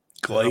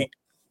Glate.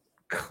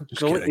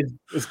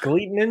 Is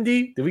Glate an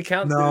indie? Did we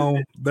count? No,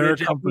 they're a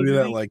company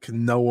that like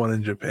no one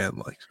in Japan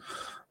likes.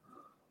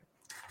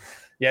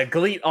 Yeah,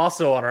 Glate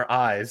also on our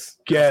eyes.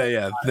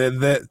 Yeah,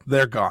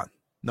 they're gone.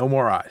 No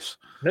more eyes.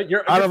 No,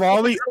 out of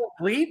all the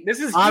Glate, this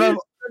is out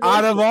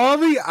of all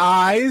the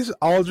eyes,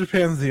 All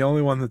Japan's the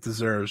only one that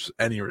deserves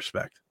any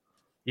respect.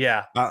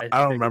 Yeah, I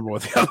don't remember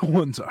what the other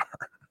ones are.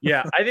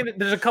 Yeah, I think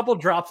there's a couple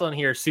drops on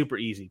here, super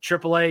easy.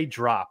 AAA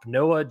drop,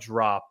 Noah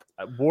drop,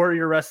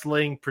 Warrior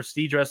Wrestling,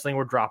 Prestige Wrestling.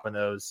 We're dropping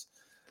those.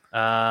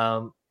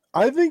 I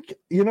think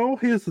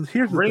here's the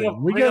thing.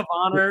 Ring of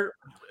Honor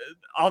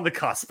on the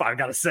cusp. I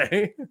gotta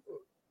say,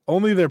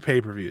 only their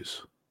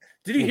pay-per-views.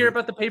 Did you hear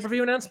about the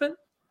pay-per-view announcement?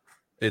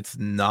 It's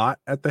not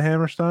at the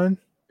Hammerstein.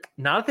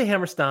 Not at the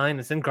Hammerstein.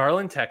 It's in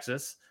Garland,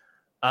 Texas.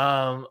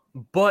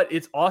 But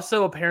it's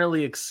also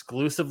apparently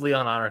exclusively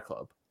on Honor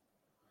Club.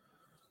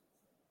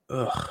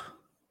 Ugh.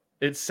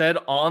 It said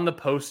on the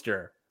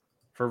poster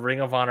for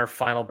Ring of Honor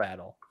Final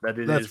Battle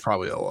that's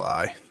probably a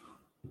lie.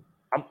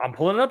 I'm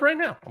pulling it up right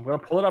now. I'm going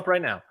to pull it up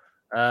right now.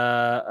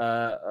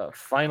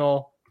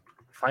 Final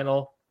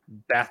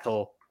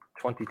Battle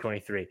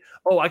 2023.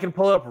 Oh, I can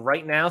pull it up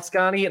right now,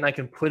 Scotty, and I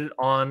can put it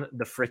on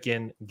the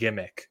freaking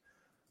gimmick.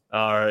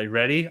 All right,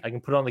 ready? I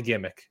can put it on the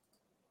gimmick.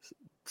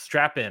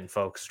 Strap in,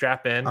 folks.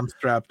 Strap in. I'm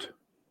strapped.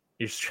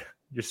 You're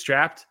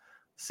strapped.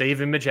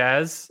 Save image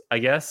as, I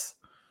guess.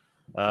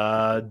 Do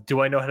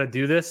I know how to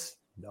do this?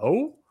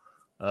 No.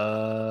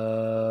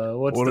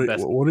 What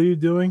are you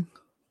doing?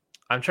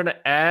 I'm trying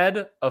to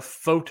add a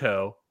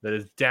photo that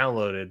is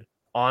downloaded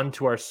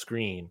onto our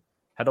screen.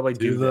 How do I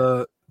do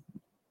the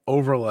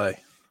overlay?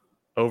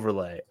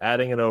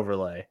 Adding an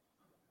overlay.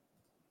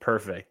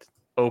 Perfect.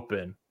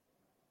 Open.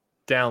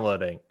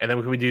 Downloading. And then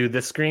can we do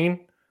this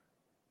screen?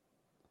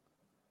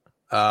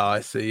 Oh,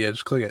 I see. Yeah,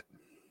 just click it.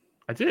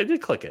 I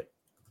did click it.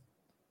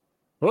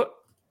 What?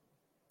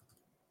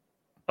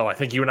 Oh, I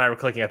think you and I were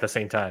clicking at the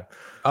same time.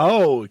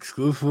 Oh,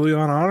 exclusively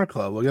on Honor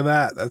Club. Look at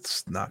that.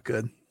 That's not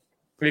good.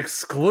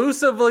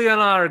 Exclusively on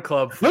Honor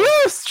Club. Look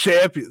at this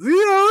champion.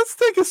 Let's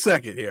take a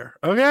second here.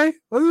 Okay?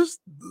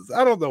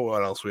 I don't know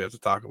what else we have to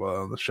talk about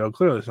on the show.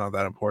 Clearly, it's not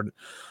that important.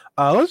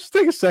 Let's just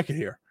take a second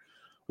here.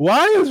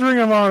 Why does Ring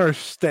of Honor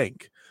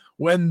stink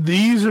when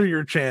these are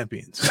your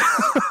champions?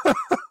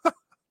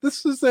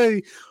 This is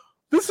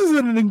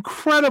an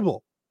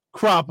incredible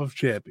crop of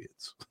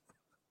champions.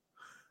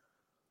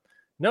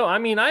 No, I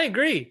mean, I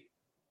agree.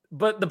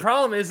 But the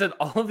problem is that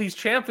all of these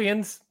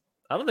champions,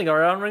 I don't think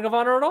are on Ring of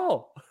Honor at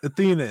all.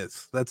 Athena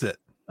is. That's it.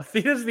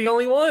 Athena's the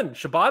only one.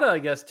 Shibata, I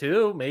guess,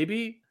 too.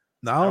 Maybe.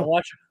 I don't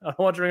No,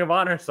 watch Ring of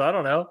Honor, so I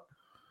don't know.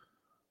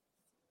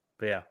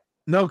 But yeah,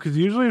 no, because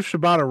usually if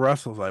Shibata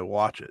wrestles, I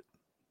watch it.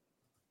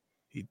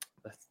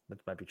 that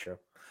might be true.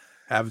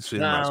 Haven't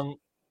seen him wrestle.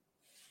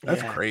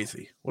 That's Yeah.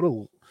 crazy. What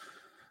a.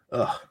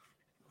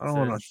 I don't So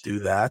want to do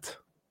that.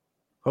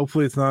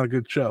 Hopefully, it's not a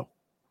good show,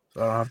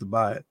 so I don't have to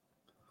buy it.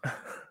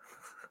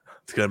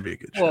 It's gonna be a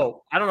good show.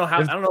 Well, I don't know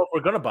if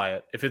we're gonna buy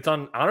it if it's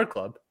on Honor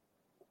Club.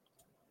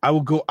 I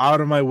will go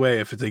out of my way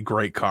if it's a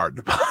great card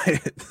to buy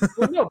it.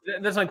 Well, no,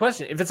 that's my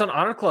question. If it's on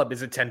Honor Club,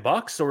 is it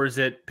 $10 or is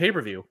it pay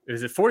per view?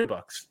 Is it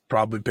 $40?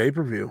 Probably pay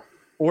per view.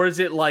 Or is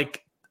it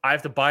like I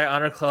have to buy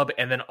Honor Club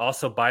and then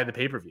also buy the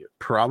pay per view,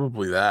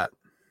 Probably that.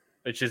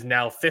 which is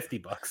now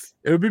 $50?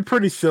 It would be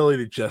pretty silly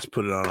to just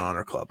put it on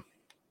Honor Club.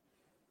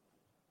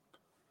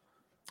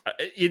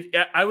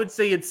 I would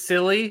say it's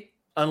silly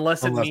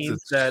unless it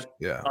means that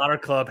Honor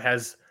Club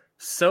has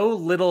so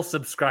little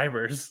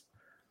subscribers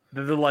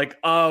that they're like,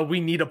 oh,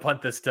 we need to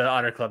punt this to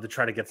Honor Club to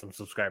try to get some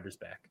subscribers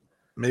back.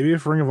 Maybe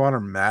if Ring of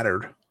Honor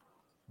mattered.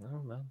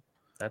 Well,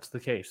 that's the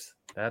case.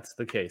 That's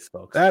the case,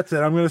 folks. That's it.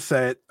 I'm going to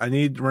say it. I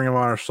need Ring of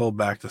Honor sold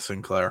back to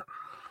Sinclair.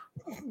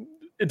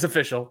 It's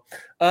official.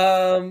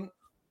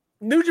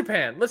 New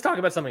Japan. Let's talk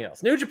about something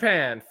else. New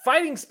Japan.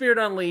 Fighting Spirit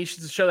Unleashed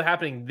is a show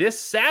happening this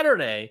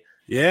Saturday.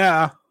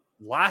 Yeah.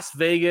 Las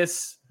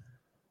Vegas.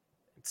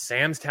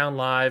 Sam's Town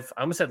Live.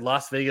 I almost said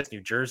Las Vegas,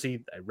 New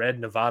Jersey. I read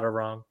Nevada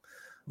wrong.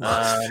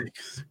 The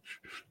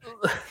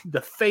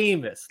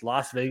famous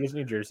Las Vegas,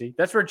 New Jersey.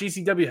 That's where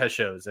GCW has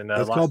shows. And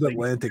it's Las called Vegas,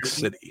 Atlantic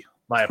City.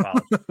 My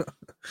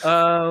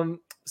apologies.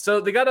 So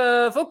they got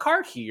a full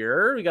card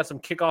here. We got some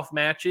kickoff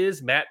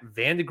matches. Matt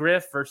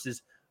Vandegrift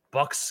versus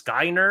Buck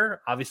Skyner.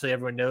 Obviously,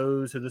 everyone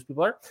knows who those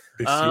people are.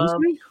 Excuse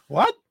me?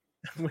 What?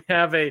 We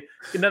have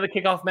another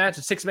kickoff match,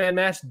 a 6-man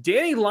match.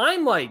 Danny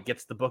Limelight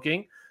gets the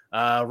booking.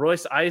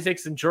 Royce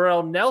Isaacs and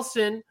Jorel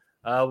Nelson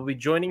will be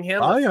joining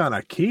him.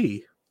 Bayana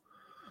Key.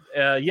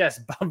 Yes,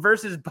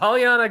 versus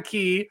Baliana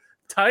Key,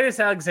 Titus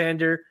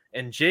Alexander,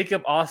 and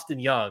Jacob Austin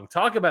Young.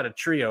 Talk about a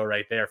trio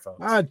right there,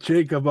 folks.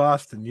 Jacob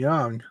Austin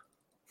Young.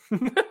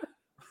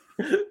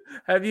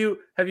 Have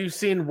you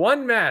seen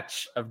one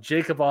match of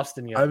Jacob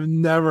Austin Young? I've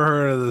never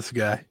heard of this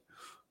guy.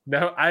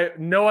 No, I have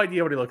no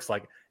idea what he looks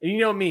like. And you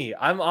know me,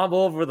 I'm all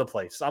over the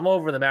place. I'm all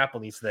over the map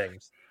on these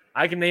things.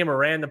 I can name a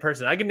random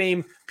person. I can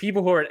name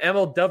people who are at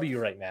MLW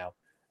right now.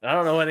 And I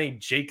don't know any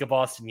Jacob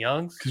Austin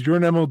Youngs. Because you're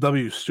an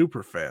MLW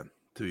super fan,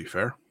 to be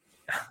fair.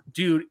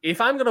 Dude,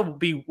 if I'm going to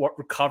be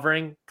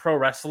covering pro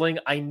wrestling,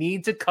 I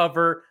need to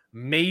cover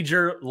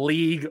Major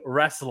League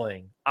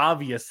Wrestling.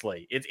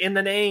 Obviously, it's in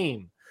the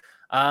name.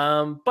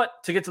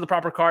 But to get to the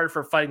proper card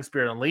for Fighting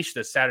Spirit Unleashed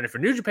this Saturday for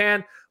New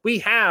Japan, we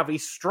have a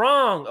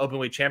strong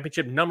openweight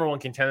championship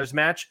 #1 contenders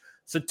match.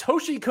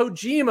 Satoshi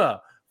Kojima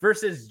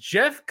versus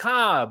Jeff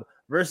Cobb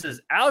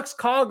versus Alex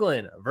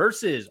Coughlin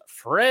versus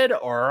Fred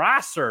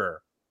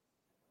Rosser.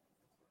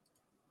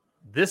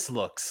 This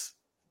looks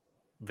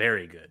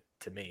very good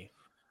to me.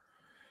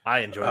 I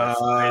enjoy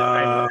this.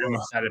 I'm really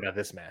excited about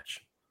this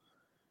match.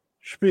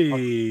 Should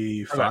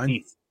be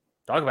fine.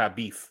 Talk about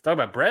beef. Talk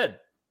about bread.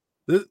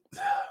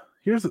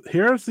 Here's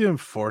the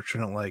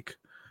unfortunate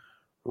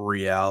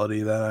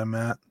reality that I'm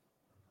at.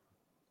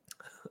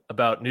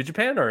 About New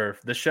Japan or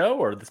the show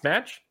or this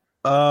match?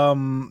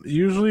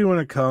 Usually when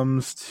it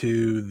comes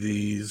to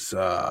these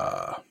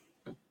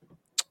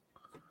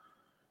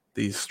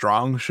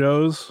strong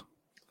shows,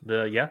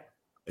 I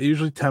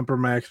usually temper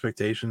my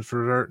expectations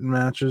for certain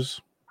matches.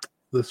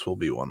 This will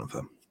be one of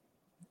them.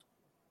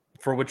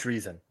 For which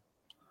reason?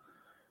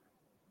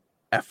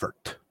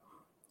 Effort.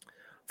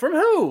 From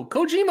who?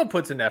 Kojima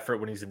puts in effort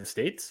when he's in the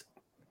States.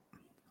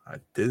 I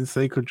didn't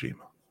say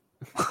Kojima.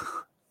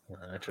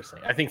 Interesting.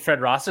 I think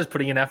Fred Rosser is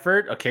putting in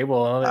effort. Okay,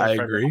 well, I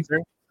agree.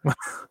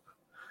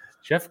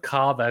 Jeff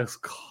Cobb as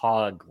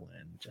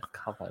Coughlin.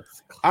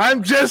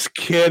 I'm just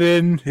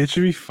kidding. It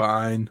should be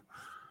fine.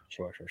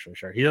 Sure.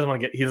 He doesn't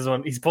want to get.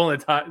 He's pulling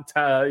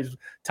he's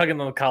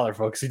tugging on the collar,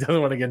 folks. He doesn't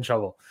want to get in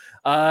trouble.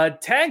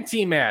 Tag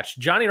team match: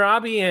 Johnny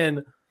Robbie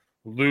and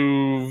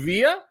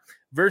Luvia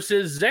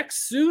versus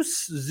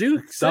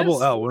Zeuxis.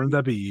 Double L. Wouldn't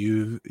that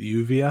be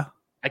Uvia?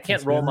 I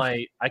can't roll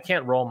my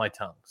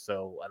tongue,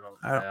 so I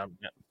don't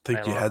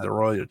think you had to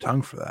roll your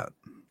tongue for that.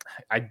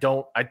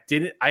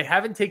 I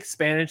haven't taken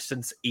Spanish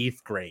since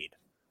 8th grade.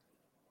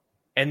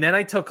 And then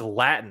I took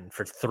Latin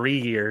for 3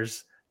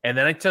 years, and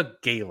then I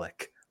took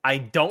Gaelic. I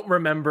don't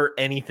remember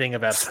anything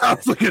about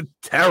Sounds Spanish. like a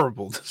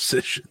terrible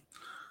decision.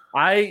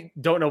 I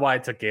don't know why I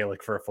took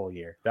Gaelic for a full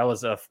year. That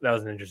was an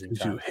interesting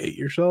time. Did you hate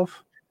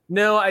yourself?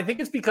 No, I think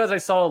it's because I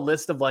saw a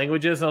list of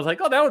languages and I was like,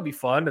 oh, that would be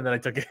fun. And then I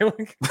took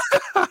Gaelic.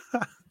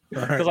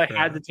 Because I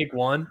had to take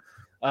one.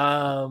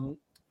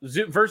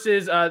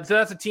 Versus so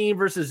that's a team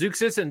versus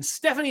Zeuxis and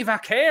Stephanie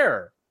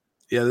Vaquer.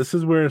 Yeah, this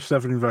is where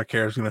Stephanie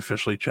Vaquer is going to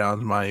officially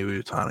challenge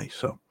Mayu Iwatani.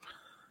 So,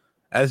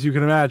 as you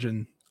can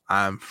imagine,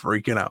 I'm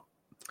freaking out.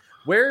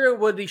 Where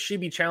would she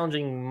be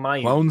challenging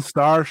Mayu? Lone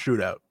Star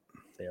Shootout.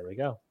 There we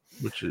go.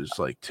 Which is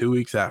 2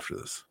 weeks after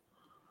this.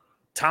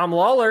 Tom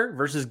Lawler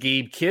versus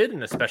Gabe Kidd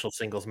in a special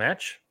singles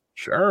match.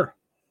 Sure.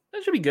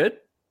 That should be good.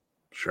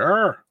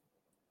 Sure.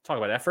 Talk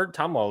about effort.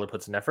 Tom Lawler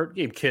puts an effort.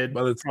 Gabe Kidd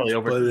But it's probably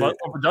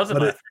overdoes it.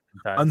 but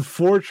by it-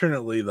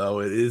 Unfortunately, though,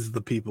 it is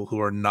the people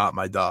who are not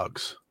my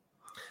dogs.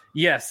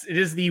 Yes, it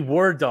is the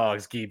War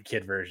Dogs Gabe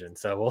Kidd version.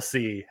 So we'll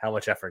see how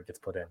much effort gets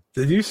put in.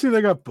 Did you see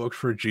they got booked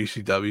for a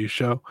GCW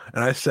show?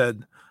 And I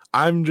said,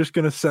 I'm just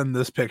going to send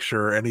this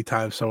picture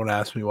anytime someone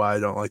asks me why I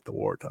don't like the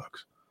War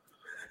Dogs.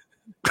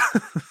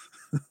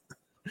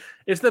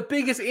 It's the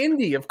biggest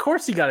indie. Of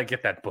course you got to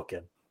get that book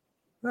in.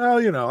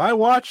 Well, I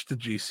watched the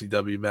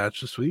GCW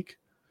match this week.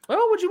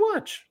 Oh, what'd you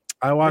watch?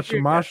 I watched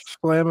Masha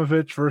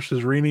Slamovich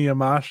versus Rini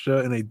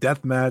Yamashita in a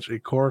death match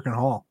at Korakuen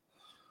Hall.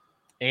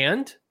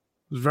 And? It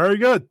was very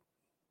good.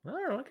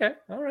 Oh, okay.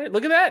 All right.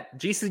 Look at that.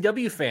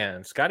 GCW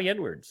fan, Scotty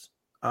Edwards.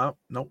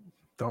 Nope.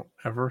 Don't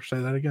ever say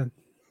that again.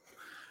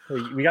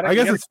 I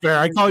guess it's fair.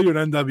 I call you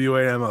an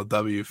NWA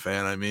MLW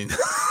fan. I mean,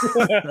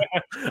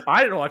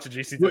 I didn't watch a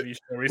GCW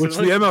show recently. Which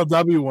the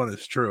MLW one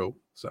is true.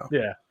 So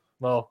yeah.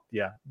 Well,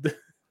 yeah.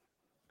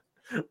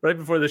 Right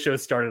before the show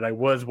started, I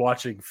was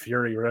watching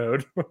Fury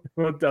Road.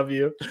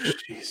 W.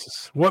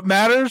 Jesus. What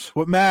matters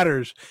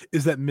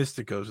is that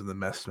Mystico's in the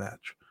mess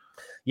match.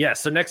 Yeah,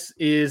 so next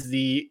is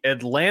the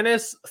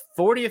Atlantis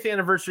 40th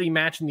anniversary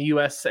match in the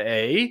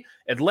USA.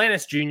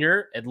 Atlantis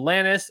Jr.,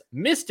 Atlantis,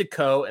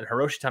 Mystico, and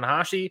Hiroshi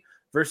Tanahashi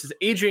versus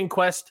Adrian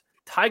Quest,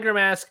 Tiger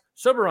Mask,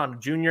 Soberano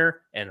Jr.,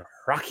 and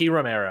Rocky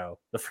Romero.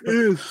 It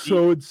is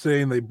so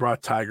insane they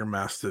brought Tiger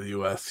Mask to the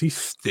US. He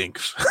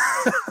stinks.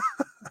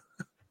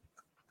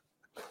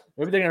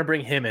 Maybe they're going to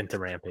bring him into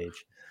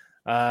Rampage.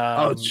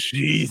 Oh,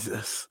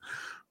 Jesus.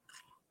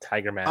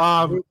 Tiger Mask.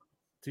 I'm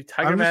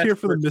just here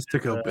for the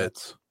Mystico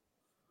bits.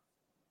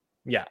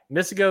 Yeah,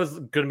 Mystico is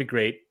going to be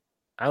great.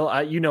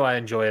 I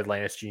enjoy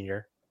Atlantis Jr.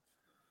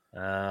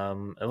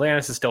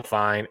 Atlantis is still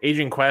fine.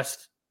 Adrian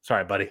Quest,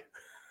 sorry, buddy.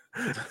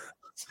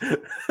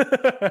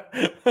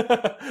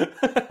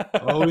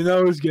 All we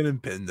know is getting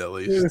pinned at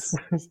least.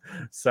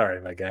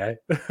 Sorry, my guy.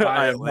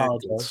 I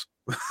apologize.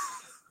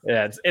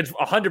 Yeah, it's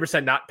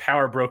 100% not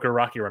power broker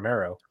Rocky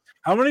Romero.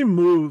 How many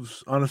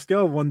moves on a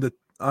scale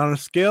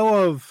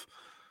of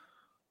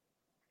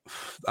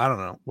I don't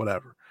know,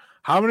 whatever.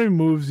 How many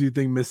moves do you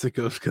think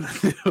Mystico's gonna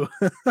do?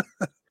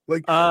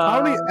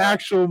 How many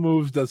actual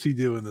moves does he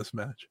do in this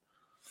match?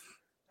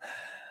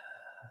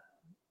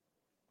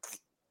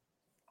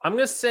 I'm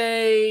gonna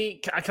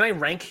say, can I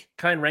rank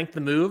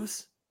the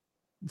moves?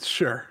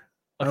 Sure.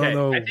 Okay,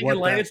 I think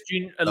Atlantis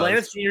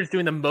Jr. is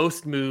doing the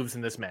most moves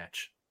in this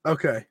match.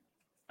 Okay.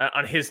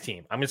 On his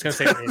team. I'm just gonna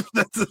say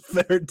that's a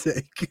fair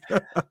take.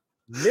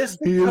 Mystico, he is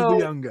the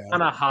young guy.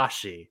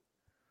 Tanahashi.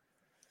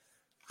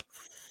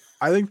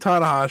 I think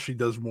Tanahashi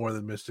does more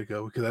than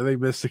Mystico because I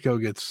think Mystico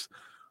gets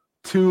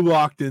too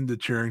locked into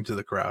cheering to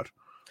the crowd.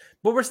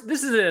 But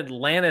this is an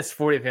Atlantis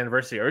 40th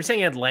anniversary. Are we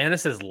saying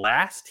Atlantis is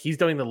last? He's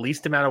doing the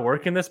least amount of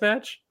work in this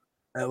match?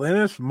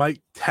 Atlantis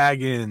might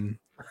tag in,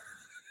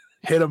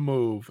 hit a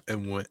move,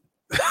 and win.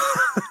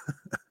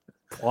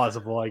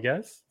 Plausible, I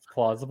guess.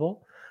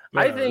 Plausible.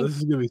 Yeah, I think this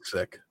is gonna be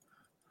sick.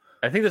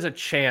 I think there's a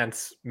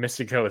chance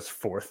Mystico is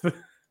fourth.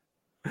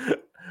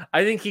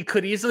 I think he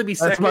could easily be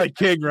second. That's my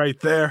king right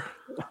there.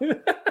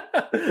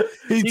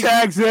 He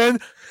tags in.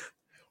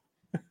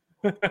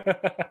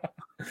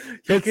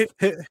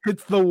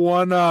 Hits the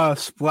one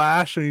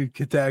splash and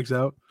he tags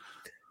out.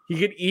 He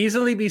could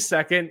easily be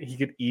second. He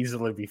could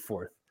easily be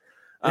fourth.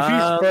 If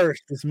he's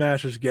first, this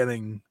match is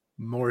getting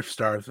more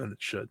stars than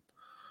it should.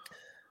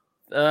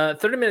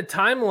 30-minute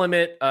time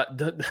limit.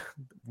 The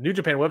New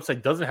Japan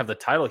website doesn't have the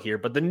title here,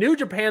 but the New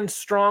Japan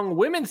Strong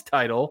Women's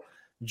title,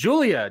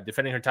 Julia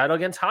defending her title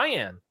against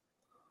Hyan.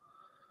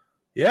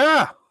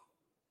 Yeah,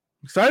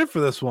 excited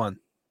for this one.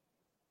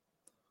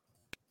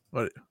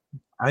 What?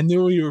 I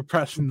knew you were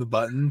pressing the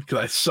button because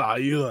I saw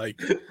you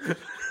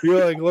you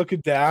were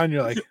looking down.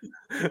 You're like,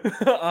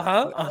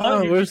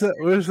 Oh, where's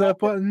that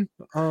button?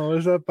 Oh,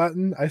 where's that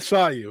button? I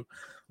saw you.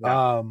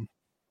 Yeah.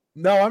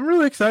 No, I'm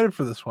really excited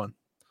for this one.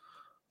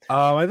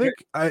 I think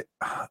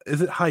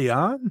is it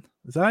Hyan?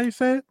 Is that how you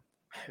say it?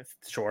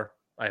 Sure.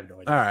 I have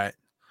no idea. All right.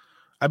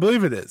 I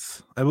believe it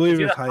is. I believe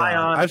it's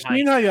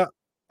Hyan.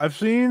 I've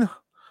seen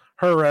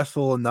her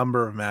wrestle a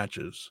number of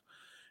matches.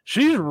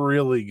 She's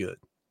really good.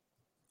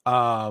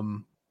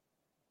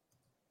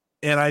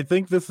 And I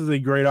think this is a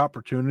great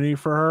opportunity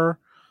for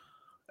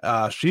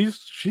her. She's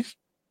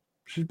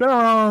been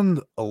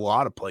around a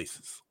lot of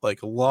places, a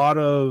lot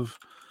of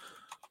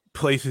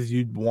places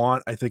you'd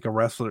want, I think, a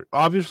wrestler.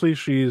 Obviously,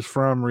 she's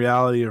from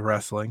Reality of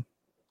Wrestling.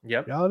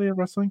 Yep. Reality of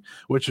Wrestling,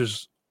 which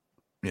is,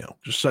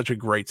 just such a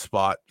great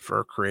spot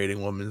for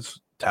creating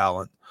women's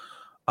talent.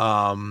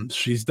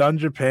 She's done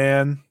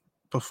Japan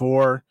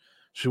before.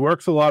 She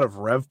works a lot of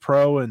Rev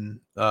Pro and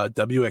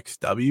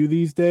WXW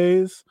these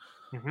days.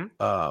 Mm-hmm.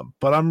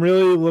 But I'm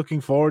really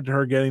looking forward to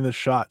her getting the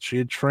shot. She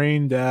had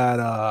trained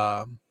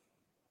at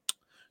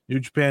New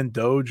Japan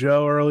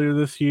Dojo earlier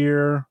this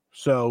year.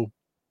 So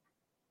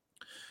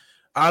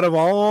out of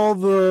all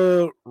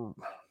the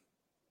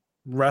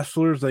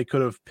wrestlers they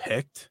could have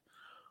picked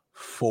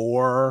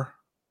for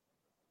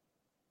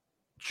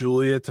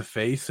Julia to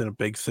face in a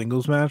big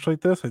singles match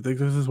like this, I think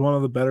this is one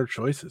of the better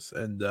choices.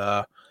 And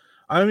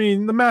I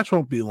mean, the match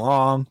won't be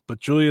long, but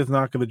Julia's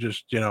not going to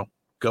just,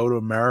 go to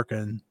America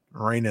and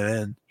rein it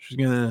in.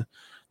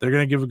 They're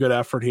going to give a good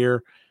effort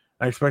here.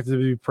 I expect it to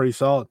be pretty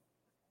solid.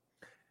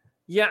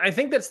 Yeah, I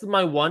think that's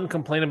my one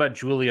complaint about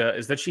Julia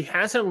is that she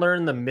hasn't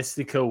learned the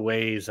Mystico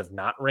ways of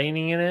not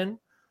reining it in.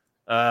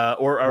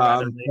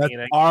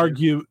 Arguably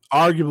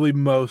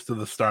most of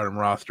the Stardom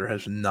roster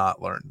has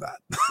not learned that.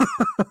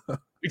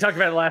 We talked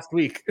about it last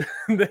week.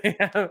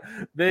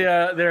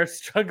 They're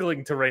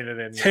struggling to rein it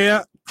in.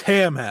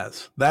 Tam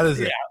has. That is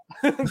it.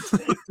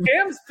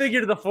 Tam's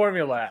figured the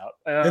formula out.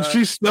 And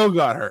she still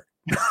got hurt.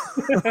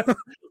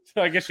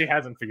 So I guess she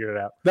hasn't figured it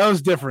out. That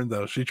was different,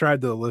 though. She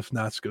tried to lift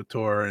Natsuko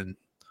Tora and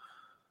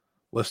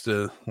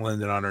Lista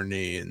landed on her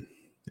knee, and,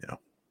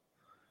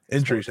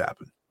 injuries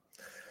happen.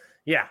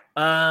 Yeah.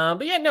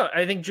 But yeah, no,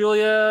 I think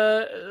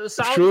Julia...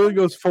 If Julia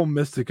goes full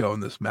Mystico in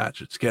this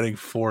match, it's getting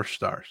 4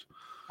 stars.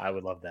 I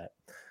would love that.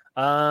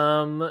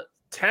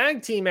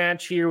 Tag team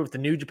match here with the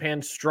New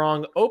Japan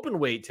Strong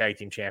Openweight Tag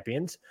Team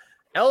Champions.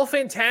 El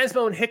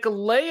Phantasmo and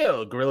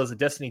Hikuleo, Gorillas of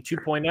Destiny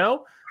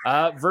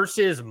 2.0,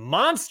 versus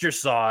Monster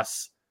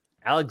Sauce,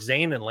 Alex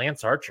Zane and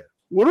Lance Archer.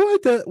 What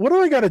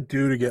do I got to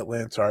do to get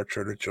Lance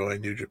Archer to join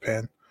New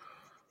Japan?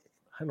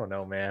 I don't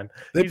know, man.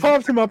 They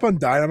popped him up on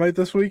Dynamite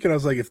this week, and I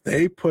was like, if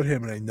they put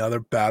him in another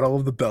Battle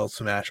of the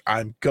Belts match,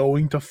 I'm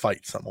going to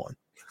fight someone.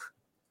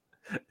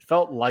 It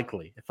felt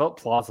likely. It felt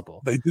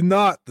plausible. They did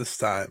not this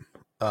time.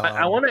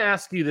 I want to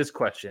ask you this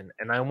question,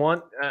 and I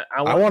want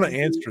to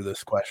answer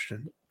this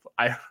question.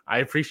 I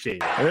appreciate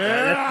it.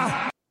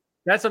 Yeah.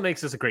 That's what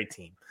makes us a great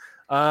team.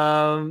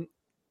 What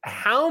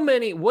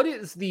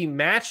is the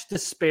match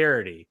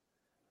disparity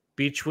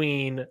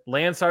between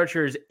Lance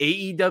Archer's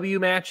AEW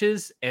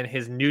matches and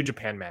his New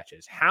Japan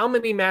matches? How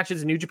many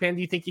matches in New Japan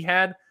do you think he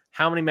had?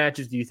 How many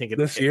matches do you think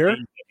this year?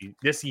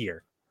 This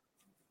year.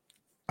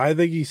 I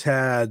think he's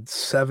had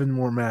 7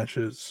 more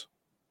matches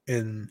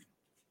in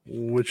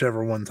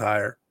whichever one's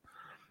higher.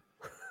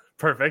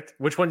 Perfect.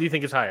 Which one do you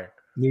think is higher?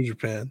 New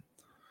Japan.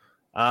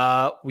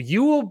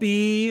 You will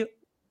be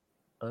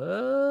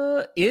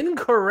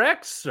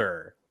incorrect,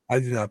 sir. I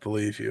do not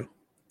believe you.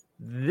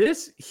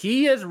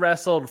 He has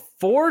wrestled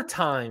 4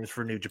 times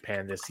for New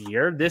Japan this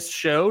year. This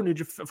show,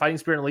 Fighting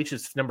Spirit Unleashed,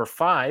 is number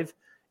 5.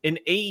 In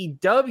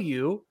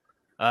AEW,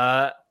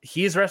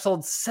 he has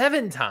wrestled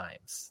 7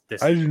 times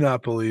this year. I do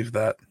not believe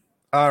that.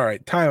 All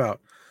right, timeout.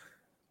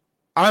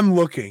 I'm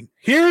looking.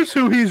 Here's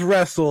who he's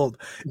wrestled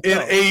in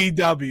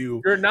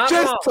AEW. You're not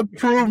just wrong. to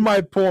prove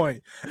my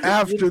point.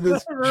 After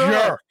this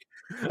jerk.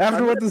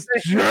 After what this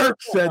jerk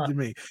said to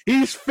me.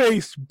 He's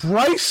faced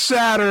Bryce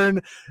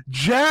Saturn,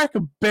 Jack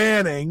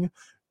Banning,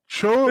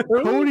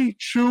 Cody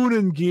Chun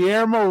and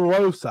Guillermo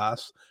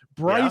Rosas,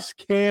 Bryce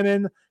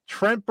Cannon,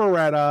 Trent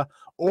Beretta,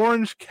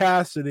 Orange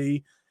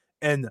Cassidy,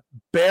 and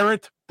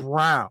Barrett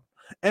Brown.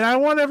 And I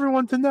want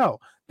everyone to know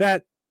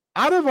that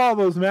out of all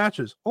those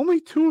matches, only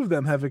 2 of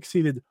them have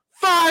exceeded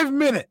 5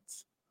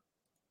 minutes.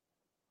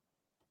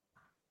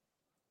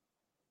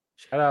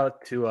 Shout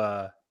out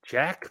to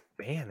Jack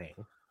Banning.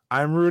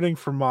 I'm rooting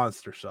for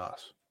Monster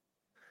Sauce.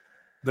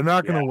 They're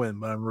not going to win,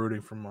 but I'm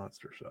rooting for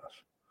Monster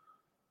Sauce.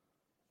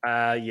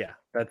 Yeah,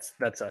 that's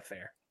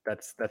fair.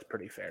 That's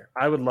pretty fair.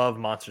 I would love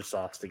Monster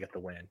Sauce to get the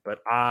win, but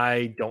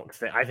I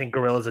think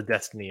Gorillas of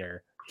Destiny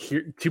are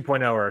here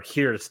 2.0 are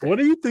here to stay. What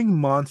do you think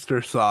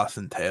Monster Sauce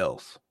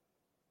entails?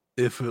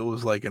 If it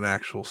was like an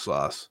actual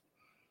sauce.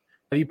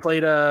 Have you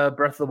played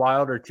Breath of the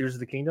Wild or Tears of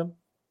the Kingdom?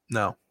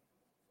 No.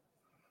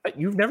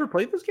 You've never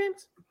played those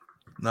games?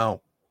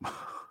 No. I'm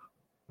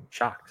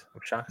shocked.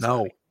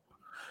 No.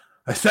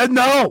 I said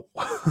no.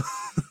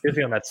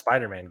 Busy on that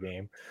Spider-Man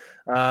game.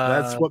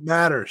 That's what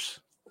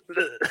matters.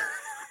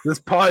 This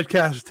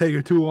podcast is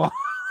taking too long.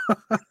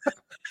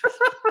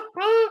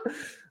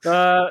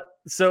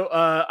 So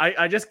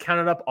I just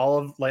counted up all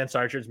of Lance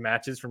Archer's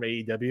matches from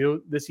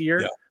AEW this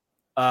year.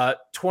 Yeah.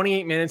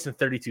 28 minutes and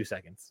 32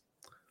 seconds.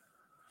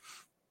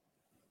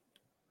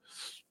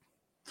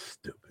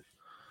 Stupid.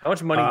 How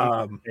much money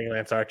do you think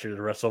Lance Archer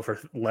to wrestle for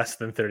less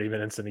than 30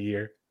 minutes in a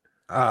year?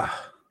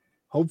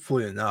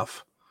 Hopefully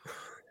enough.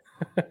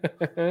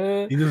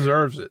 He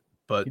deserves it.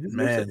 But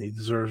he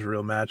deserves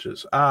real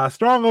matches.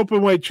 Strong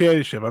Openweight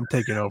Championship. I'm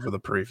taking over the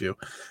preview.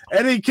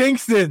 Eddie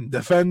Kingston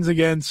defends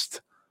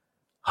against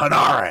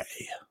Hanare.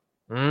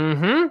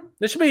 Mm-hmm.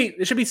 This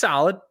should be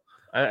solid.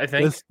 I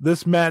think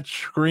this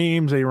match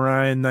screams a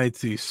Ryan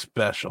Knightsey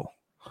special.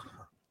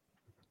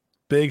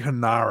 Big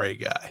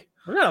Hanare guy.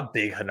 I'm not a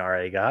big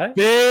Hanare guy.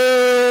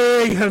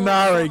 Big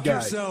Hanare guy.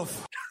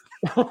 Yourself.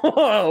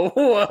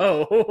 Whoa.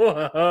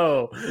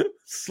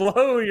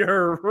 Slow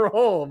your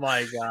roll,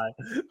 my guy.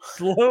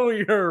 Slow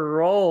your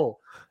roll.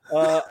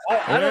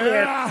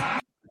 I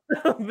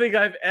don't think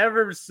I've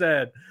ever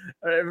said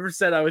I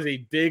was a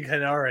big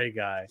Hanare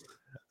guy.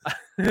 I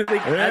think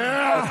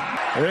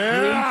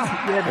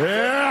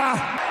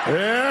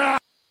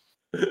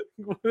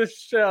the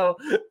show.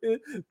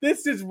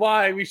 This is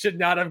why we should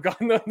not have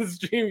gone on the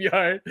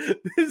StreamYard.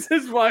 This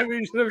is why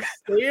we should have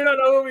stayed on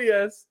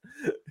OBS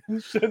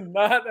and should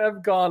not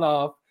have gone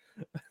off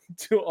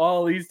to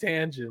all these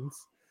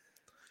tangents.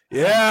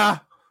 Yeah.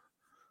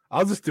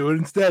 I'll just do it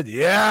instead.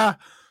 Yeah.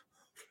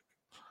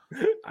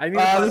 I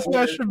need This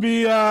match should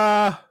be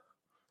as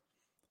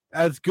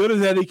good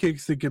as Eddie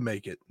Kingston can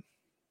make it.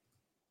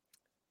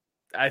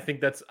 I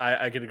think that's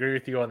I can agree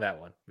with you on that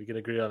one. We can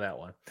agree on that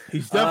one.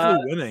 He's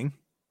definitely winning.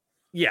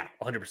 Yeah,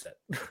 100%.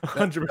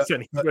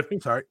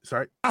 100%.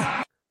 Sorry.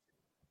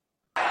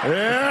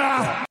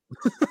 Yeah.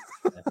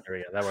 There we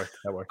go. That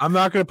worked. I'm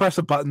not going to press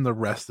a button the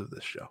rest of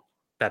this show.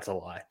 That's a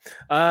lie.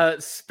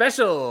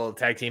 Special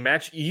tag team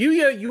match.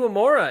 Yuya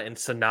Uemura and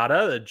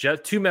Sonata, the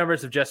two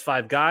members of Just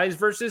Five Guys,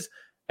 versus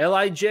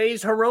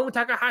LIJ's Hiromu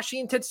Takahashi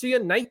and Tetsuya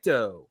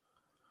Naito.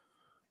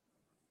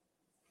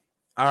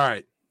 All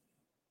right.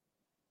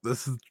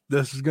 This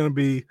is going to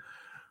be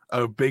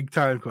a big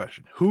time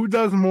question. Who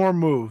does more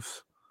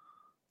moves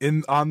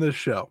on this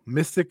show?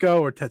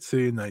 Mystico or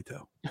Tetsuya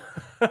Naito?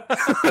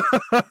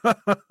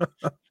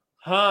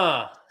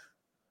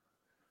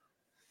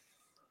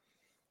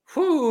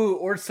 Who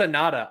or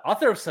Sonata? I'll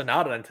throw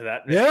Sonata into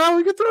that. Yeah,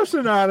 we could throw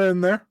Sonata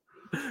in there.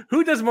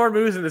 Who does more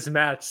moves in this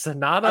match?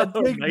 Sonata.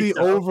 I think the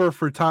over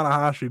for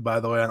Tanahashi, by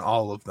the way, on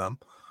all of them.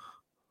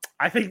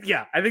 I think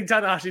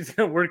Tanahashi's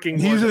working.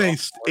 He's in a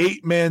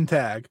 8-man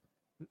tag.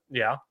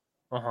 Yeah.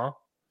 I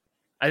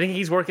think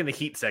he's working the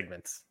heat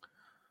segments.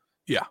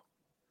 Yeah.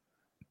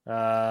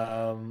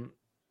 Sonata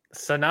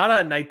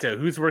and Naito,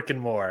 who's working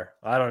more?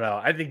 I don't know.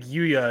 I think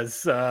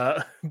Yuya's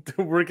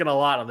working a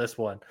lot on this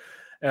one.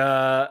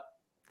 And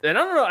I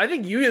don't know. I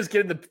think Yuya's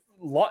getting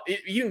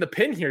eating the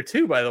pin here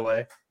too, by the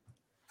way.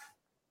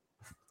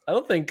 I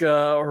don't think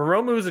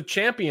Hiromu is a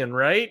champion,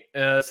 right?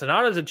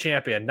 Sonata's a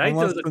champion.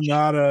 Unless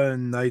Sonata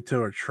and Naito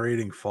are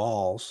trading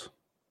falls.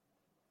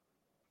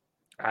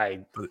 I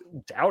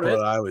doubt it.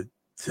 I would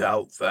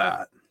doubt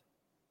that.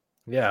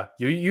 Yeah.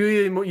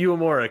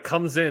 Uemura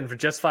comes in for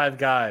Just Five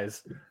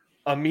Guys,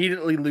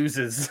 immediately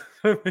loses.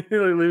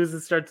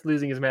 Starts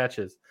losing his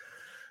matches.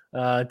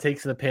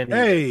 Takes the pin.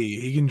 Hey,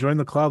 he can join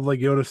the club like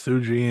Yota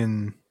Tsuji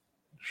and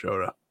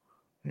Shota.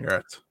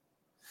 Congrats.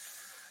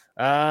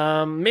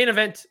 Main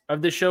event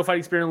of this show,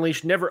 Fighting Spirit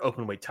Unleashed, never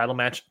open weight title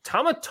match.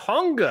 Tama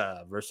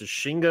Tonga versus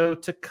Shingo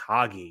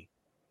Takagi.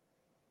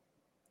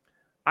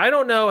 I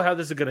don't know how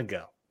this is going to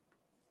go,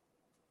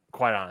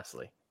 quite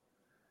honestly.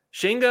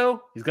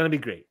 Shingo, he's going to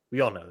be great. We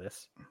all know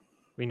this.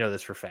 We know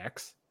this for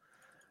facts.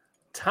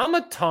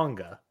 Tama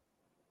Tonga,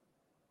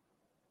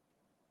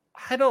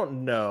 I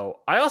don't know.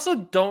 I also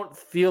don't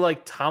feel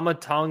like Tama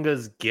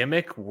Tonga's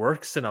gimmick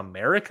works in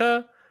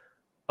America.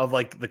 Of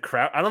like the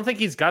crowd, I don't think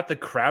he's got the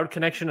crowd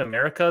connection in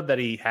America that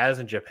he has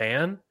in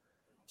Japan.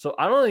 So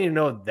I don't even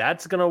know if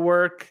that's gonna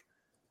work.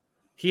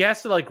 He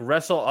has to like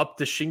wrestle up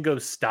to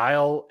Shingo's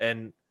style,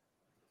 and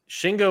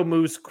Shingo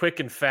moves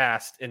quick and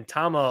fast, and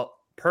Tama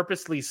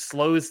purposely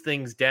slows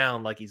things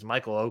down like he's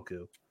Michael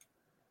Oku.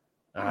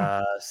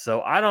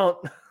 So I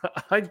don't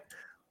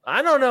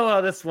know how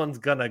this one's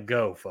gonna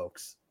go,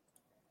 folks.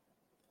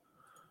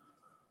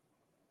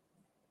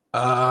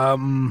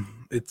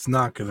 It's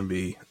not going to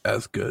be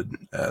as good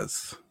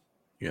as,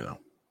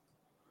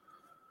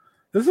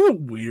 This is a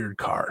weird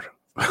card.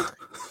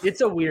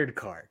 It's a weird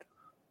card.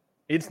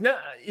 It's not.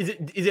 Is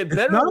it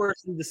better or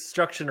worse than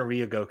Destruction of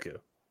Ryogoku?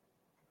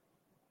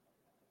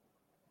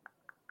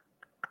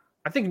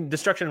 I think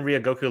Destruction of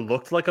Ryogoku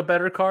looked like a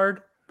better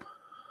card.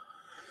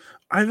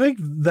 I think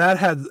that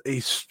had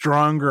a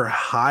stronger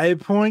high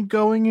point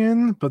going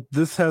in, but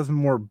this has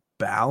more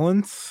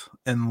balance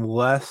and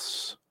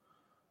less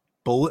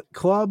Bullet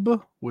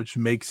Club, which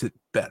makes it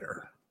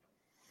better.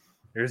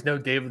 There's no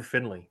David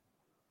Finlay.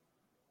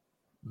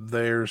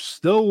 There's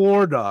still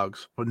War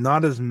Dogs, but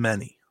not as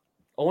many.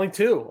 Only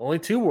two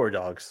War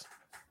Dogs.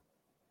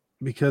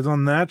 Because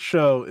on that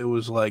show, it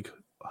was like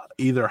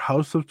either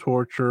House of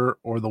Torture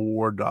or the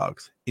War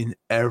Dogs in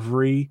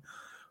every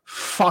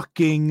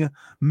fucking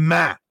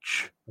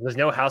match. There's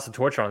no House of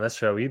Torture on this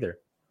show either.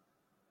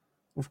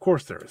 Of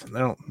course there isn't. They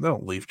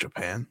don't leave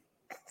Japan.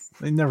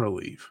 They never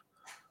leave.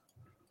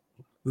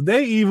 The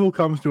day Evil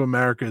comes to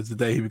America is the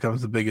day he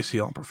becomes the biggest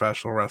heel in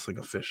professional wrestling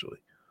officially.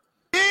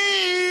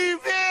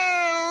 Evil!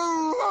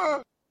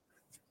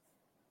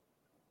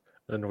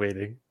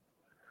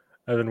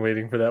 I've been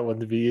waiting for that one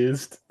to be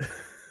used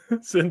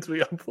since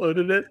we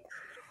uploaded it.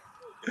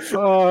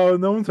 Oh,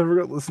 no one's ever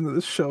going to listen to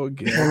this show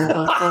again.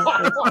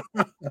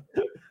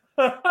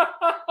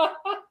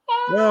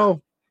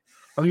 Well,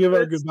 I'll give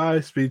out a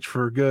goodbye speech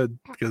for good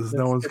because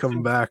no one's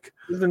coming back.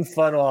 It's been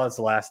fun while it's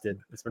lasted.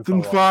 It's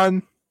been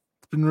fun.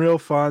 It's been real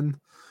fun.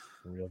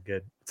 Real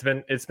good.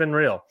 It's been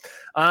real.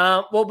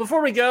 Well,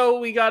 before we go,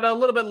 we got a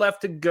little bit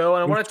left to go,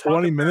 and I want to talk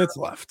 20 minutes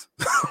left.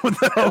 What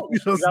the hell are we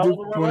supposed to do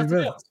for 20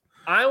 minutes?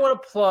 I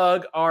want to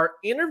plug our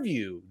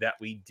interview that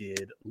we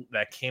did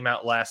that came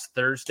out last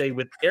Thursday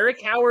with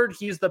Eric Howard.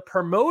 He's the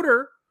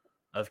promoter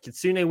of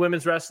Kitsune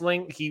Women's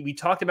Wrestling. We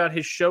talked about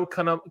his show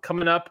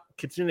coming up,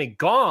 Kitsune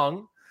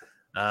Gong,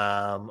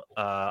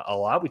 a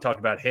lot. We talked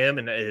about him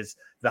and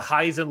the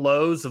highs and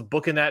lows of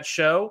booking that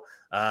show,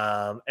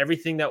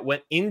 everything that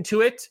went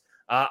into it.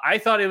 I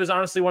thought it was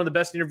honestly one of the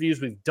best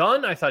interviews we've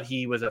done. I thought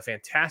he was a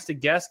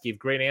fantastic guest, gave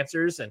great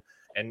answers, and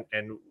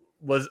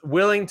was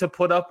willing to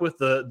put up with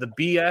the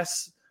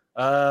BS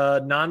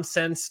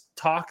nonsense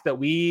talk that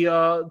we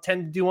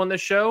tend to do on this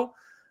show.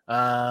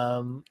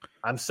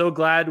 I'm so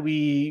glad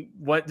we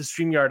went to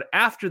StreamYard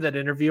after that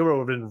interview, or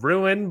would have been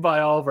ruined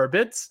by all of our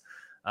bits.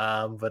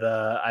 But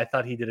I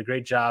thought he did a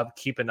great job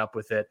keeping up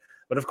with it.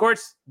 But of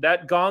course,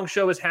 that Gong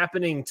show is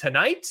happening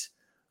tonight.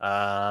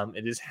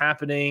 It is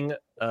happening.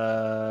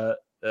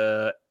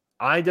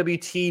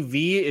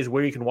 IWTV is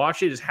where you can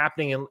watch it. It's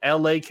happening in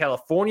LA,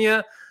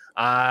 California.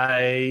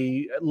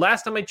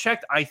 Last time I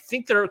checked, I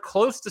think they're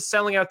close to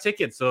selling out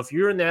tickets. So if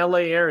you're in the LA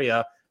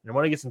area and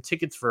want to get some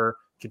tickets for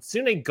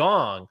Kitsune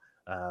Gong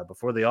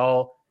before they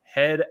all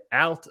head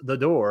out the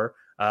door,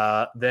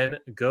 then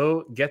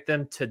go get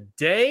them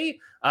today.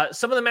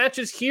 Some of the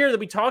matches here that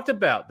we talked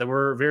about that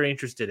we're very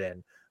interested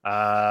in.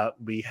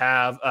 We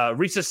have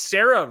Risa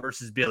Sera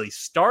versus Billy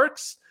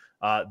Starks.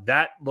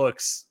 That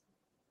looks...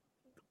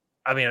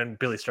 I mean,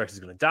 Billy Starks is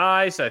going to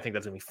die, so I think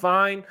that's going to be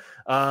fine.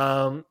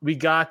 We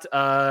got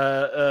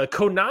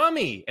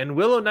Konami and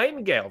Willow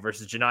Nightingale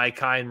versus Janai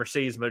Kai and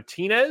Mercedes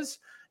Martinez.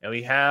 And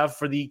we have,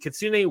 for the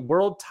Kitsune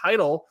World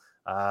title,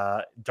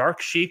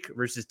 Dark Sheik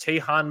versus Tei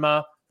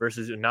Hanma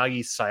versus Unagi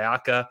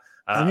Sayaka.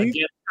 Again,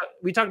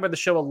 we talked about the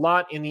show a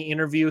lot in the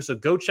interview, so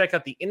go check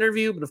out the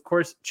interview. But, of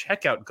course,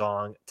 check out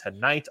Gong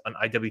tonight on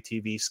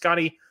IWTV.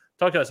 Scotty,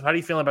 talk to us. How do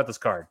you feel about this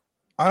card?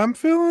 I'm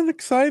feeling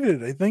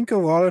excited. I think a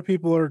lot of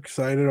people are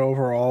excited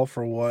overall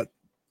for what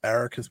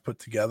Eric has put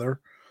together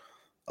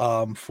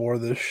for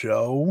this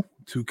show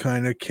to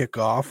kind of kick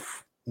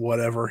off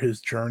whatever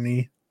his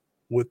journey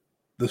with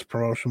this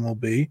promotion will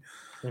be.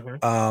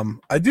 Mm-hmm.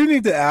 I do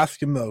need to ask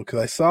him, though,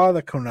 because I saw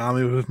that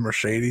Konami was with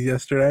Mercedes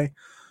yesterday.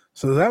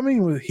 So does that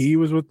mean he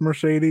was with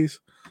Mercedes?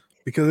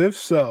 Because if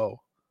so,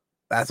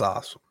 that's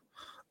awesome.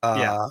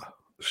 Yeah.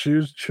 She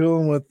was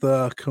chilling with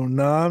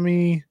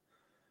Konami,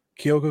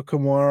 Kyoko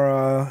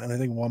Kimura, and I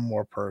think one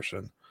more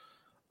person,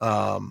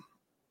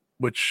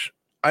 which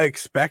I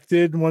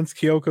expected once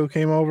Kyoko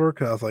came over,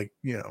 because I was like,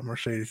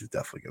 Mercedes is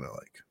definitely going to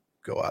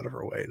go out of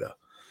her way to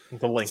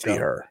link see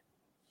her.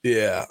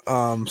 Yeah.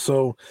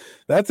 So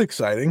that's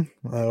exciting.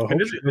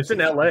 It's in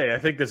LA. I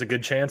think there's a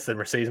good chance that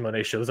Mercedes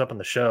Moné shows up on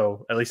the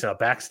show, at least in a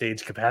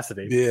backstage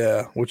capacity.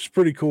 Yeah, which is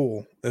pretty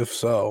cool if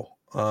so.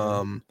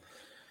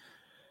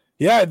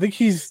 Yeah, I think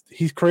he's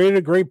created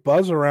a great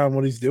buzz around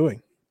what he's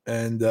doing.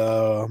 And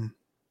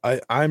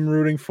I'm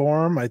rooting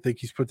for him. I think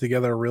he's put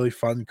together a really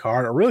fun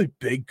card, a really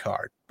big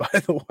card, by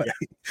the way.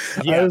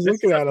 Yeah, I was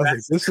looking at it, I was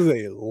like, this is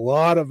a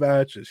lot of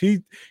matches.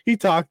 He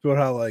talked about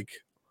how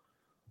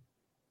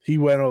he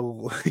might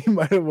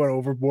have went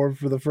overboard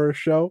for the first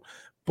show,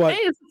 but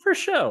hey, it's the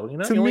first show.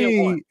 To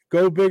me,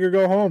 go big or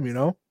go home.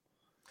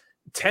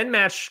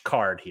 10-match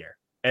card here,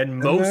 and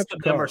most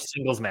of them are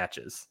singles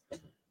matches.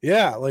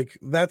 Yeah,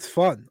 that's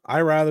fun.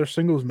 I rather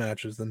singles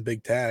matches than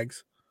big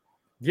tags.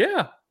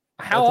 Yeah.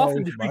 How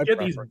often do we get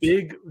these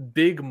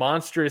big,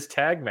 monstrous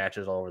tag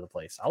matches all over the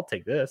place? I'll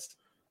take this.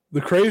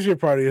 The crazier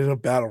part is a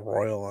battle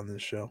royal on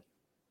this show.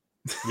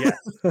 Yeah.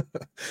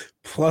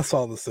 Plus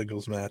all the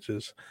singles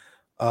matches.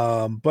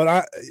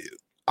 But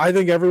I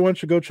think everyone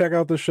should go check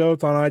out the show.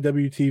 It's on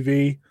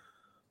IWTV.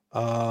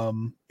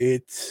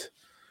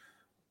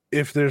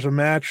 If there's a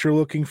match you're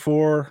looking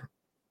for,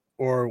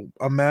 or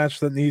a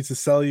match that needs to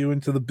sell you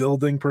into the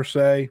building per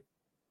se,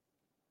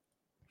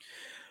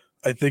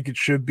 I think it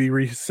should be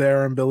Risa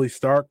Sera and Billy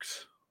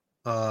Starks.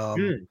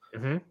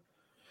 Mm-hmm.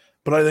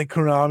 But I think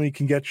Konami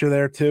can get you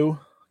there too.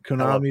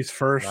 Konami's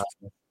first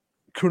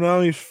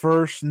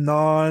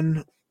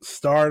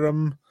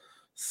non-stardom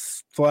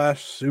 /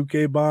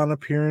 Sukeban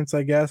appearance,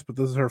 I guess, but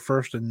this is her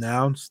first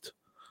announced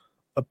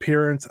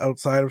appearance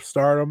outside of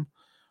Stardom.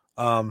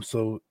 And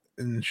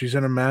she's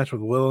in a match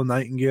with Willow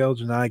Nightingale,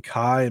 Janai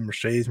Kai, and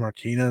Mercedes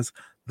Martinez.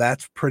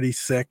 That's pretty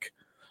sick.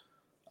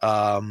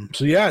 So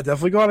yeah,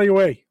 definitely go out of your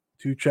way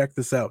to check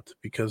this out,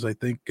 because I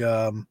think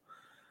this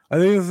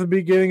is the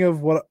beginning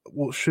of what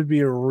should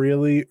be a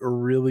really,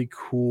 really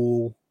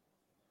cool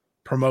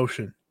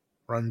promotion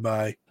run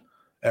by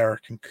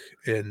Eric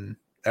and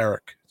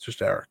Eric. It's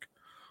just Eric.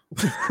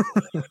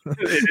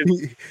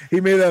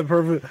 he made that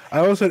perfect. I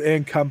almost said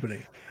and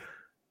company.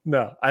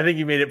 No, I think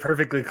you made it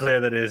perfectly clear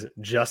that it is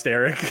just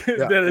Eric.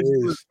 Yeah, that it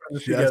is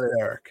just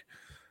Eric.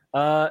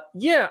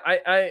 Yeah,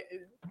 I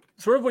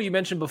sort of what you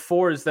mentioned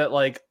before is that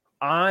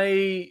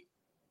I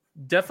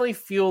definitely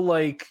feel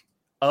like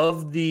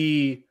of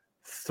the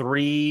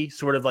 3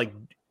 sort of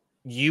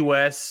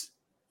US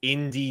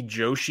indie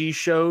Joshi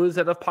shows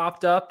that have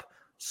popped up,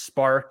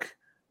 Spark,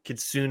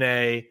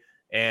 Kitsune,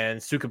 and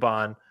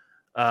Sukeban,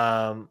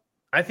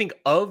 I think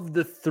of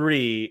the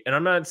 3, and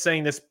I'm not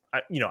saying this,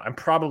 I'm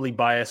probably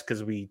biased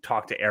because we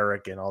talked to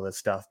Eric and all this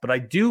stuff, but I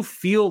do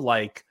feel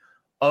like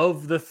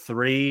of the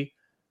 3,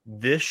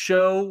 this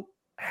show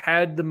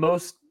had the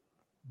most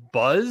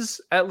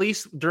buzz, at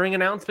least during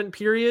announcement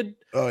period.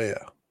 Oh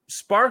yeah.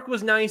 Spark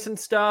was nice and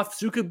stuff.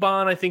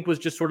 Sukuban, I think, was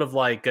just sort of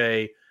like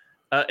a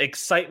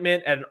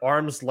excitement at an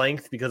arm's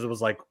length because it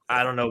was like,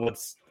 I don't know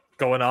what's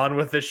going on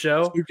with this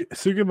show.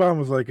 Sukuban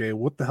was like a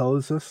what the hell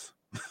is this?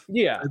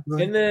 Yeah.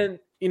 And then,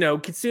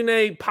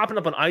 Kitsune popping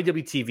up on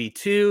IWTV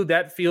too.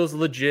 That feels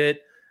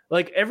legit.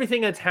 Like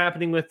everything that's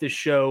happening with this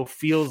show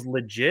feels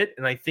legit.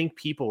 And I think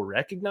people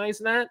recognize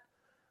that.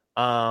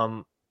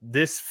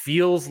 This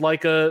feels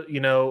like a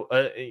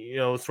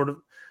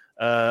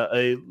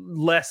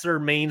lesser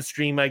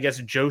mainstream, I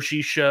guess,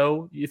 Joshi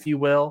show, if you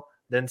will,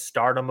 than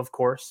Stardom, of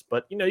course.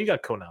 But, you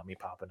got Konami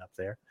popping up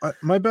there.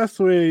 My best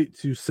way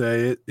to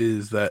say it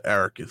is that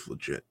Eric is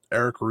legit.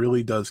 Eric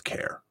really does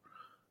care.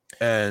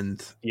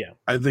 And yeah,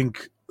 I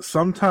think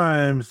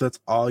sometimes that's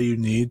all you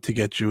need to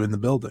get you in the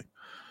building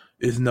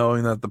is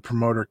knowing that the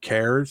promoter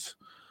cares,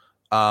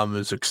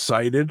 is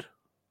excited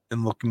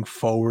and looking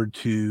forward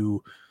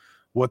to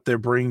what they're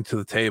bringing to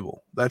the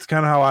table. That's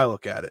kind of how I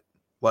look at it.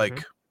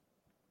 Like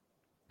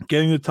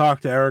getting to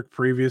talk to Eric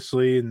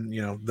previously and,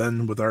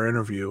 then with our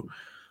interview,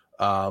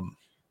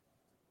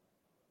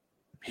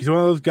 he's one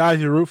of those guys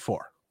you root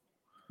for.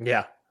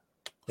 Yeah.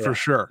 For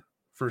sure.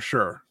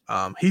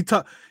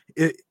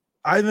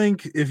 I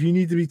think if you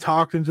need to be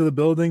talked into the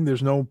building,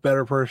 there's no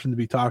better person to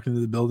be talking to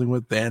the building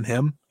with than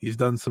him. He's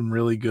done some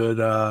really good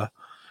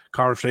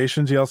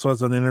conversations. He also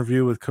has an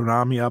interview with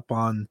Konami up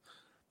on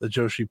the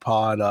Joshi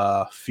Pod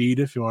feed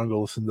if you want to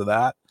go listen to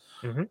that.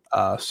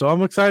 So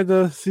I'm excited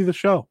to see the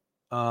show.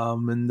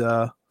 And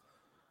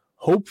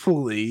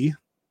hopefully,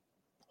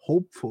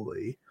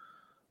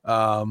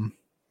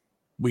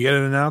 we get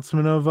an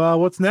announcement of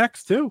what's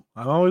next too.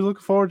 I'm always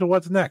looking forward to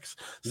what's next.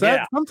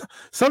 So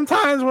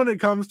sometimes when it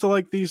comes to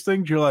like these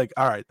things, you're like,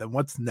 all right, then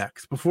what's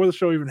next before the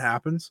show even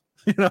happens?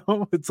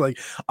 It's like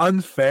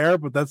unfair,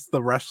 but that's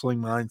the wrestling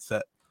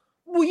mindset.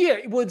 Well, yeah,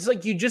 it's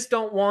like you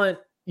don't want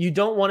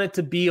it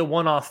to be a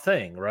one-off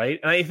thing, right?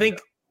 And I think,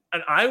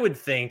 and I would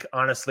think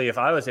honestly, if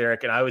I was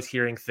Eric and I was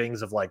hearing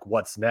things of like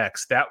what's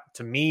next, that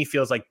to me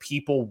feels like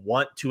people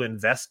want to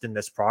invest in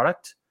this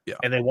product. Yeah.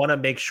 And they want to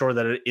make sure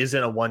that it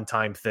isn't a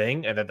one-time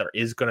thing and that there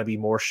is going to be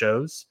more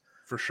shows.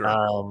 For sure.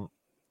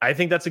 I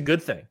think that's a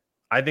good thing.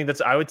 I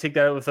would take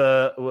that with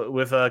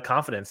a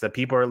confidence that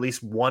people are at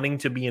least wanting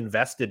to be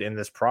invested in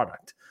this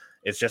product.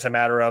 It's just a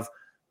matter of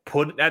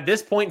at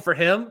this point for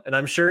him, and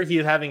I'm sure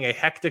he's having a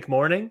hectic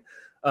morning.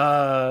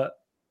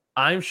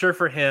 I'm sure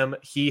for him,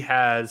 he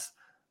has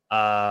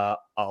a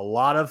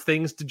lot of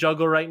things to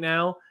juggle right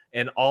now.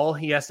 And all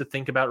he has to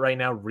think about right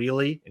now,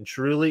 really and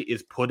truly,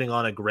 is putting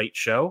on a great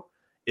show.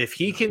 If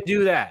he can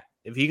do that,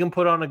 if he can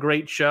put on a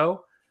great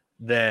show,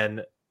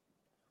 then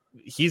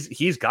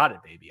he's got it,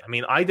 baby. I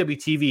mean,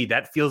 IWTV,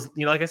 that feels,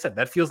 like I said,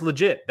 that feels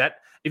legit. That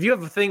if you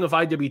have a thing with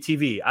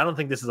IWTV, I don't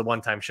think this is a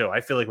one-time show.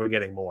 I feel like we're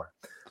getting more.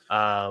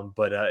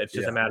 But it's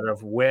just a matter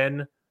of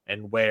when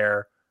and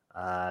where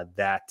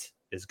that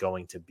is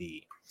going to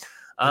be.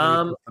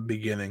 A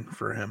beginning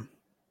for him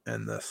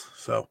in this.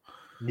 So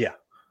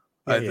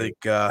I think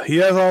he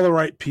has all the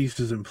right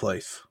pieces in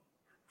place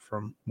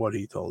from what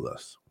he told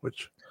us,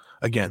 which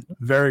again,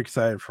 very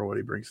excited for what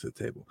he brings to the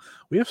table.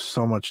 We have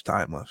so much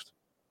time left.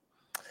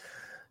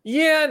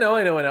 Yeah, I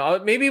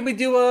know. Maybe we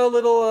do a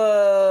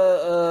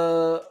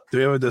little do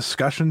we have a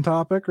discussion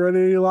topic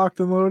ready,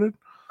 locked and loaded?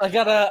 I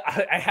had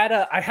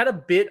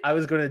a bit I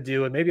was going to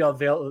do, and maybe I'll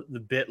veil the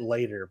bit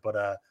later, but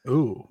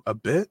a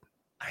bit?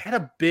 I had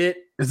a bit.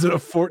 Is it a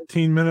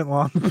 14-minute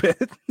long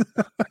bit?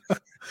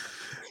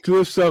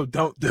 If so,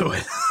 don't do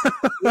it.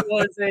 It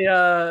was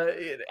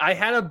I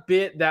had a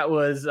bit that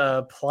was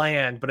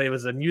planned, but it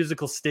was a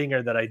musical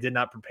stinger that I did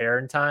not prepare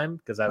in time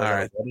because I was on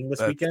a wedding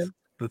this weekend.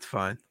 That's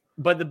fine.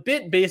 But the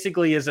bit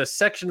basically is a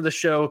section of the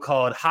show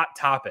called Hot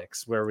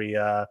Topics, where we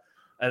and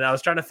I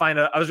was trying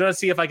to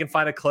see if I can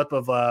find a clip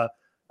of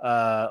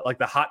like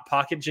the Hot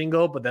Pocket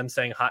jingle, but them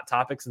saying Hot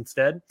Topics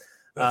instead.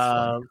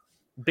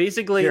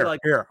 Basically,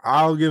 here,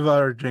 I'll give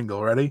our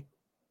jingle. Ready?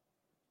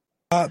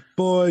 Hot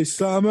Boy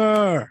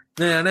Summer.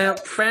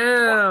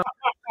 All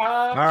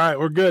right,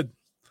 we're good.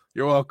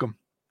 You're welcome.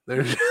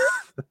 There's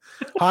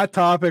Hot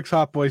Topics,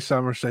 Hot Boy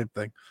Summer, same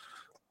thing.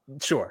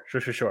 Sure.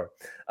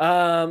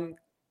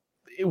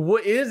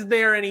 Is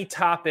there any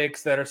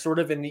topics that are sort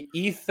of in the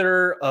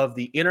ether of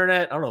the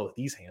internet? I don't know what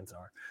these hands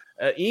are.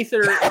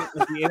 Ether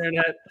of the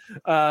internet,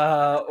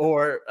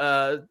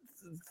 or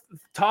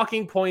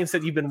talking points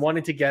that you've been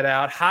wanting to get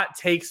out, hot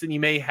takes that you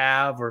may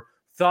have, or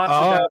thoughts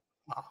about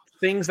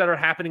things that are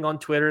happening on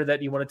Twitter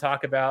that you want to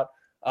talk about.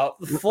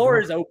 The floor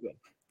is open.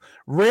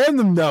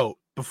 Random note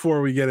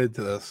before we get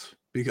into this,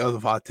 because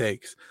of hot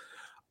takes.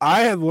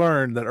 I had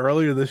learned that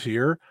earlier this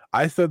year,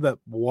 I said that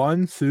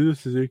Suzu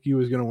Suzuki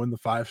was going to win the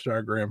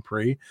 5-star Grand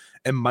Prix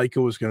and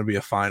Micah was going to be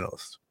a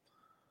finalist.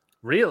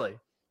 Really?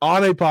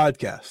 On a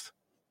podcast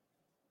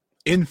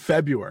in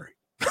February.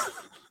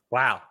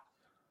 Wow.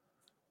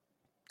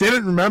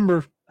 Didn't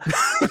remember,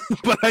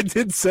 but I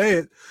did say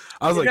it.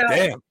 I was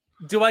damn.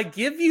 Do I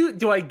give you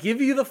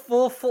the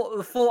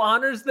full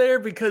honors there,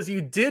 because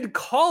you did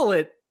call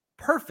it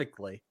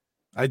perfectly?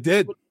 I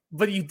did.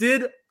 But you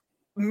did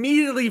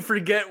immediately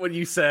forget what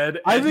you said.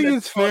 I think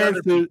it's fair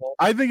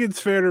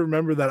to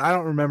remember that I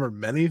don't remember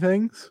many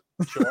things.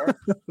 Sure.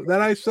 that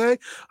I say.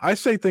 I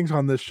say things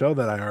on this show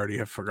that I already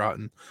have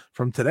forgotten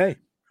from today.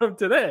 And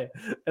I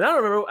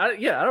don't remember. I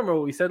don't remember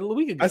what we said a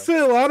week ago. I say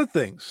a lot of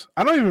things.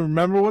 I don't even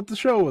remember what the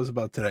show was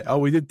about today. Oh,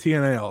 we did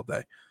TNA all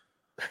day.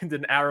 Did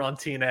an hour on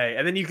TNA,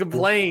 and then you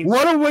complained.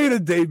 What a way to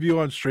debut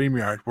on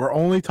StreamYard. We're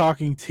only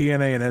talking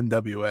TNA and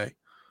NWA.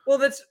 Well,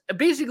 that's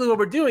basically what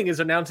we're doing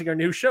is announcing our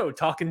new show,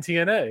 Talking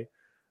TNA.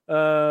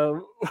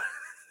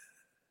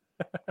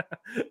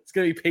 It's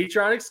going to be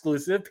Patreon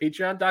exclusive,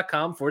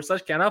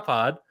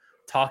 patreon.com/CountOutPod,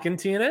 Talking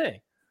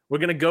TNA. We're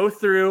going to go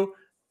through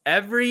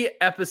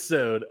every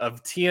episode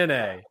of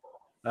TNA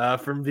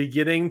from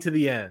beginning to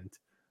the end.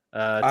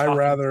 I'd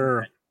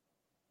rather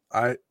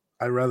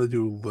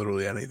do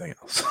literally anything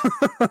else.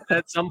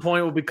 At some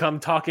point, we'll become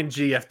Talking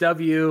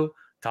GFW,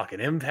 Talking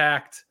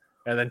Impact,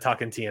 and then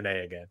Talking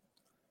TNA again.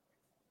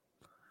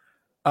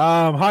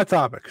 Hot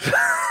topics.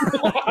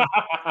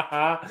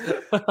 I'm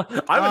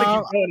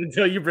gonna keep going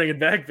until you bring it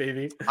back,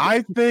 baby.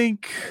 I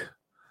think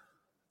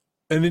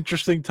an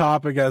interesting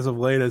topic as of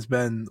late has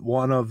been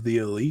one of the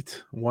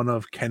Elite, one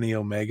of Kenny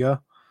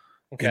Omega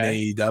in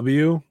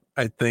AEW.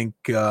 I think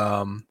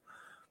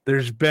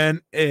there's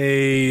been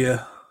a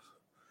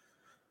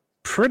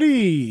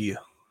pretty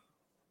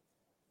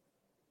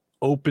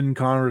open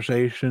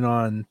conversation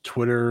on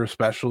Twitter,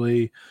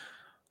 especially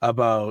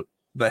about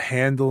the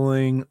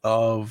handling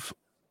of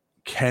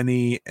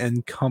Kenny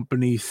and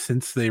company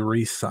since they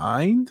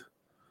re-signed,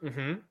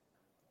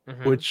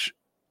 which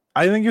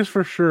I think is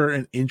for sure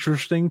an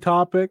interesting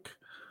topic,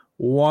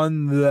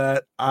 one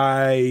that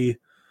I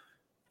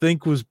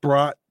think was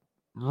brought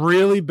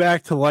really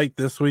back to light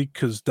this week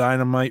because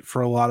Dynamite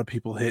for a lot of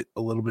people hit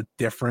a little bit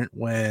different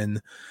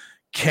when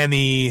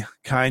Kenny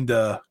kind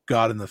of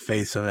got in the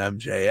face of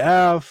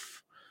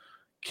MJF.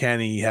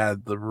 Kenny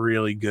had the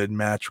really good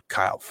match with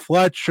Kyle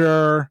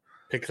Fletcher.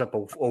 Picks up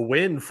a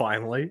win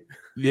finally.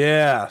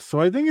 Yeah, so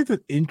I think it's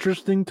an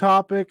interesting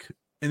topic,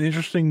 an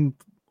interesting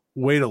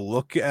way to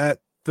look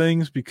at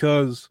things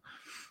because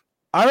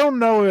I don't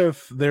know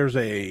if there's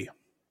I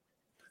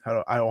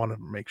want to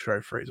make sure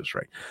I phrase this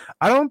right.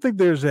 I don't think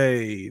there's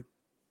a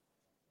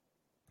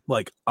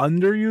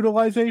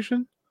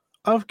underutilization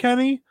of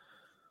Kenny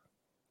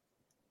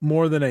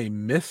more than a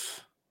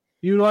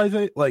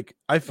misutilization.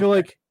 I feel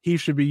like he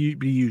should be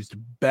used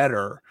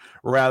better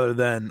rather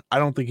than I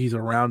don't think he's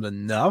around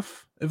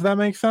enough, if that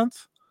makes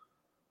sense.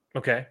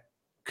 Okay.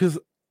 Because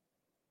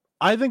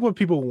I think what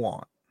people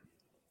want,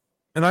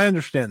 and I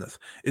understand this,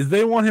 is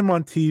they want him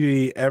on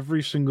TV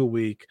every single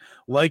week,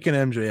 like an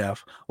MJF,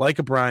 like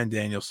a Bryan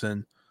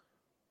Danielson,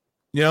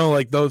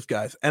 like those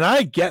guys. And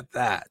I get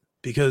that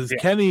because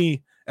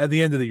Kenny, at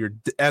the end of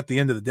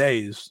the day,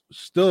 is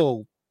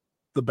still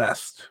the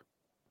best,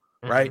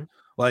 right?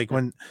 Like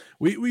when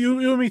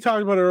you and me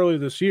talked about it earlier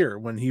this year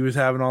when he was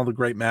having all the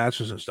great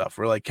matches and stuff.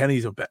 We're like,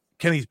 Kenny's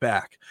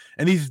back,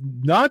 and he's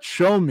not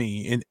shown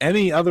me in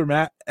any other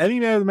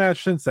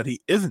match since that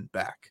he isn't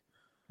back.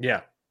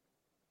 Yeah,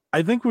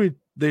 I think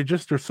they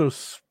just are so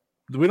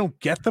we don't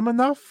get them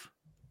enough.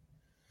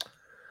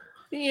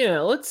 Yeah,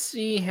 let's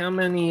see how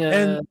many.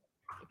 And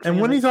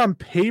when he's on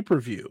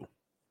pay-per-view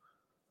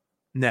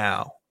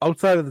now,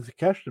 outside of the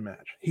Takeshita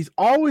match, he's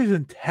always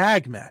in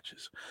tag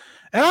matches.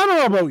 And I don't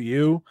know about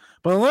you,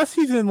 but unless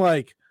he's in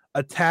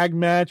a tag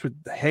match with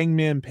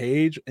Hangman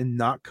Page and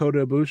not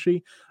Kota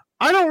Ibushi,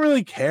 I don't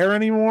really care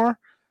anymore.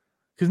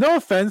 Because no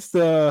offense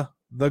to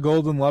the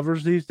Golden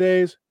Lovers these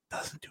days,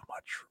 doesn't do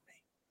much for me.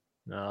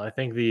 No, I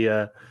think the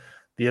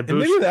Ibushi. And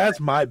maybe that's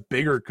my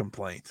bigger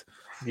complaint.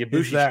 The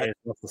Ibushi is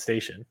off the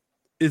station.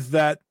 Is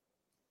that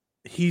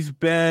he's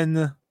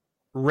been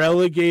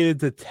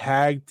relegated to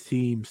tag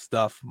team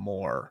stuff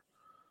more,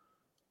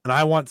 and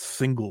I want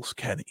singles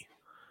Kenny.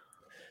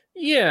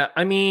 Yeah,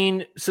 I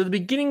mean, so the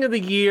beginning of the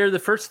year, the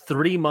first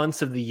 3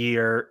 months of the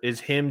year is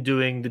him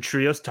doing the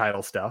trios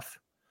title stuff.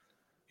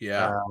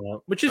 Yeah,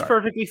 which is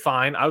perfectly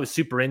fine. I was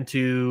super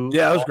into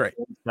that was great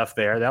stuff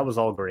there. That was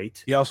all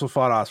great. He also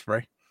fought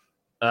Ospreay.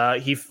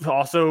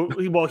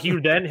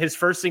 His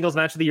first singles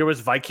match of the year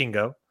was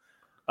Vikingo.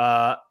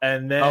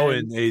 And then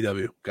in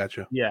AEW,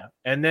 gotcha. Yeah,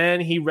 and then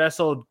he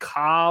wrestled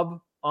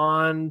Cobb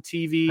on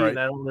TV, and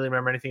I don't really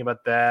remember anything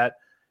about that.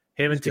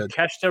 Him and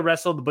Takeshita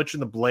wrestled the Butcher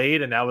and the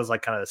Blade, and that was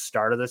kind of the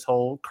start of this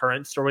whole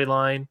current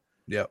storyline.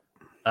 Yep.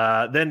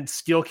 Then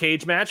steel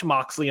cage match,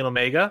 Moxley and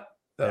Omega.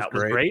 That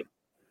was great.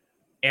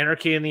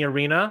 Anarchy in the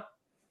Arena.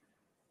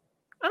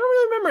 I don't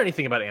really remember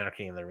anything about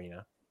Anarchy in the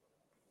Arena.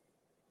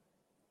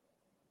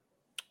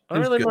 I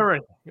don't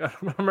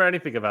remember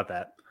anything about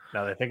that.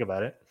 Now that I think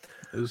about it,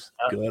 it was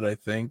good. I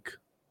think.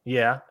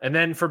 Yeah, and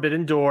then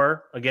Forbidden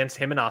Door against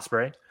him and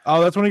Ospreay.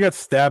 Oh, that's when he got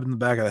stabbed in the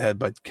back of the head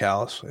by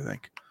Callis, I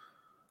think.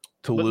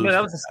 No,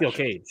 that was a steel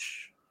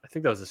cage. I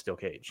think that was a steel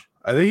cage.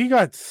 I think he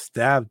got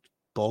stabbed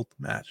both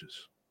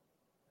matches.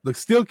 The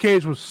steel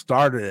cage was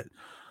started it,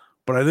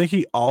 but I think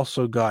he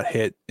also got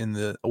hit in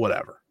the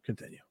whatever.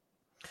 Continue.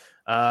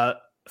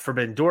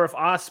 Forbidden Door of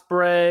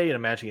Ospreay in a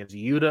match against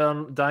Yuta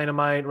on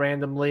Dynamite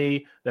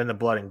randomly. Then the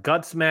Blood and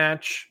Guts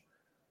match.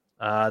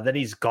 Then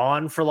he's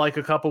gone for like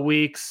a couple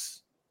weeks.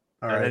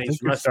 All right, I think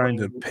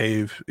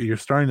you're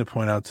starting to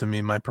point out to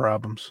me my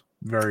problems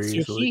very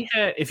easily.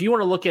 If you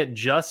want to look at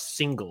just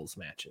singles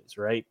matches,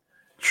 right?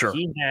 Sure.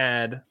 He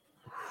had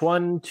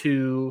 1,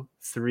 2,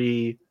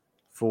 3,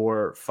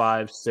 4,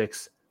 5,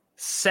 6,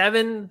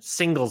 7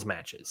 singles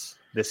matches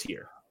this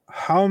year.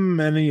 How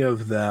many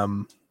of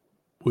them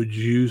would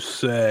you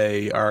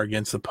say are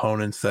against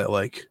opponents that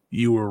like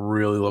you were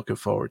really looking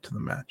forward to the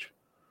match?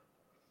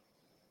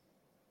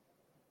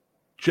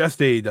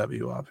 Just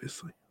AEW,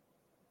 obviously.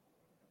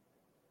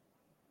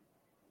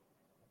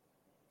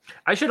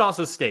 I should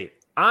also state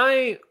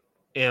I'm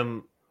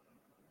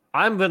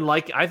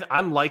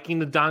liking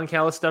the Don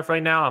Callis stuff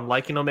right now. I'm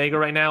liking Omega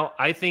right now.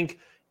 I think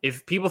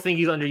if people think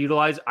he's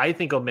underutilized, I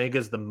think Omega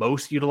is the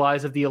most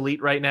utilized of the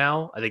elite right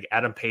now. I think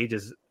Adam Page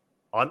is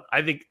on.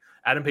 I think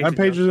Adam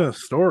Page is in a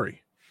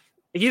story.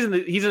 He's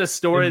in a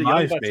story.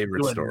 My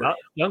favorite story.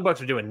 Young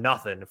Bucks are doing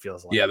nothing. It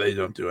feels like. Yeah, they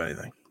don't do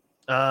anything.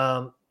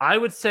 I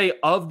would say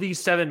of these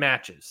 7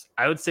 matches,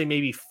 I would say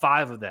maybe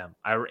 5 of them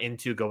I were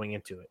into going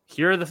into it.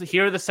 Here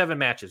are the 7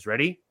 matches.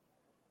 Ready?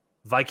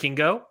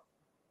 Vikingo.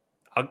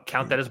 I'll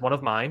count that as one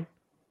of mine.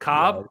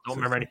 Cobb. Don't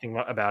remember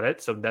anything about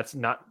it, so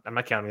I'm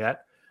not counting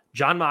that.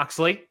 John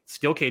Moxley,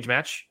 steel cage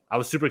match. I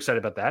was super excited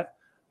about that.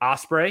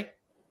 Ospreay.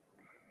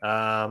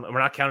 And we're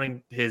not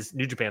counting his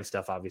New Japan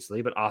stuff,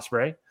 obviously, but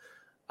Ospreay.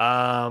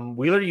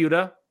 Wheeler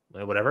Yuta,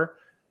 whatever.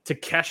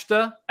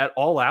 Takeshita at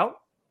All Out.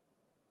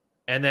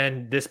 And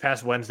then this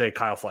past Wednesday,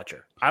 Kyle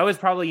Fletcher. I was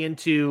probably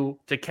into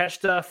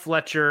Takeshita,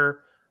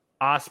 Fletcher,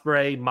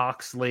 Ospreay,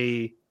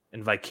 Moxley,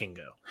 and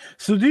Vikingo.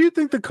 So do you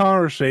think the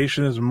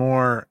conversation is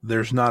more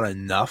there's not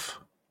enough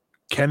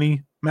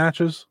Kenny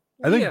matches?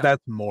 I think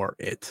that's more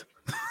it.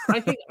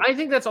 I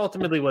think that's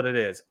ultimately what it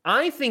is.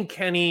 I think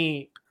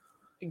Kenny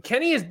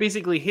is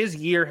basically his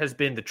year has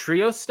been the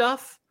trio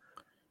stuff,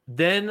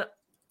 then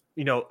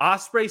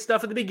Ospreay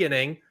stuff at the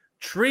beginning,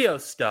 trio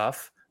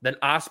stuff, then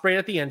Ospreay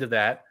at the end of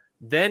that.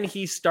 Then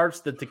he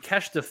starts the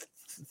Takeshita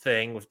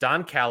thing with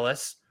Don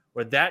Callis,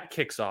 where that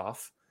kicks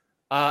off.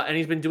 And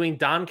he's been doing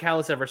Don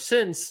Callis ever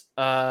since.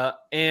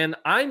 And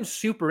I'm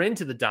super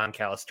into the Don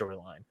Callis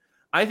storyline.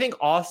 I think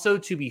also,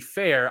 to be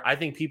fair, I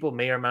think people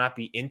may or may not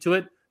be into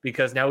it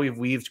because now we've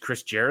weaved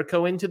Chris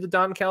Jericho into the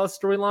Don Callis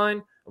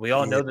storyline. We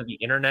all know that the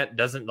internet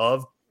doesn't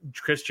love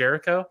Chris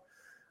Jericho.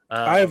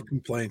 I have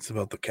complaints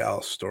about the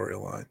Callis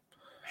storyline.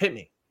 Hit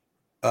me.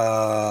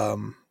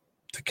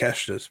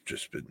 Takeshita's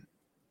just been...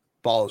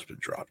 ball has been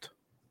dropped.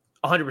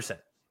 100%.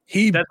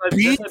 Beat that's a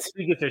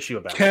biggest issue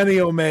about Kenny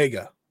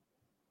Omega.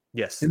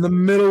 Yes. In the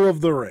middle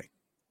of the ring.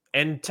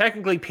 And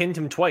technically pinned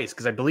him twice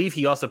because I believe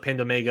he also pinned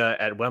Omega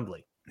at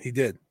Wembley. He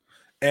did.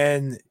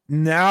 And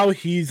now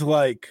he's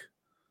like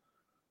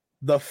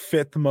the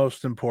 5th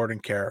most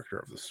important character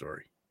of the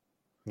story.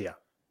 Yeah.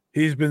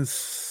 He's been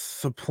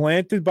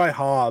supplanted by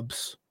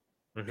Hobbs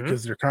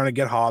because they're trying to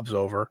get Hobbs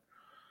over.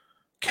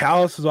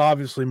 Callis is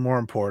obviously more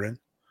important.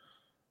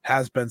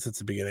 Has been since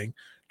the beginning.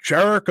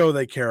 Jericho,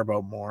 they care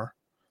about more.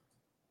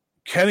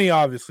 Kenny,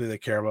 obviously, they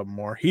care about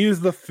more. He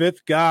is the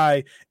 5th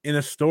guy in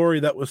a story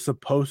that was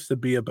supposed to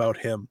be about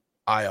him,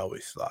 I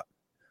always thought.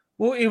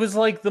 Well, it was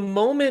like the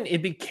moment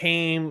it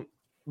became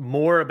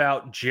more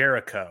about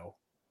Jericho,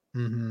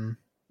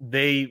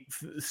 they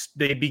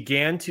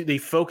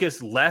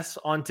focused less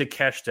on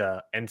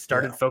Takeshita and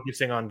started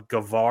focusing on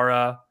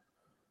Guevara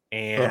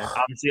and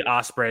obviously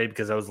Ospreay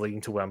because I was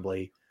leading to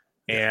Wembley.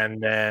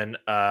 And then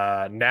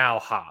now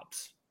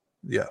Hobbs.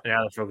 Yeah.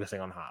 Now they're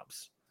focusing on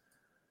Hobbs.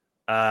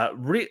 That's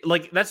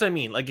what I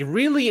mean. Like,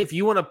 really, if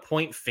you want to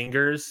point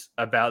fingers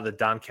about the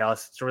Don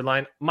Callis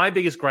storyline, my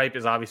biggest gripe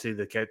is obviously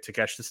the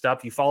Takeshita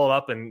stuff. You follow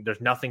up and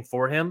there's nothing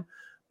for him.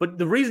 But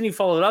the reason you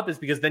follow it up is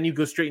because then you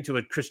go straight into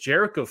a Chris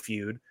Jericho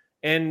feud,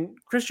 and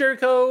Chris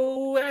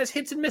Jericho has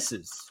hits and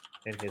misses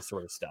in his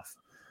sort of stuff.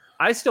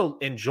 I still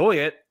enjoy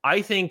it.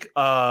 I think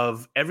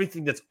of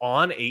everything that's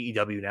on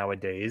AEW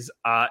nowadays.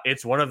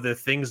 It's one of the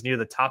things near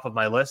the top of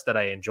my list that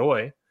I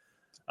enjoy.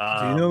 Do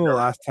you know the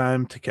last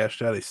time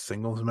Takeshita had a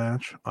singles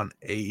match on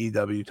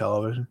AEW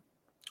television?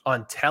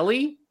 On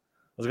telly? I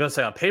was going to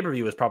say on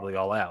pay-per-view was probably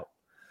All Out.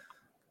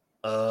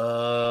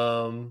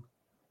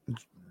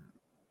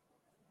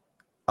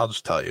 I'll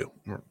just tell you,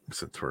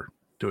 since we're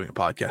doing a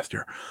podcast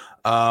here.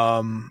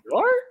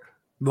 What?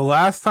 The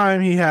last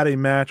time he had a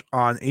match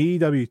on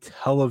AEW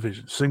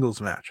television, singles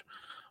match,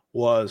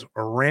 was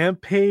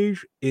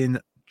Rampage in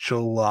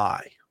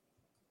July.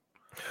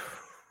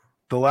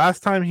 The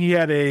last time he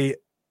had a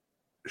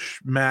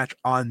match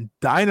on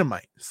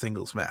Dynamite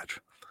singles match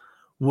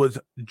was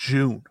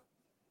June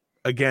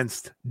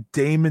against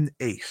Damon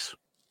Ace.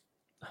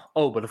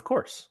 Oh, but of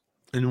course.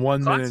 In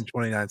 1 minute and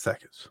 29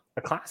 seconds.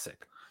 A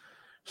classic.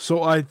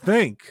 So I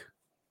think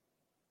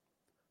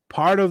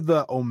part of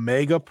the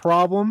Omega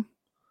problem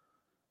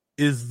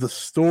is the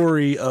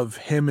story of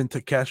him and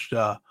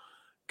Takeshita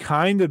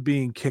kind of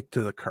being kicked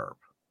to the curb.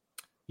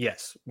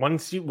 Yes.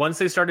 Once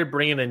they started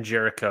bringing in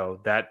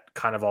Jericho, that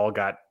kind of all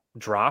got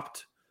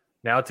dropped.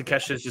 Now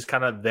Takeshita is just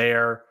kind of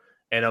there,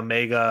 and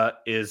Omega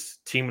is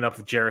teaming up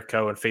with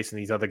Jericho and facing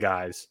these other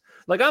guys.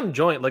 Like I'm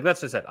enjoying, like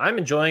that's what I said. I'm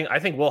enjoying. I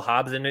think Will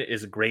Hobbs in it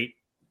is a great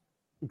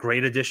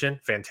addition,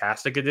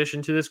 fantastic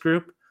addition to this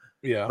group.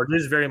 Yeah. But it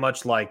is very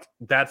much like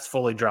that's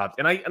fully dropped.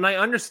 And I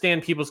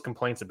understand people's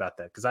complaints about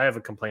that because I have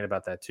a complaint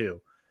about that too.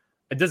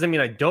 It doesn't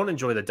mean I don't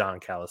enjoy the Don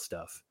Callis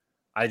stuff.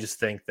 I just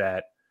think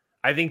that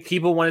I think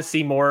people want to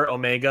see more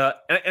Omega.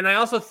 And I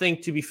also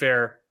think, to be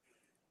fair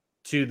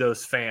to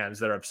those fans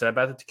that are upset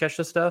about the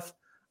Takeshita stuff,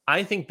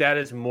 I think that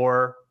is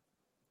more.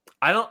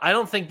 I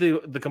don't think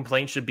the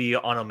complaint should be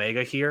on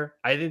Omega here.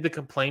 I think the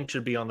complaint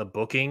should be on the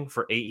booking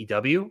for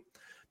AEW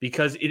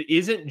because it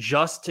isn't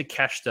just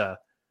Takeshita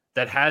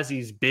that has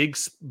these big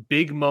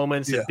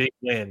moments and big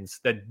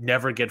wins that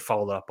never get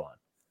followed up on.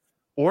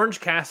 Orange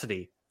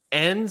Cassidy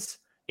ends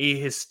a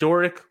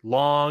historic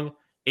long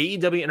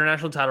AEW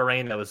International title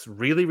reign that was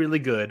really, really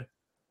good,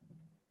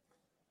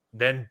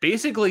 then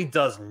basically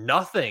does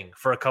nothing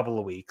for a couple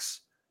of weeks,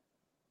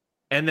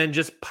 and then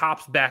just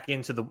pops back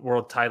into the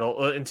world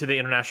title, into the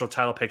international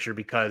title picture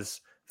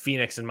because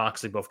Phoenix and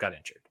Moxley both got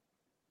injured.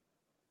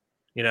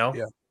 You know?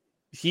 Yeah.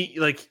 He,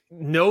 like,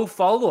 no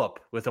follow-up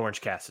with Orange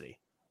Cassidy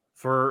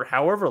for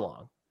however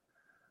long.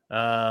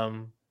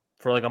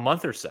 For like a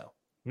month or so.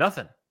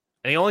 Nothing.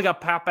 And he only got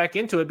popped back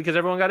into it because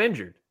everyone got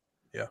injured.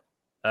 Yeah.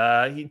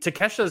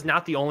 Takeshita is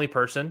not the only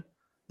person.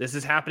 This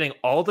is happening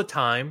all the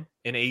time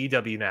in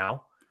AEW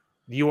now.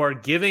 You are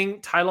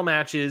giving title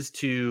matches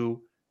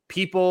to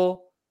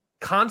people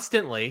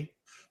constantly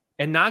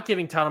and not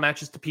giving title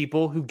matches to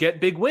people who get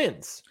big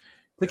wins.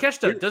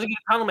 Takeshita doesn't get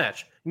a title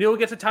match. You know who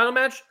gets a title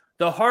match?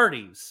 The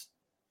Hardys.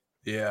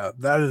 Yeah,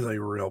 that is a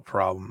real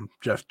problem.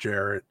 Jeff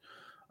Jarrett.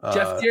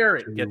 Jeff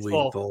Jarrett gets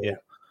lethal. Yeah.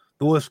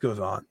 The list goes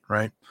on,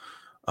 right?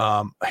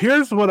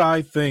 Here's what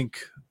I think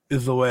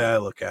is the way I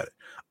look at it.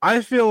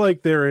 I feel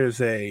like there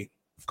is a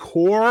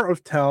core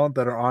of talent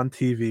that are on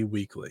TV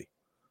weekly,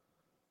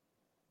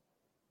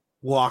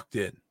 locked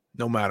in,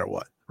 no matter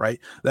what,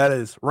 right? That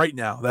is right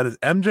now. That is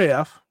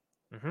MJF,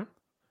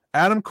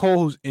 Adam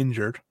Cole, who's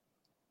injured.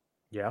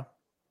 Yeah.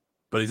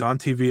 But he's on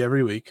TV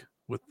every week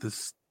with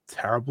this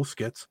terrible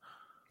skits.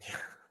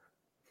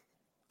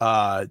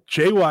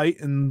 Jay White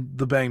and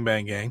the Bang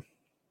Bang Gang.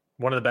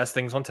 One of the best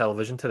things on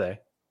television today.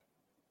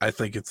 I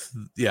think it's,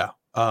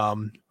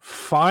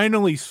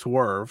 finally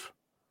Swerve.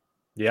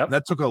 Yep.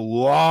 That took a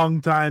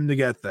long time to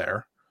get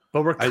there.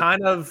 But we've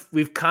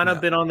kind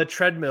of been on the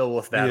treadmill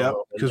with that. Yeah,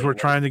 because we're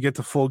trying to get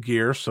to full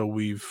gear, so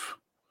we've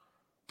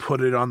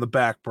put it on the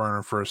back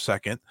burner for a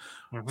second.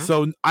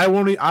 So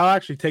I'll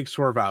actually take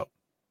Swerve out.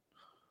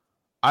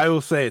 I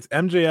will say it's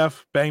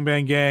MJF, Bang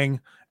Bang Gang,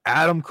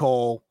 Adam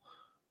Cole,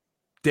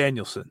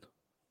 Danielson,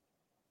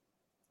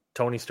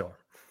 Tony Storm.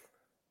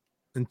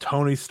 and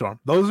Tony Storm.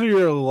 Those are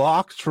your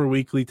locks for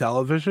weekly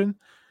television.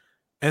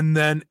 And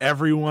then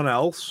everyone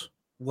else,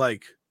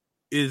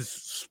 is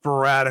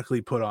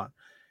sporadically put on.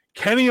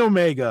 Kenny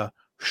Omega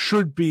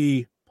should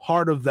be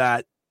part of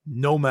that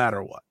no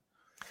matter what.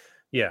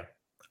 Yeah.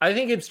 I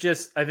think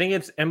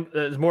it's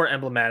more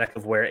emblematic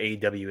of where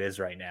AEW is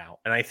right now.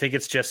 And I think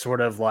it's just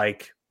sort of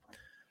like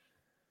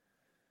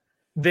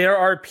there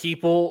are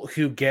people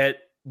who get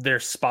their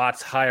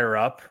spots higher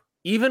up,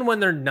 even when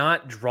they're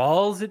not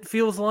draws, it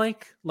feels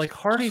like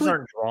Hardys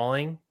aren't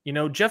drawing. You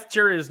know, Jeff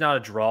Jarrett is not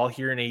a draw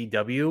here in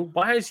AEW.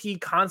 Why is he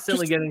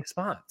constantly getting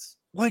spots?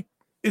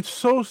 It's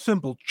so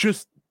simple.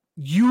 Just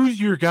use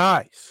your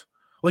guys.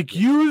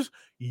 Use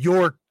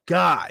your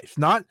guys.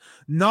 Not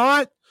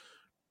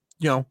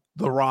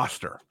the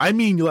roster. I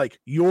mean,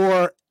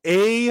 your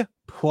A+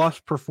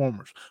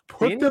 performers.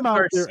 Put Daniel them out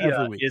Garcia there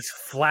every week. is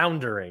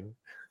floundering.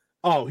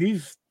 Oh,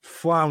 he's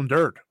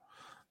floundered.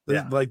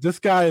 Yeah. This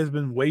guy has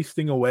been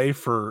wasting away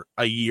for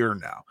a year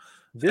now.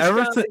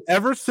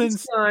 Ever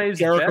since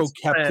Jericho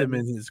kept him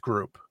in his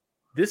group.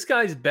 This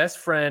guy's best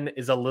friend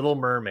is a Little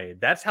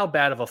Mermaid. That's how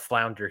bad of a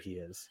flounder he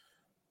is. Is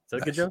that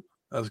a good joke?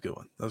 That was a good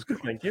one.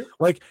 Thank you.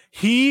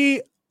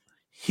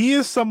 He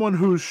is someone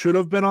who should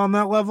have been on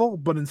that level,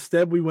 but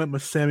instead we went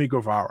with Sammy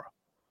Guevara.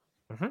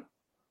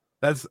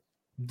 That's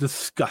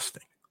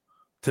disgusting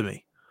to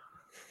me.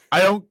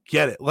 I don't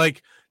get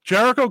it.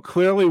 Jericho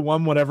clearly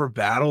won whatever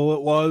battle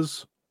it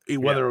was,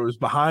 whether it was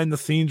behind the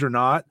scenes or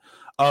not,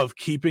 of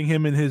keeping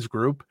him in his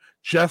group,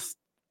 just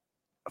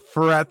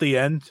for at the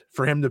end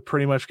for him to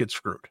pretty much get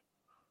screwed.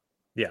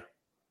 Yeah.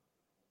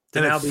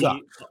 To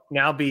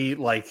now be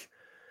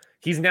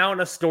he's now in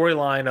a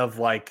storyline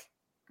of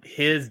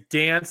his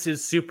dance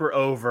is super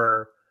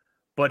over,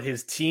 but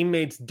his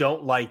teammates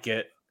don't like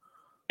it,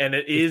 and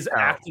it's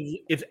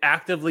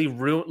actively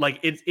ruined.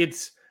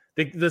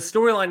 The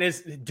storyline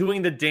is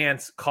doing the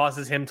dance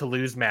causes him to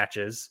lose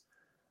matches,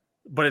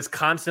 but it's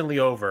constantly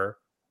over.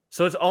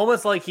 So it's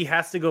almost like he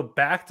has to go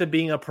back to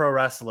being a pro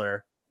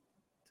wrestler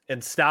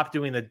and stop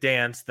doing the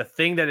dance. The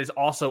thing that is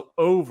also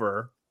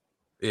over.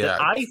 Yeah,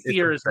 I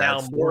fear is now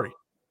story. more.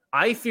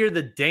 I fear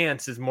the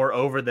dance is more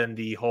over than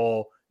the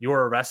whole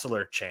 "you're a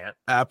wrestler" chant.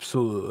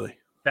 Absolutely.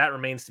 that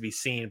remains to be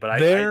seen. But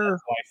that's how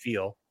I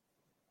feel.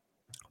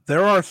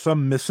 There are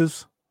some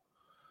misses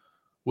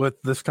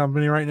with this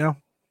company right now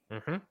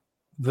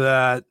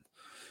that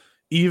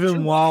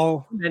even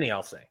while many,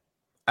 I'll say.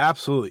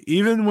 Absolutely.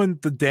 Even when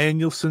the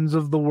Danielsons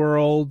of the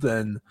world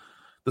and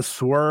the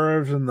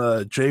Swerves and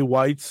the Jay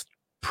Whites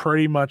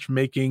pretty much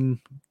making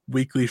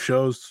weekly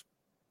shows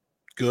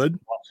good.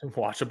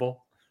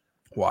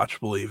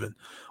 Watchable even.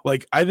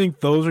 Like, I think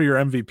those are your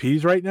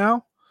MVPs right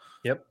now.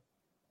 Yep.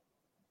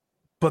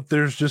 But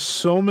there's just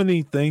so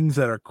many things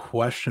that are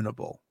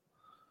questionable.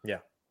 Yeah.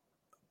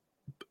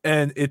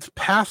 And it's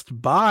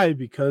passed by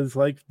because,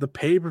 like, the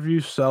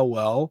pay-per-views sell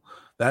well.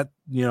 That,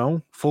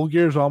 Full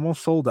Gear is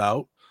almost sold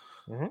out.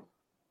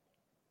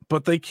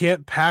 But they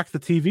can't pack the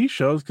TV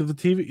shows because the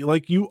TV,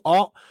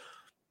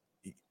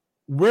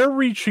 we're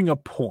reaching a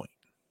point,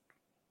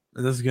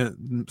 and this is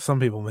some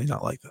people may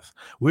not like this.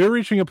 We're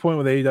reaching a point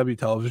with AEW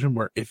television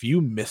where if you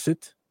miss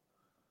it,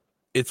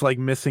 it's like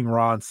missing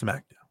Raw and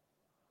SmackDown.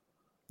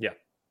 Yeah.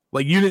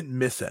 Like, you didn't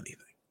miss anything.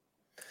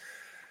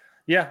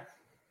 Yeah.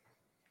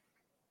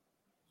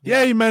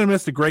 Yeah, you might have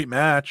missed a great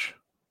match.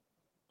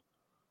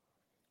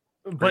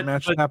 Great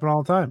matches happen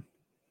all the time.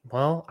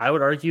 Well, I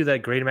would argue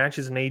that great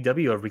matches in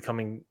AEW are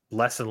becoming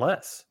less and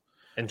less.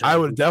 I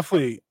would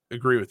definitely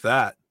agree with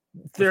that.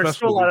 There's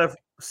still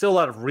a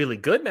lot of really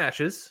good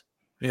matches.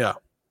 Yeah,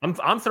 I'm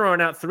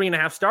throwing out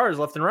 3.5 stars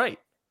left and right.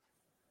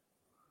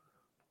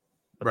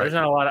 But there's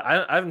not a lot.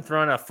 I haven't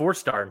thrown out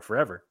 4-star in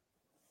forever.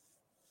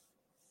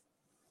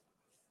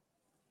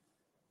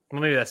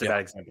 Well, maybe that's a bad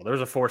example. There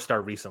was a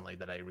 4-star recently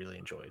that I really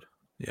enjoyed.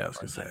 Yeah, I was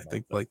gonna say. I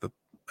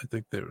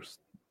think there was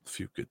a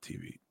few good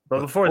TV.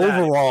 But before that,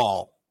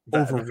 overall,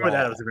 before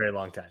that, it was a very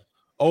long time.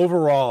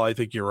 Overall, I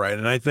think you're right,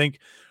 and I think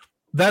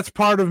that's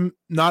part of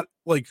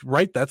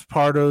that's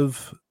part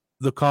of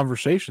the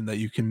conversation, that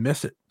you can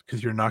miss it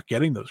because you're not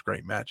getting those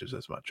great matches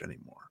as much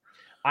anymore.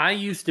 I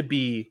used to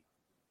be,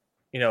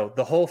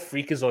 the whole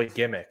Freakazoid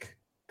gimmick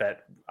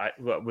that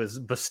was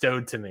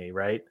bestowed to me,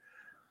 right,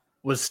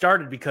 was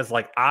started because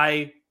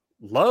I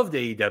loved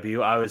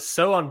AEW. I was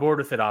so on board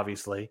with it,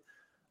 obviously,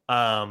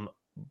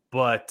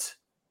 but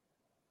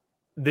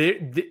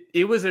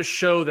it was a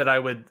show that I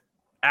would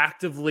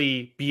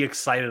actively be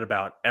excited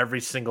about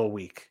every single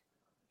week.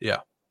 Yeah.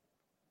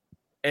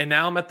 And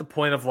now I'm at the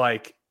point of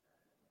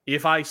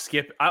if I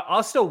skip,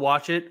 I'll still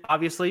watch it,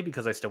 obviously,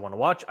 because I still want to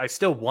watch. I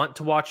still want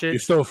to watch it. You're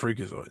still a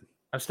Freakazoid.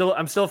 I'm still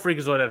a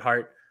Freakazoid at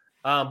heart.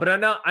 But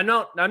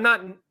I'm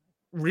not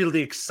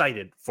really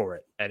excited for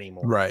it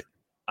anymore. Right.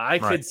 I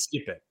could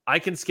skip it. I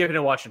can skip it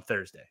and watch it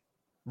Thursday.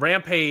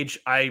 Rampage,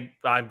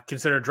 I'm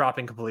considered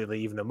dropping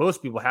completely, even though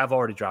most people have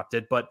already dropped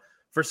it. But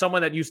for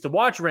someone that used to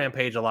watch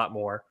Rampage a lot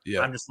more,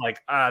 I'm just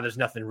there's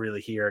nothing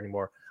really here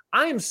anymore.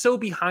 I am so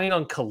behind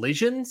on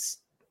Collisions.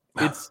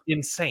 It's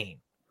insane.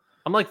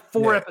 I'm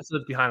 4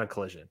 episodes behind on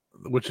Collision.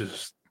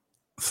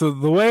 So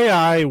the way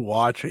I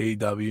watch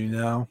AEW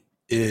now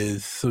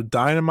is,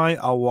 Dynamite,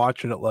 I'll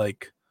watch it at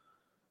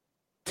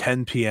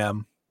 10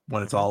 p.m.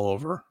 when it's all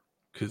over,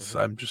 because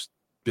I'm just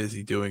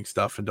busy doing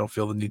stuff and don't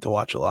feel the need to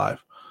watch it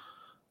live.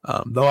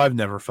 Though I've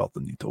never felt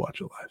the need to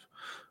watch it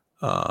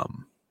live.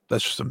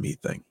 That's just a me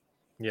thing.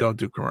 Yep. Don't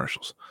do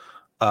commercials.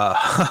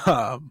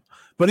 But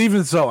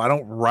even so, I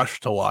don't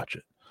rush to watch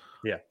it.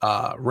 Yeah.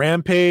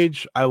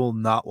 Rampage, I will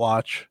not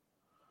watch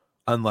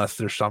unless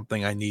there's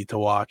something I need to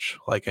watch,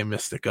 like a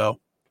Mystico.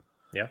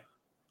 Yeah.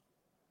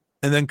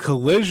 And then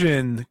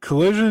Collision,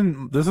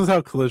 this is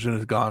how Collision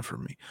has gone for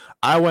me.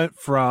 I went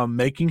from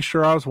making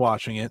sure I was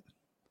watching it,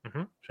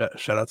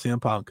 shout out CM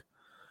Punk,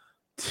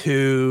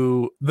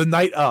 to the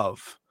night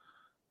of,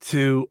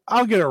 to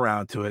I'll get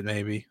around to it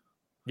maybe.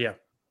 Yeah.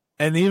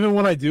 And even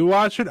when I do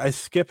watch it, I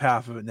skip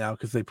half of it now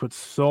because they put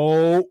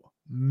so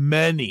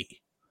many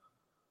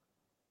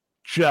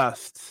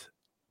just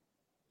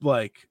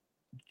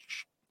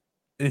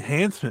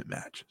enhancement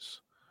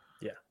matches.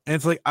 Yeah. And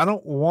it's I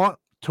don't want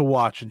to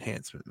watch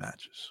enhancement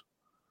matches.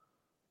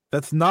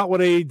 That's not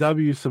what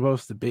AEW is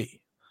supposed to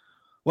be.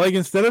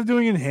 Instead of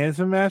doing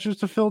enhancement matches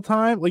to fill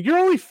time, you're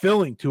only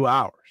filling 2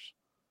 hours.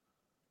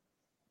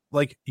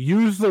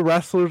 Use the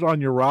wrestlers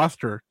on your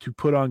roster to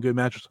put on good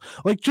matches.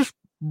 Just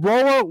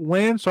roll out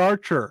Lance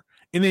Archer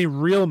in a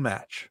real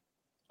match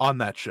on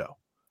that show.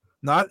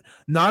 Not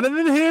an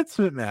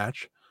enhancement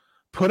match.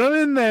 Put him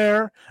in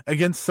there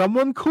against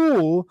someone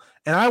cool,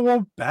 and I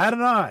won't bat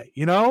an eye.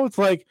 It's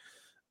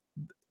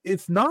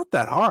it's not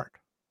that hard.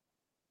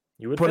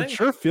 You would, but think. It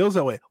sure feels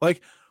that way.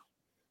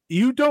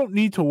 You don't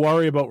need to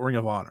worry about Ring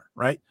of Honor,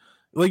 right?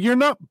 You're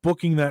not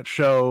booking that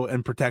show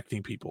and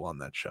protecting people on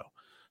that show,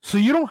 so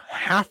you don't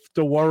have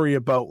to worry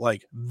about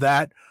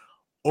that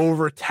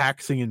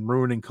overtaxing and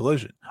ruining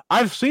Collision.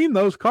 I've seen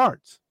those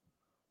cards.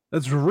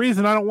 That's the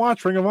reason I don't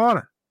watch Ring of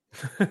Honor.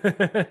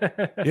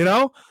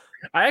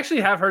 I actually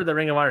have heard the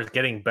Ring of Honor is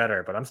getting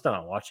better, but I'm still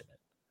not watching it.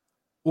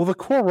 Well, the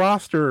core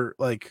roster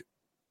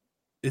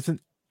isn't.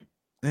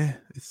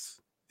 It's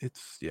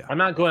yeah. I'm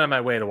not going on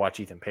my way to watch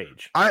Ethan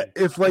Page.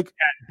 If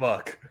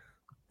Buck.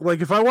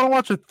 If I want to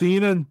watch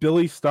Athena and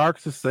Billy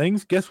Starks'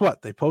 things, guess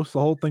what? They post the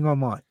whole thing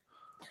online.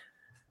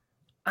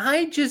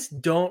 I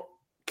just don't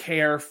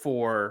care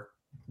for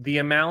the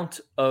amount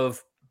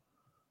of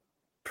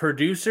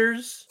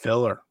producers.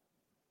 Filler.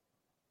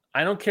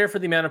 I don't care for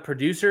the amount of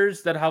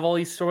producers that have all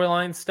these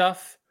storyline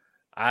stuff.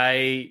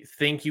 I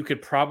think you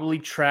could probably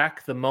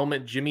track the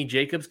moment Jimmy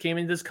Jacobs came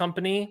into this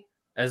company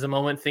as a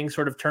moment things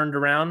sort of turned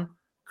around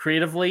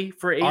creatively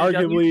for AEW.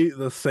 Arguably,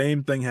 the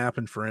same thing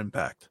happened for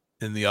Impact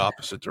in the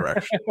opposite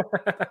direction.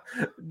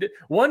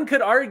 One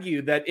could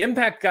argue that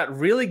Impact got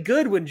really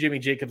good when Jimmy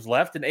Jacobs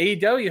left, and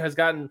AEW has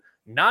gotten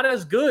not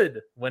as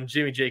good when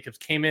Jimmy Jacobs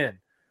came in.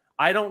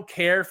 I don't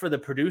care for the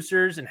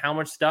producers and how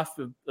much stuff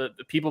the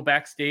people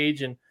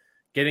backstage and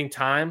getting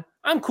time.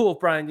 I'm cool with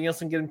Bryan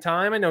Danielson getting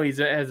time. I know he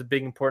has a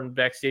big, important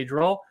backstage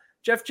role.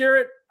 Jeff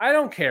Jarrett, I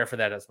don't care for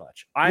that as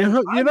much.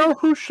 You know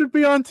who should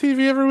be on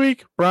TV every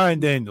week? Bryan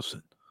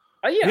Danielson.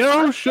 Yeah, you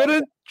know who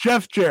shouldn't?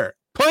 Jeff Jarrett.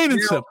 Plain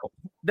and simple.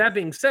 That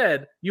being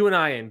said, you and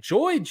I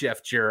enjoy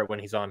Jeff Jarrett when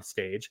he's on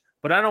stage,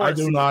 but I don't want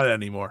to do not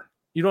anymore.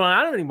 You don't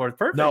want him anymore.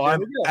 Perfect. No,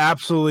 I'm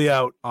absolutely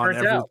out on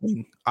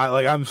everything.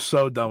 I'm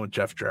so done with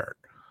Jeff Jarrett.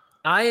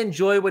 I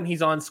enjoy when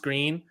he's on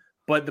screen,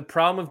 but the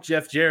problem with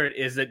Jeff Jarrett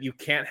is that you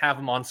can't have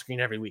him on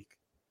screen every week.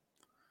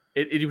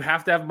 You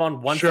have to have him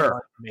on once a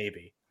month,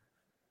 maybe.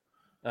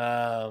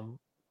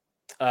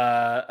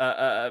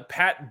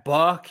 Pat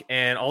Buck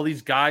and all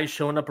these guys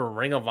showing up in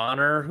Ring of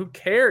Honor. Who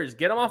cares?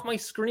 Get them off my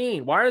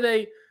screen. Why are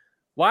they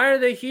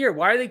here?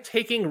 Why are they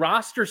taking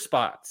roster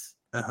spots?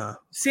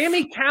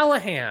 Sami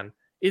Callihan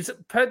is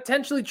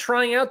potentially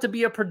trying out to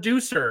be a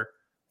producer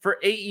for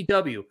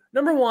AEW.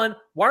 Number one,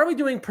 why are we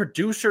doing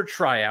producer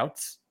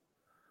tryouts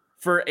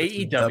for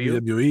AEW?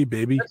 WWE,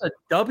 baby. That's a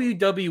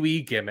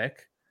WWE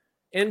gimmick.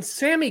 And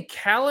Sami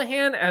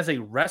Callihan as a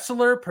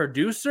wrestler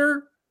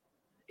producer,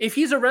 if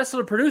he's a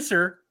wrestler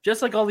producer,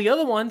 just like all the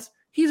other ones,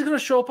 he's going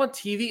to show up on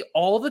TV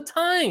all the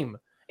time.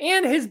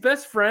 And his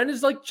best friend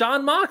is like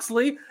Jon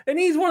Moxley, and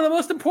he's one of the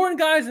most important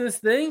guys in this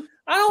thing.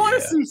 I don't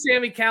want to see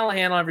Sami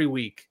Callihan every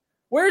week.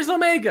 Where's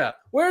Omega?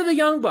 Where are the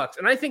Young Bucks?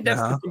 And I think that's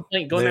the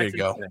complaint. There you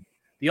go.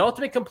 The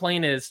ultimate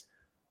complaint is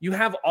you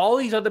have all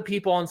these other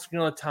people on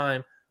screen all the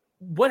time.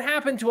 What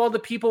happened to all the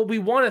people we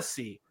want to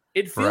see?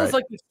 It feels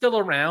like they're still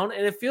around,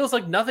 and it feels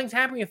like nothing's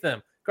happening with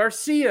them.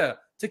 Garcia,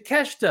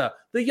 Takeshita,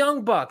 the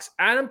Young Bucks,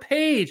 Adam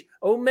Page,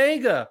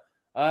 Omega.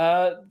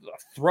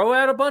 Throw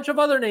out a bunch of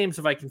other names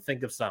if I can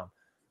think of some.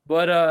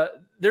 But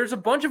there's a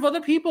bunch of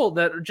other people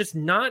that are just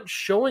not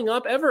showing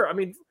up ever. I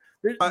mean,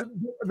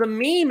 the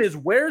meme is,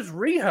 where's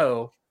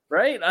Riho,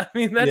 right? I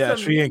mean,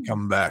 she ain't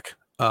coming back.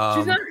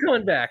 She's not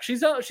coming back.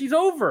 She's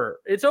over.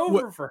 It's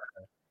over for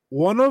her.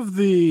 One of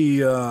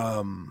the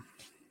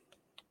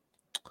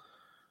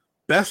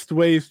best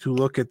ways to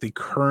look at the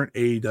current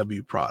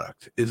AEW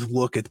product is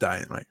look at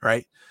Dynamite,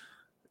 right?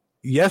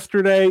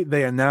 Yesterday,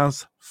 they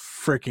announced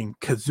freaking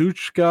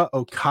Kazuchika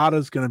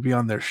Okada's going to be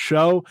on their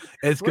show.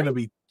 It's going to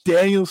be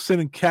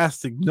Danielson and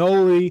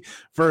Castagnoli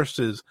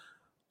versus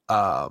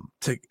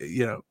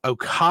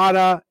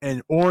Okada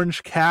and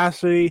Orange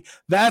Cassidy.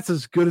 That's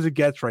as good as it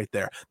gets right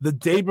there. The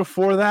day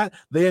before that,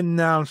 they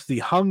announced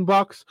the Young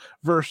Bucks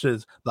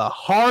versus the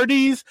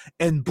Hardys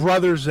and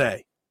Brother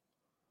Zay.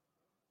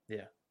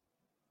 Yeah.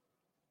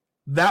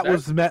 That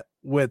was met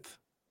with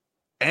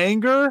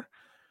anger.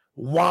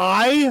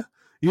 Why?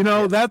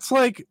 That's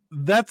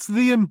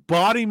the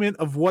embodiment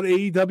of what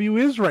AEW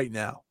is right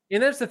now.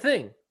 And that's the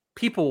thing.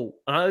 People,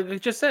 like I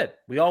just said,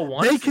 we all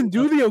want. They can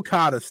do the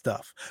Okada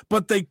stuff,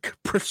 but they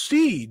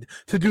proceed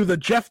to do the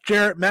Jeff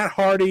Jarrett, Matt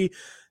Hardy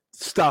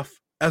stuff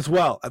as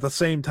well at the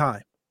same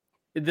time.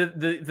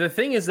 The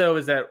thing is, though,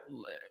 is that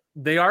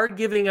they are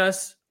giving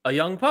us a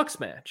Young Bucks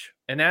match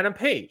and Adam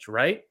Page,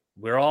 right?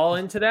 We're all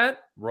into that.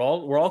 We're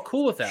all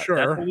cool with that.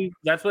 Sure.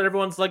 That's what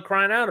everyone's like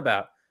crying out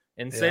about,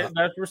 and that's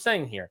what we're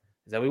saying here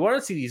is that we want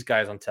to see these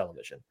guys on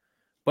television,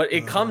 but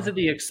it comes at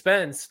the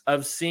expense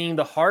of seeing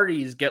the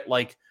Hardys get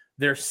like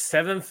their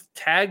 7th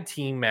tag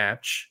team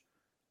match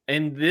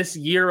in this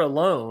year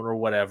alone, or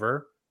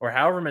whatever, or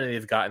however many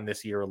they've gotten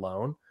this year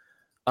alone.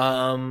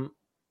 And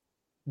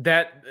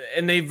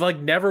they've like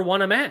never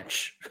won a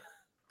match.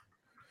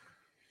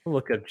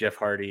 Look up Jeff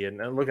Hardy and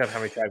look up how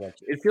many tag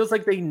matches. It feels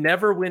like they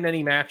never win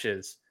any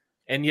matches,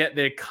 and yet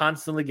they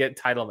constantly get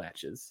title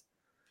matches.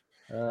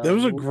 There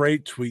was a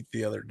great tweet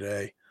the other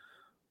day.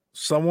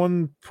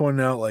 Someone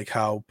pointed out like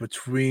how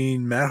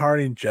between Matt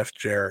Hardy and Jeff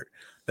Jarrett,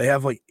 they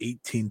have like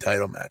 18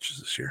 title matches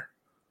this year.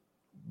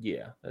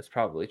 Yeah, that's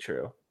probably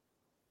true.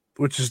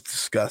 Which is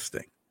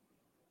disgusting.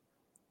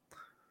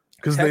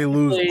 Because they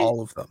lose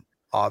all of them,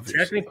 obviously.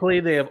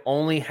 Technically, they have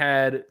only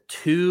had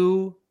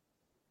 2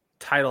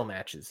 title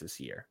matches this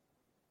year.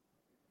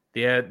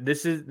 They had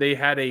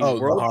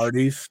the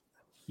Hardys.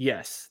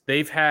 Yes,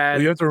 they've had.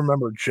 Well, you have to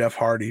remember Jeff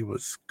Hardy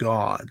was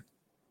gone.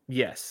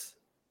 Yes,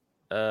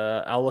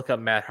 I'll look up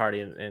Matt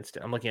Hardy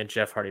instant. I'm looking at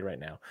Jeff Hardy right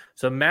now.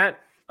 So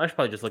I should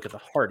probably just look at the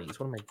Hardys.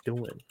 What am I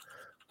doing?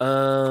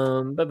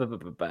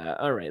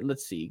 All right,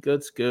 let's see.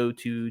 Let's go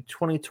to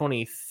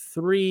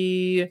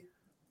 2023.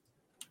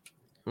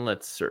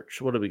 Let's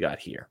search. What do we got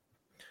here?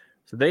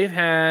 So they've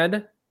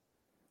had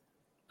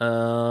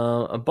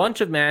A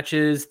bunch of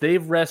matches.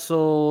 They've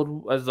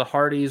wrestled as the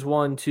Hardys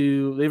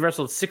they've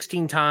wrestled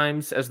 16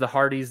 times as the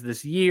Hardys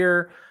this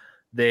year.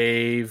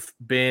 They've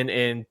been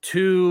in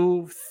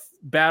 2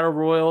 battle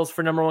royals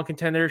for number 1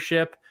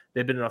 contendership.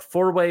 They've been in a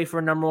 4-way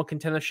for number 1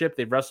 contendership.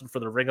 They've wrestled for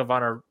the Ring of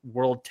Honor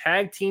World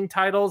Tag Team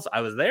titles.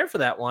 I was there for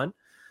that one.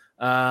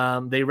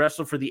 They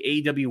wrestled for the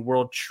AEW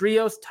World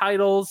Trios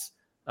titles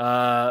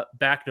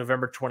back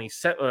September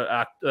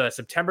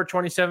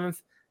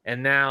 27th,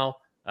 and now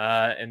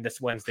and this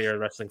Wednesday are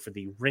wrestling for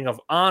the Ring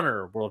of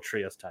Honor World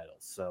Trios titles.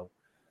 So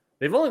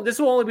this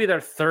will only be their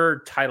 3rd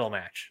title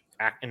match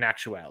in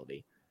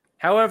actuality.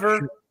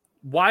 However,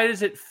 why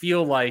does it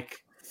feel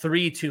like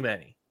 3 too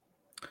many?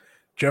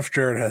 Jeff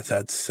Jarrett has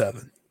had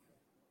 7.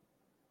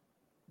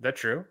 That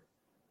true?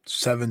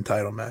 7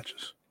 title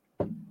matches.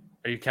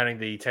 Are you counting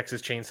the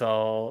Texas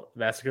Chainsaw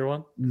Massacre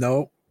one?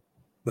 Nope,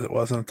 but it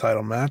wasn't a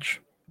title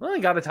match. Well, he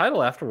got a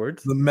title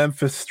afterwards. The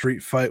Memphis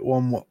Street Fight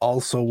one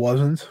also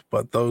wasn't,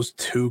 but those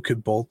 2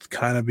 could both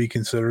kind of be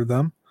considered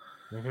them.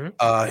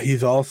 Mm-hmm.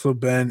 He's also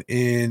been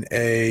in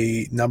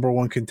a number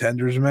 1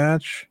 contenders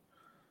match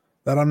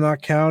that I'm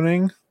not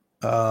counting.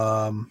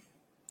 So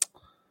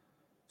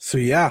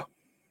yeah.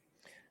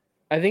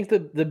 I think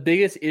the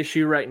biggest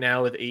issue right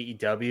now with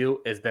AEW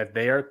is that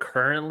they have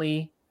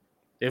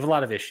a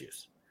lot of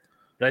issues.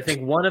 But I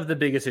think one of the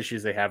biggest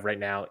issues they have right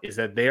now is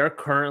that they are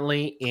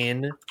currently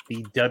in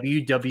the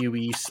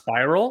WWE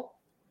spiral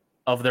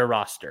of their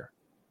roster.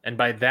 And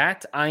by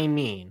that, I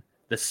mean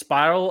the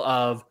spiral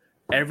of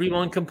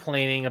everyone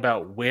complaining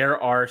about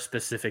where are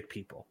specific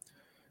people.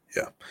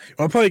 Yeah. You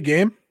want to play a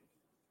game?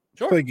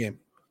 Sure. Play a game.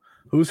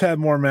 Who's had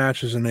more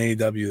matches in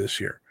AEW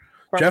this year?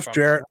 Jeff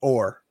Jarrett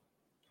or?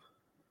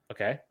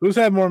 Okay. Who's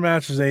had more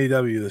matches in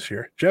AEW this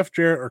year? Jeff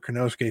Jarrett or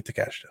Konosuke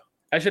Takeshita?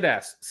 I should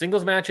ask.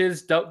 Singles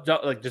matches,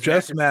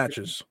 just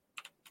matches.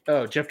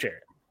 Oh, Jeff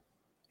Jarrett.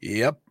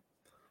 Yep.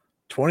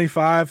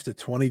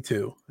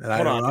 25-22. And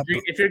Hold on.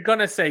 If you're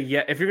gonna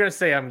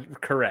say I'm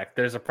correct,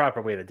 there's a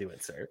proper way to do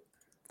it, sir.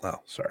 Oh,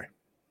 sorry.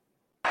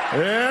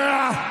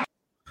 Yeah.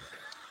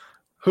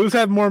 Who's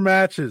had more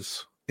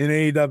matches in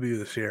AEW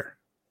this year?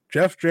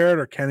 Jeff Jarrett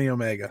or Kenny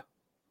Omega?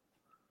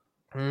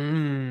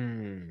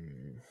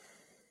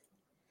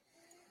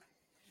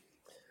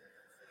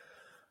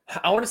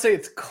 I want to say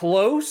it's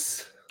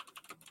close.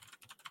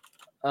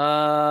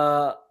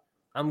 I'm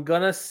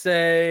gonna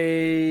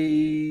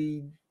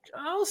say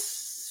I'll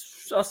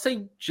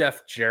say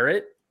Jeff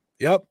Jarrett.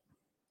 Yep.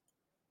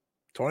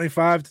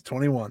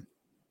 25-21.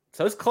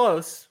 So it's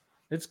close.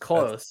 It's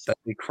close.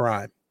 That'd be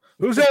crime.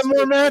 Who's had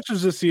more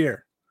matches this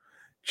year?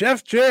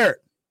 Jeff Jarrett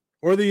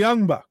or the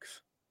Young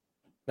Bucks?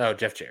 No,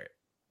 Jeff Jarrett.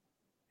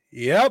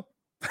 Yep.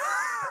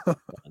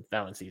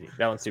 That one's easy.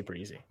 That one's super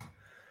easy.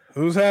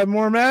 Who's had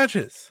more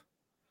matches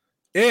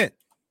in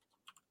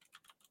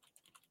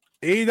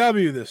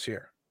AEW this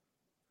year?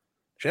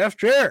 Jeff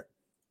Jarrett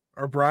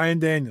or Bryan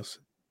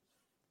Danielson?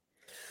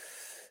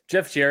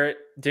 Jeff Jarrett.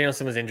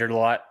 Danielson was injured a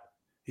lot.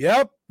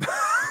 Yep.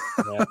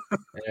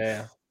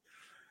 Yeah.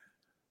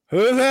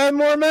 Who's had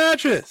more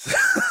matches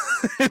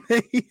in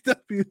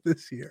AEW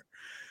this year?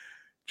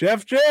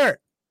 Jeff Jarrett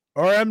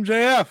or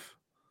MJF?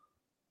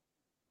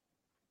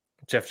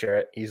 Jeff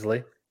Jarrett,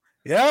 easily.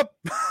 Yep.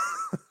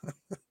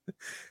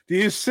 Do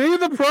you see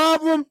the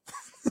problem?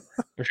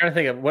 I'm trying to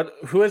think of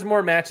who has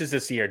more matches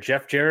this year,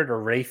 Jeff Jarrett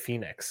or Ray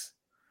Phoenix?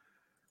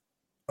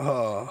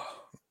 I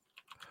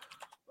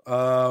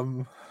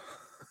want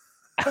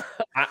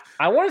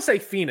to say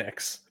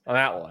Phoenix on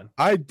that one.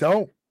 I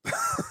don't.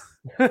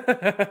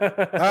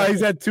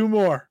 He's had 2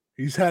 more.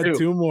 He's had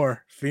 2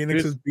 more.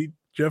 Phoenix has beat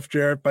Jeff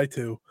Jarrett by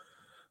 2.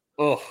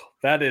 Oh,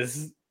 that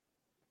is.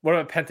 What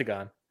about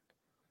Pentagon?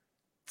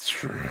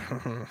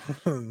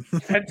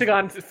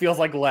 Pentagon feels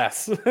like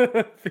less.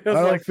 I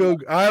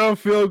don't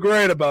feel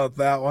great about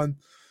that one.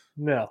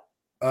 No.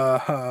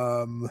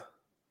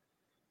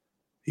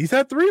 He's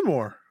had 3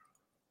 more.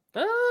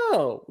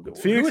 Oh,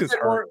 Phoenix is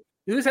hurt.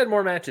 Who's had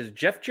more matches,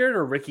 Jeff Jarrett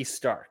or Ricky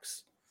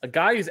Starks? A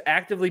guy who's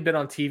actively been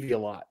on TV a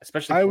lot,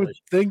 especially. I would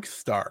think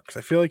Starks.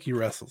 I feel like he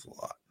wrestles a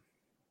lot,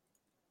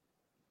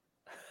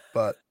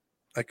 but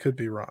I could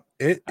be wrong.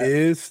 It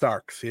is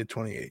Starks. He had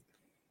 28.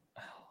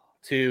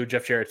 To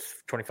Jeff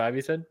Jarrett's 25,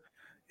 you said?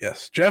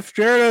 Yes. Jeff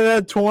Jarrett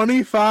had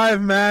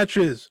 25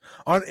 matches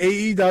on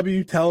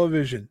AEW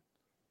television.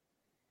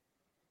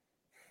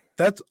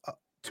 That's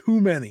too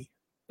many.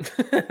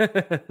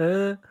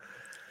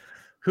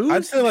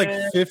 I'd say like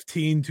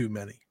 15 too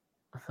many.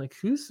 Like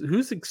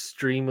who's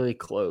extremely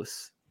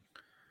close?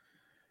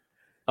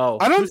 Oh,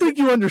 I don't think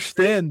you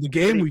understand the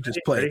game we just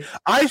played. Ready?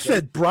 I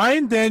said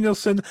Bryan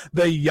Danielson,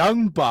 the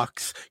Young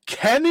Bucks,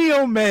 Kenny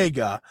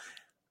Omega.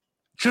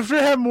 Should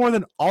have more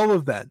than all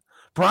of them.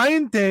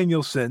 Bryan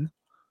Danielson,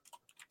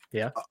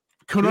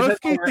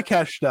 Konosuke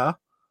Takeshita.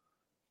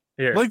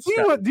 Here, like,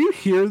 do you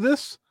hear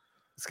this?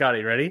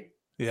 Scotty, ready?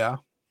 Yeah.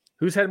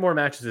 Who's had more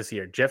matches this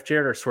year, Jeff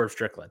Jarrett or Swerve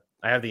Strickland?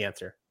 I have the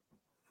answer.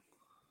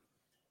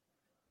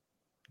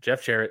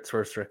 Jeff Jarrett,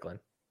 Swerve Strickland.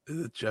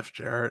 Is it Jeff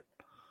Jarrett?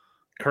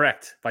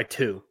 Correct, by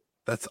 2.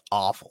 That's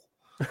awful.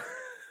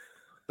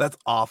 That's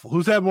awful.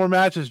 Who's had more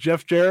matches,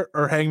 Jeff Jarrett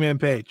or Hangman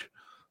Page?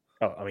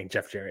 Oh, I mean,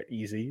 Jeff Jarrett,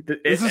 easy.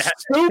 This is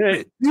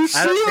stupid. You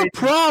see a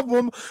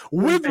problem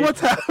with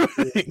what's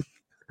happening.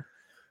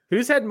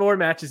 Who's had more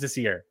matches this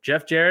year,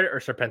 Jeff Jarrett or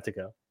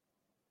Serpentico?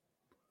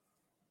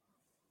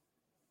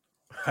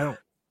 I don't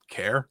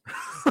care.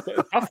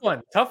 Tough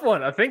one.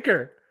 A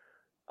thinker.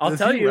 I'll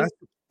tell you.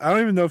 I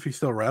don't even know if he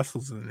still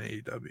wrestles in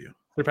AEW.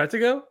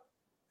 Serpentico?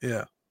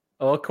 Yeah.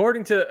 Well,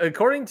 according to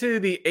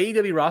the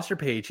AEW roster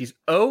page, he's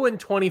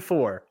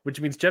 0-24, which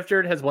means Jeff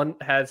Jarrett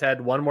has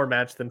had one more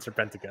match than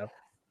Serpentico.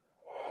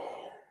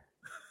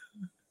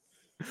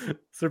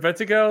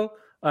 Serpentico,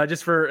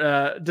 just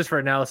for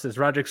analysis,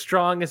 Roderick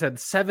Strong has had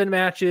 7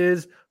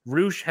 matches.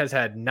 Roosh has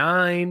had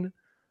 9.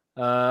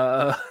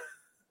 Samoa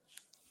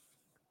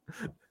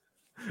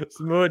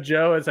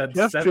Joe has had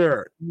Jeff 17.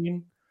 Jarrett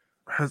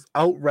has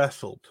out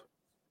wrestled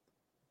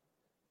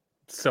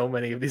so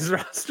many of these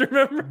roster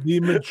members.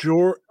 The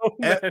majority.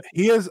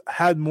 He has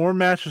had more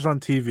matches on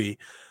TV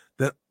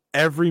than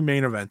every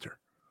main eventer.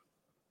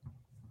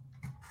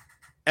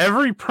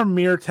 Every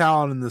premier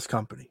talent in this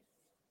company.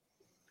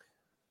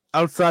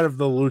 Outside of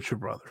the Lucha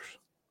Brothers.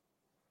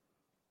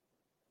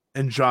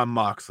 And John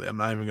Moxley. I'm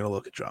not even going to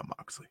look at John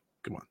Moxley.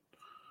 Come on.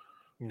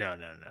 No.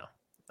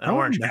 And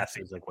Orange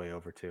Cassidy's like way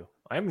over too.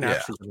 I'm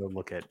actually going to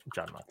look at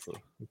John Moxley.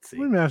 Let's see.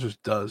 How many matches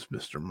does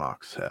Mr.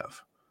 Mox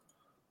have?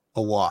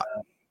 A lot.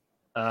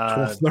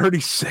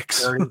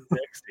 36.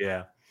 36,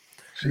 yeah.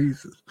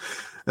 Jesus.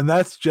 And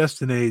that's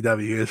just in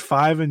AEW. He has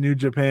 5 in New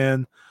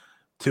Japan,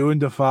 2 in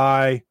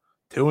Defy,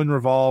 2 in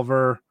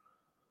Revolver,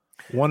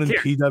 1 in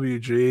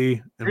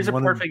PWG, and here's a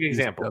 1 perfect in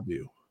example.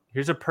 PCW.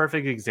 Here's a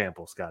perfect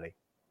example, Scotty.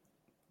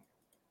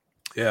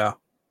 Yeah.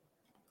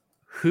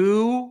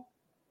 Who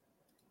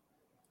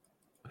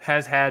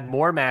has had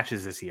more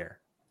matches this year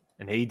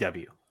in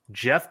AEW?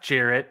 Jeff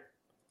Jarrett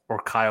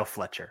or Kyle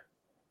Fletcher?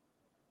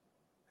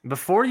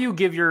 Before you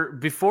give your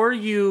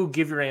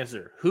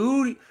answer,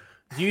 who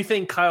do you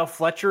think Kyle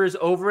Fletcher is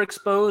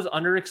overexposed,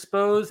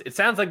 underexposed? It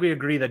sounds like we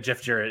agree that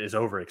Jeff Jarrett is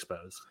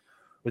overexposed.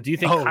 But do you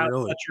think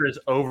Kyle Fletcher is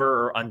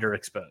over or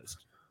underexposed?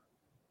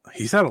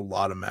 He's had a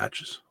lot of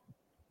matches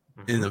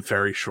in a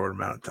very short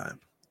amount of time.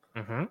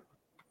 Mm-hmm.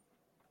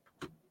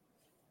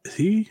 Is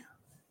he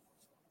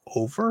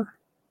over?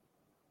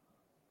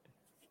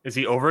 Is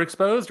he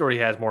overexposed or he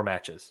has more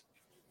matches?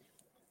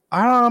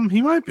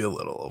 He might be a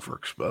little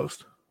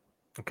overexposed.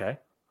 Okay.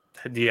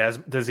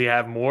 Does he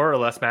have more or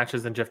less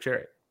matches than Jeff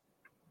Jarrett?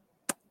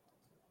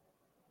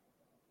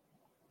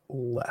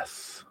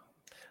 Less.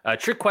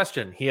 Trick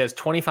question. He has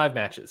 25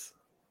 matches.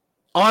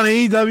 On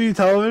AEW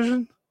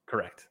television?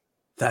 Correct.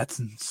 That's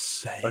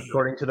insane.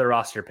 According to the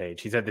roster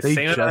page. He's had the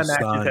same amount of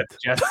matches as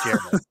Jeff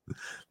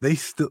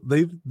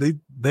Jarrett.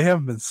 They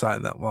haven't been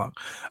signed that long.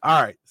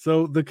 All right.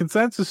 So the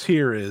consensus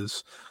here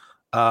is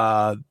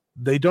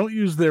they don't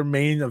use their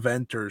main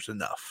eventers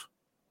enough.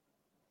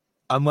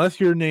 Unless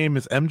your name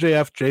is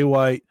MJF, Jay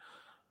White,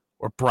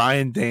 or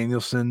Bryan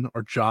Danielson,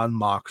 or John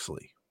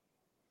Moxley.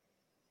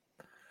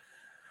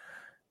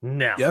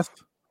 No. Yes?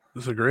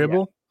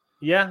 Disagreeable?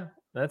 Yeah,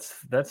 that's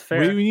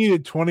fair. We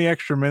needed 20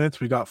 extra minutes.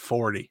 We got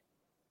 40.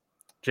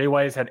 Jay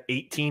White has had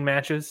 18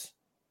 matches.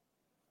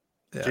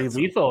 Yeah, Jay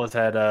Lethal has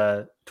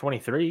had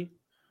 23.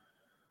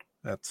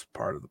 That's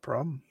part of the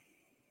problem.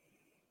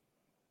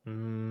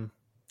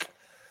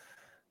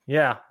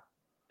 Yeah.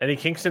 Eddie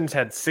Kingston's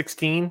had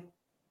 16.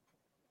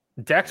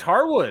 Dex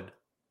Harwood,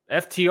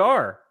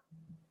 FTR.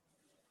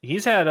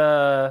 He's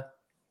had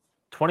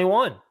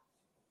 21.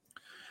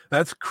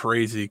 That's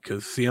crazy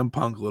because CM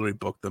Punk literally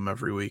booked them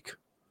every week.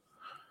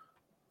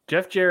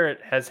 Jeff Jarrett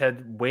has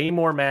had way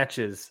more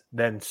matches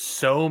than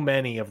so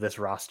many of this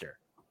roster.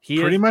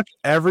 Pretty much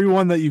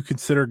everyone that you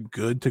consider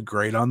good to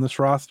great on this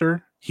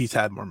roster, he's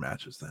had more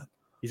matches than.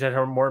 He's had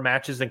more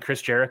matches than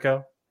Chris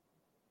Jericho.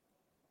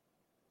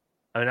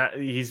 I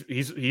mean,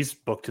 he's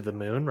booked to the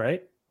moon,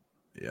 right?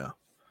 Yeah.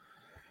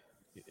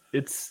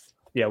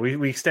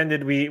 We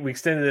extended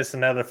this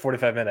another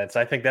 45 minutes.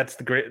 I think that's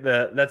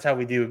that's how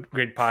we do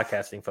great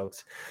podcasting,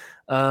 folks.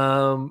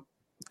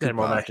 He's had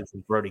more matches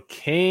than Brody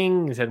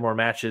King. He's had more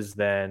matches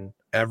than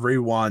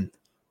everyone.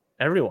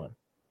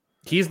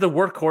 He's the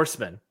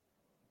workhorseman.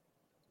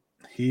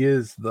 He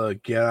is the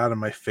get out of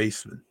my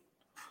face man.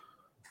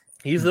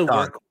 He's the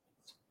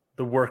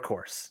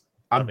workhorse.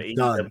 I'm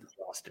done.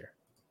 Roster.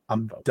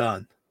 I'm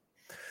done.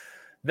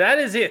 That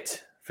is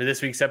it for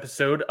this week's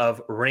episode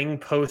of Ring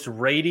Post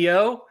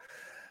Radio.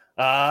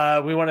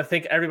 We want to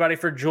thank everybody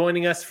for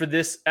joining us for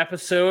this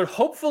episode.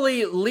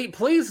 Hopefully,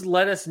 please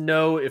let us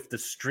know if the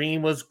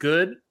stream was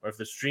good or if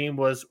the stream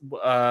was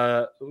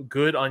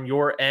good on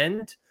your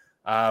end.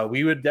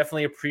 We would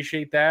definitely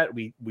appreciate that.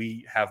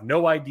 We have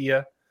no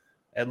idea.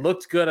 It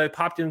looked good. I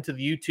popped into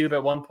the YouTube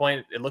at one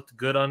point. It looked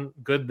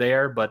good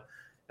there, but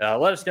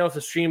let us know if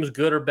the stream is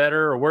good or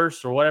better or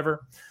worse or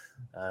whatever.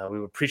 We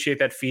would appreciate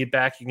that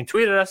feedback. You can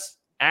tweet at us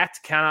at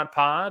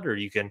CountOutPod, or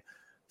you can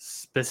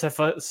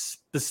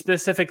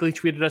specifically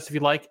tweet at us if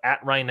you like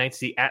at Ryan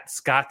Knightsey, at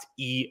Scott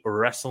E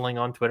Wrestling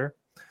on Twitter,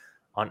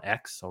 on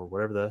X, or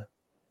whatever the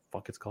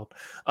fuck it's called.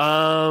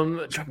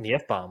 Dropping the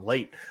F-bomb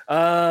late.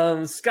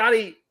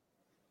 Scotty,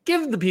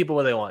 give the people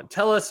what they want.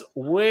 Tell us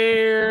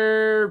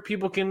where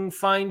people can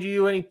find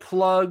you, any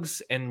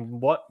plugs, and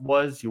what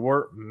was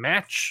your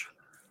match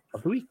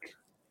of the week.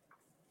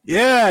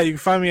 Yeah, you can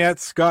find me at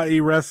Scotty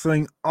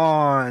Wrestling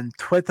on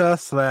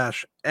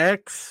Twitter/X.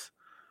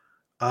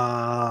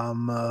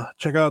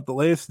 Check out the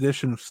latest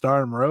edition of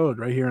Stardom Road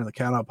right here in the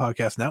Count Out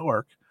Podcast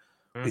Network.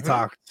 We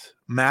talked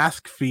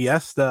Mask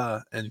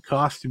Fiesta and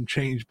Costume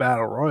Change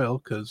Battle Royal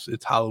because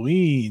it's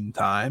Halloween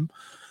time.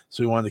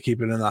 So we wanted to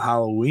keep it in the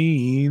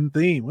Halloween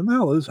theme. When the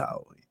hell is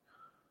Halloween?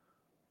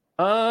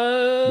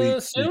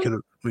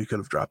 We could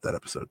have dropped that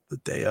episode the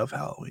day of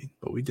Halloween,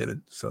 but we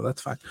didn't, so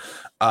that's fine.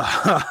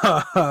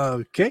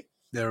 Okay,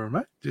 never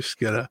mind. Just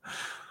gonna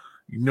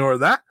ignore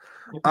that.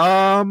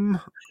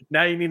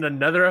 Now you need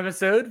another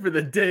episode for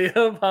the day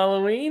of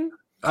Halloween.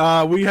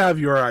 We have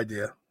your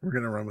idea. We're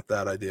gonna run with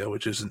that idea,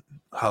 which isn't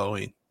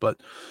Halloween,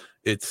 but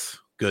it's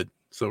good.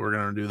 So we're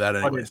gonna do that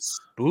anyway.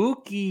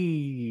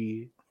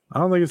 Spooky. I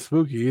don't think it's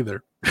spooky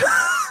either.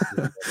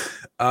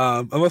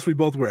 Unless we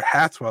both wear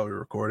hats while we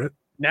record it.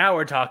 Now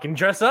we're talking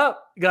dress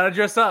up. You gotta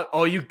dress up.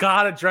 Oh, you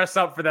gotta dress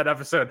up for that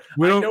episode.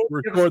 We don't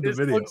record the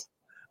video.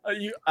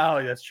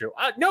 That's true.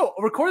 No,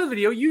 record the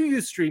video. You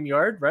use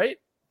StreamYard, right?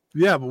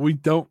 Yeah, but we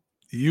don't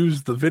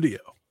use the video.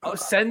 Oh,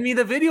 send me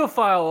the video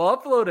file. I'll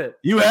upload it.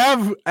 You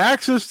have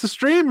access to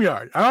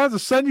StreamYard. I don't have to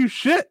send you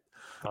shit.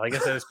 Well, I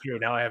guess that is true.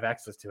 Now I have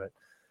access to it.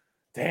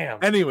 Damn.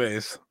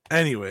 Anyways.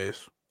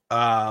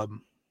 All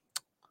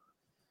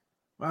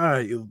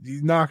right, you're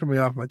knocking me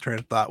off my train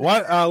of thought.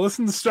 What?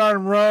 Listen to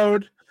Stardom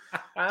Road.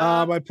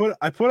 I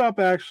put up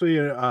actually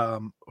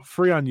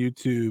free on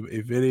YouTube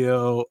a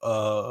video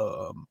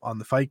on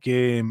the Fight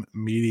Game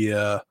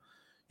Media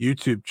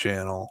YouTube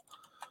channel,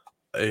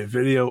 a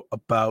video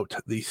about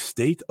the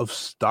state of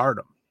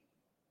Stardom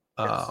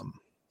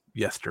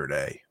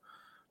yesterday,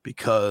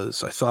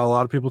 because I saw a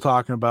lot of people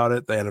talking about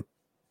it. They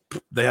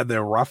had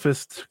their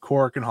roughest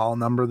Cork and Hall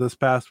number this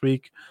past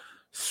week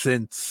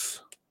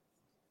since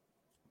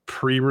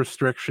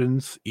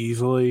pre-restrictions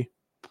easily.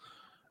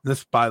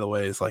 This, by the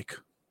way, is like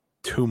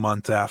 2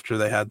 months after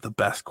they had the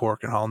best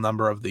Cork and Hall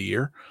number of the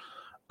year.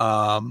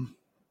 And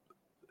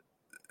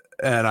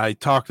I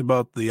talked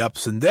about the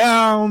ups and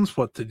downs,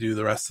 what to do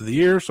the rest of the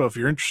year. So if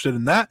you're interested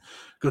in that,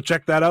 go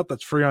check that out.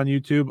 That's free on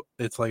YouTube.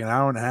 It's like an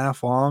hour and a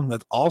half long.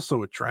 That's also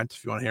with Trent,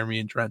 if you want to hear me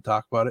and Trent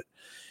talk about it.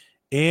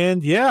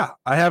 And yeah,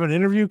 I have an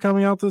interview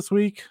coming out this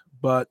week,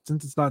 but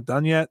since it's not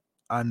done yet,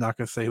 I'm not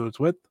going to say who it's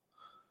with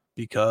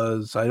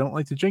because I don't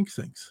like to jinx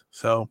things.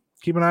 So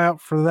keep an eye out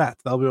for that.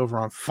 That'll be over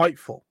on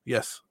Fightful.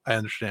 Yes, I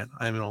understand.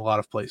 I'm in a lot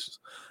of places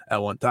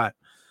at one time.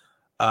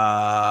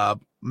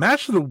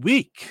 Match of the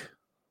week.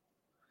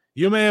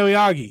 Yume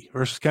Oyagi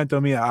versus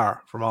Kento Miyahara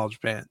from All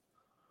Japan.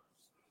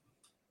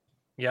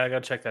 Yeah, I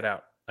gotta check that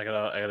out. I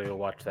gotta go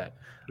watch that.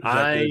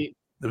 It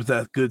was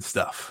that good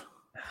stuff,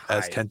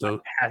 as Kento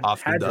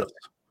often does.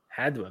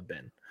 Had to have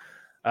been.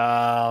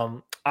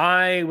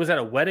 I was at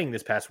a wedding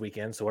this past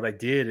weekend, so what I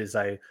did is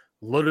I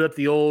loaded up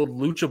the old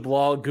Lucha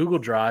Blog Google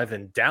Drive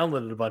and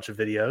downloaded a bunch of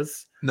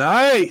videos.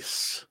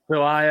 Nice.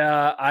 So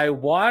I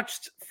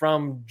watched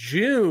from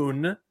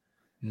June.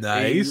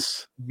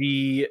 Nice.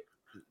 The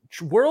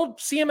World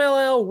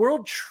CMLL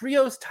World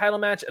Trios title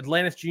match,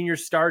 Atlantis Jr.,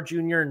 Star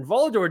Jr., and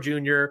Volador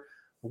Jr.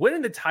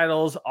 winning the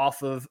titles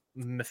off of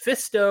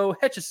Mephisto,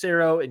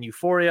 Hechicero, and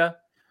Euphoria.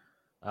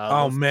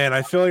 Man,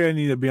 I feel like I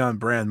need to be on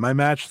brand. My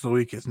match of the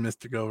week is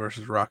Mystico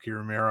versus Rocky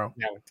Romero.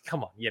 Now,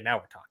 come on. Yeah, now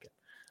we're talking.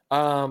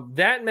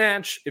 That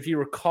match, if you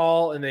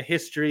recall in the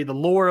history, the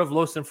lore of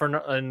Los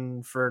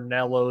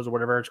Infernellos or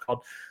whatever it's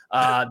called,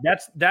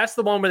 that's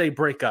the one where they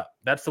break up.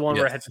 That's the one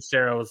where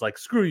Hechicero was like,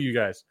 screw you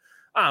guys.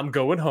 I'm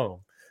going home.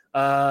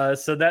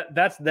 So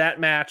that's that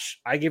match.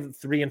 I give it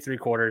 3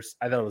 3/4.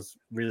 I thought it was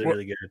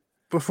really good.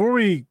 Before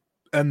we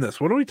end this,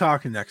 what are we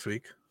talking next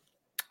week?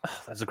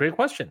 Oh, that's a great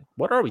question.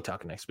 What are we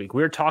talking next week?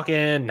 We're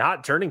talking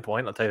not Turning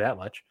Point, I'll tell you that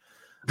much.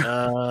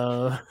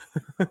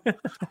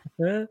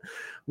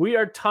 We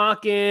are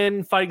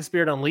talking Fighting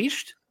Spirit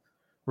Unleashed,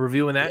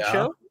 reviewing that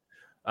show.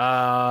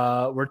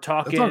 We're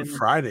talking that's on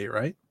Friday,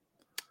 right?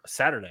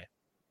 Saturday.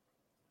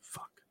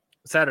 Fuck.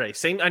 Saturday.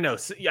 Same. I know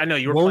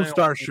you were Lone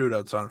Star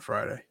Shootouts on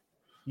Friday.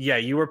 Yeah,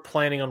 you were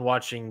planning on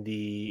watching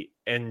the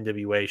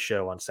NWA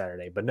show on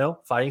Saturday, but no,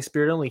 Fighting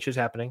Spirit Unleashed is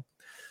happening.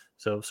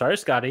 So sorry,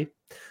 Scotty.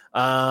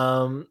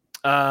 Lone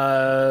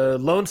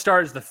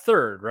Star is the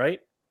 3rd, right?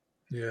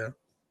 Yeah.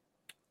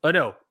 Oh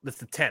no, that's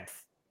the 10th.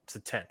 It's the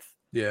 10th.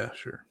 Yeah,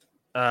 sure.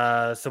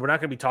 So we're not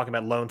going to be talking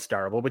about Lone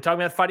Star. We'll be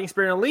talking about Fighting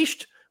Spirit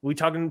Unleashed. We'll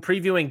be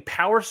previewing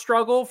Power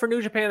Struggle for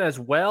New Japan as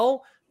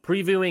well,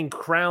 previewing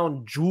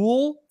Crown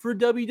Jewel for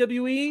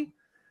WWE,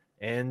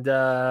 and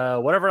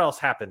whatever else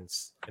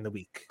happens in the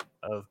week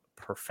of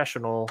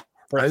professional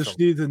wrestling. I just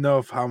need to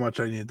know how much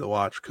I need to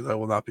watch because I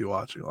will not be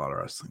watching a lot of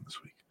wrestling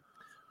this week.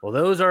 Well,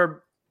 those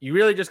are you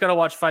really just got to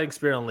watch Fighting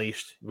Spirit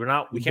Unleashed. We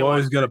can't.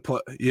 Boys got to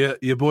put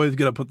your boys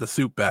got to put the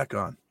suit back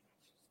on.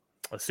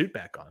 A suit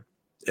back on.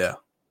 Yeah,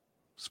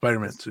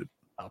 Spider-Man suit.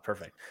 Oh,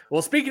 perfect.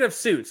 Well, speaking of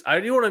suits, I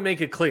do want to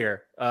make it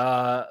clear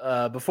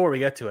before we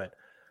get to it.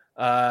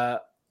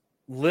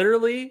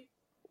 Literally,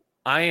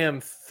 I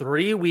am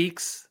 3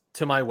 weeks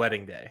to my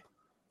wedding day.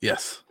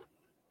 Yes.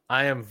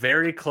 I am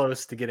very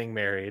close to getting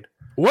married.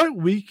 What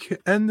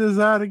weekend is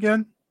that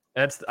again?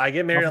 I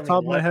get married Off on the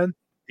top of my head.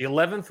 The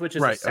 11th, which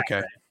is right. a Saturday.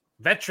 Okay.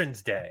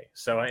 Veterans Day.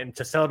 So, and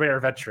to celebrate our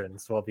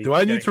veterans, we'll be. Do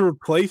I need to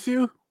replace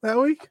you that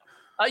week?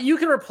 You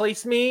can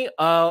replace me.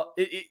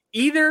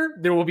 Either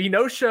there will be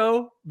no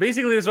show.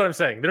 Basically, that's what I'm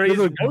saying. There's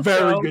a no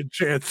very show. good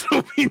chance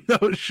there'll be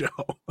no show.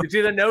 It's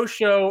either no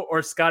show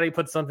or Scotty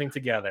put something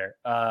together.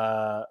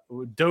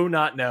 Do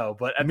not know,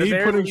 but at Me the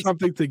very putting least,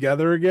 something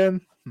together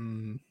again.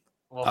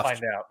 we'll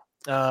find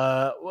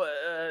out.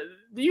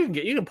 You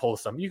can pull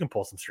some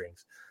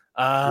strings.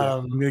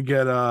 I'm gonna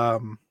get I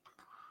don't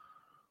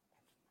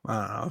know.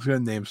 I was gonna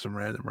name some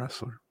random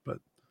wrestler, but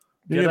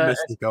you get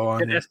Mystico on.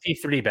 Get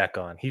ST3 back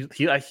on.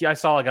 I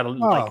saw I got a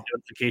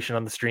notification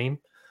on the stream.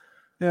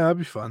 Yeah, that'd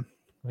be fun.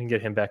 We can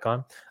get him back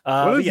on.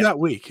 What is that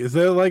week? Is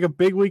there like a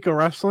big week of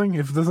wrestling?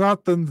 If there's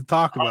nothing to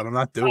talk about, I'm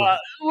not doing it.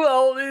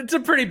 Well, it's a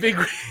pretty big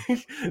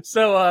week.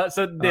 So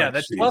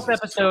that 12th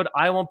episode,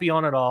 I won't be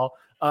on at all.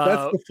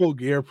 That's the Full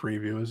Gear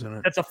preview, isn't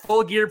it? That's a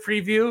Full Gear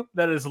preview.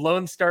 That is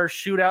Lone Star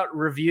Shootout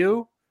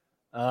review,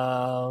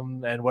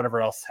 and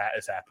whatever else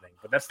is happening.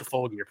 But that's the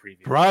Full Gear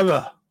preview.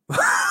 Brother.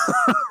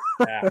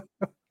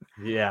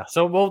 Yeah.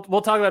 So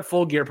we'll talk about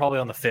Full Gear probably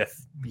on the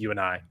 5th, you and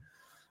I,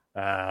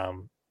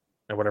 and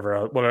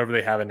whatever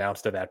they have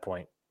announced at that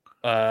point.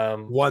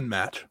 One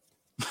match,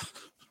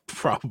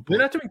 probably. They're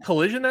not doing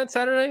Collision that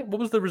Saturday. What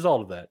was the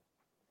result of that?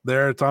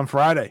 It's on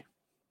Friday.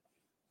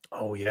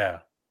 Oh yeah.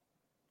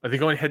 Are they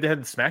going head to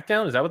head to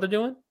SmackDown? Is that what they're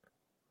doing?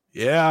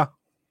 Yeah.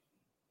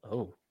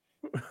 Oh,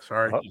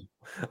 sorry.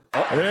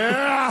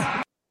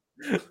 Yeah.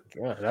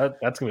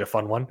 That's gonna be a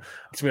fun one.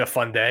 It's gonna be a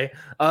fun day.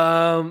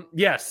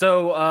 Yeah.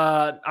 So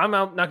I'm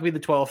out. Not gonna be the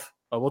 12th.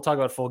 We'll talk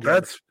about Full Gear.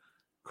 That's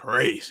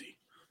crazy.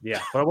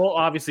 Yeah, but we'll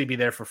obviously be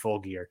there for Full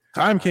Gear.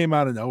 Time came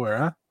out of nowhere,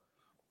 huh?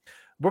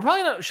 We're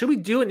probably not. Should we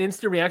do an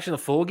instant reaction to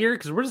Full Gear?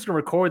 Because we're just gonna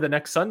record the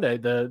next Sunday.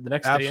 The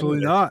next day.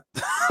 Absolutely not.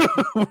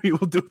 We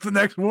will do it the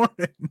next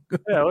morning.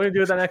 Yeah, we're gonna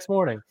do it the next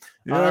morning.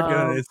 You're not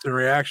getting an instant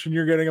reaction.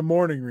 You're getting a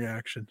morning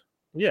reaction.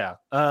 Yeah.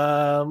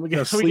 We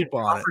got sleep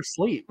on proper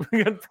sleep.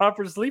 We got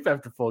proper sleep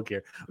after Full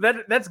Gear.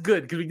 That's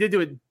good because we did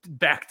do it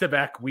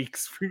back-to-back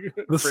weeks.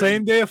 The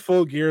same day of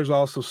Full Gear is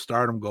also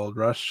Stardom Gold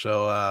Rush,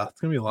 so it's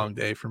gonna be a long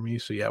day for me.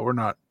 So yeah, we're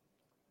not.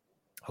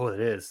 Oh, it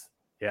is.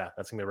 Yeah,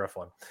 that's gonna be a rough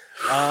one.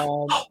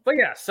 But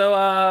yeah,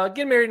 so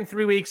getting married in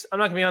 3 weeks. I'm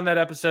not gonna be on that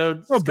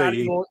episode.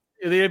 It'll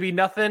either be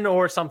nothing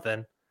or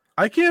something.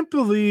 I can't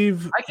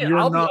believe you're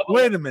not.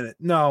 Wait a minute.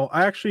 No,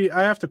 I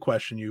have to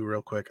question you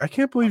real quick. I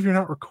can't believe you're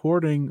not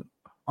recording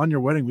on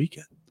your wedding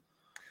weekend.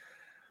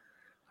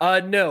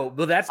 No,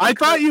 but that's. I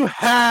thought you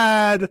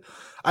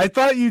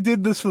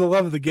did this for the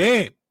love of the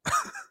game,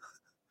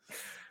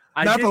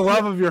 not the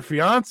love of your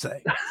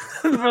fiance.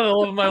 For the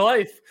love of my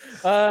life.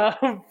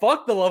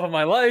 Fuck the love of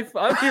my life.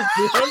 I'm here.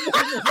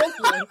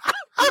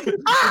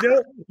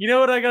 You know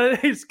what I gotta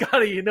say,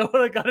 Scotty? You know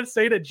what I gotta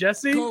say to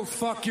Jesse? Go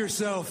fuck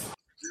yourself.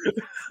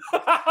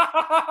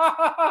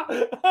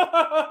 I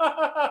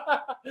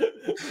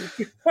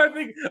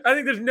think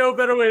there's no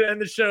better way to end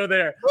the show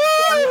there.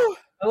 I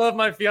love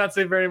my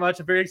fiance very much.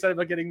 I'm very excited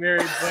about getting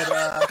married.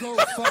 But go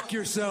fuck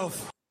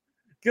yourself.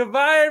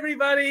 Goodbye,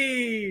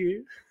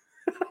 everybody.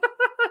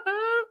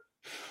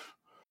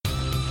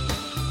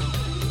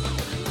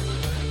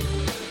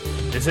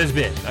 This has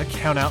been a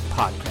Count Out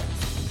Podcast.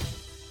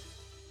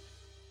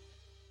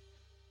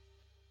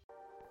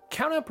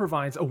 Count Out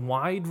provides a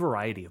wide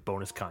variety of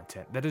bonus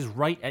content that is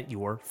right at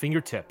your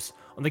fingertips.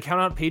 On the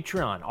Count Out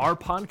Patreon, our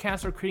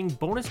podcasts are creating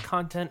bonus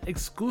content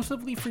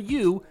exclusively for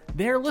you,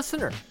 their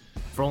listener.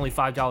 For only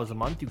 $5 a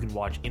month, you can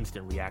watch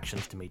instant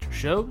reactions to major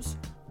shows,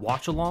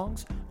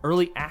 watch-alongs,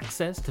 early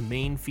access to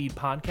main feed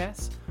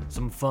podcasts,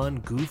 some fun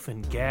goof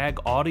and gag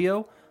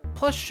audio,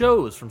 plus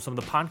shows from some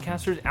of the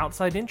podcasters'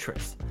 outside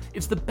interests.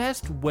 It's the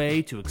best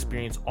way to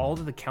experience all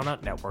that the Count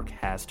Out Network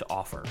has to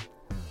offer.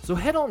 So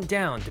head on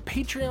down to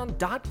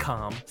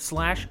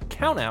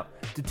patreon.com/countout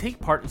to take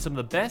part in some of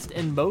the best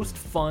and most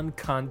fun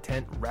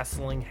content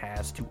wrestling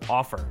has to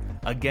offer.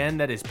 Again,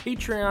 that is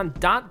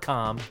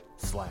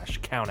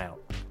patreon.com/countout.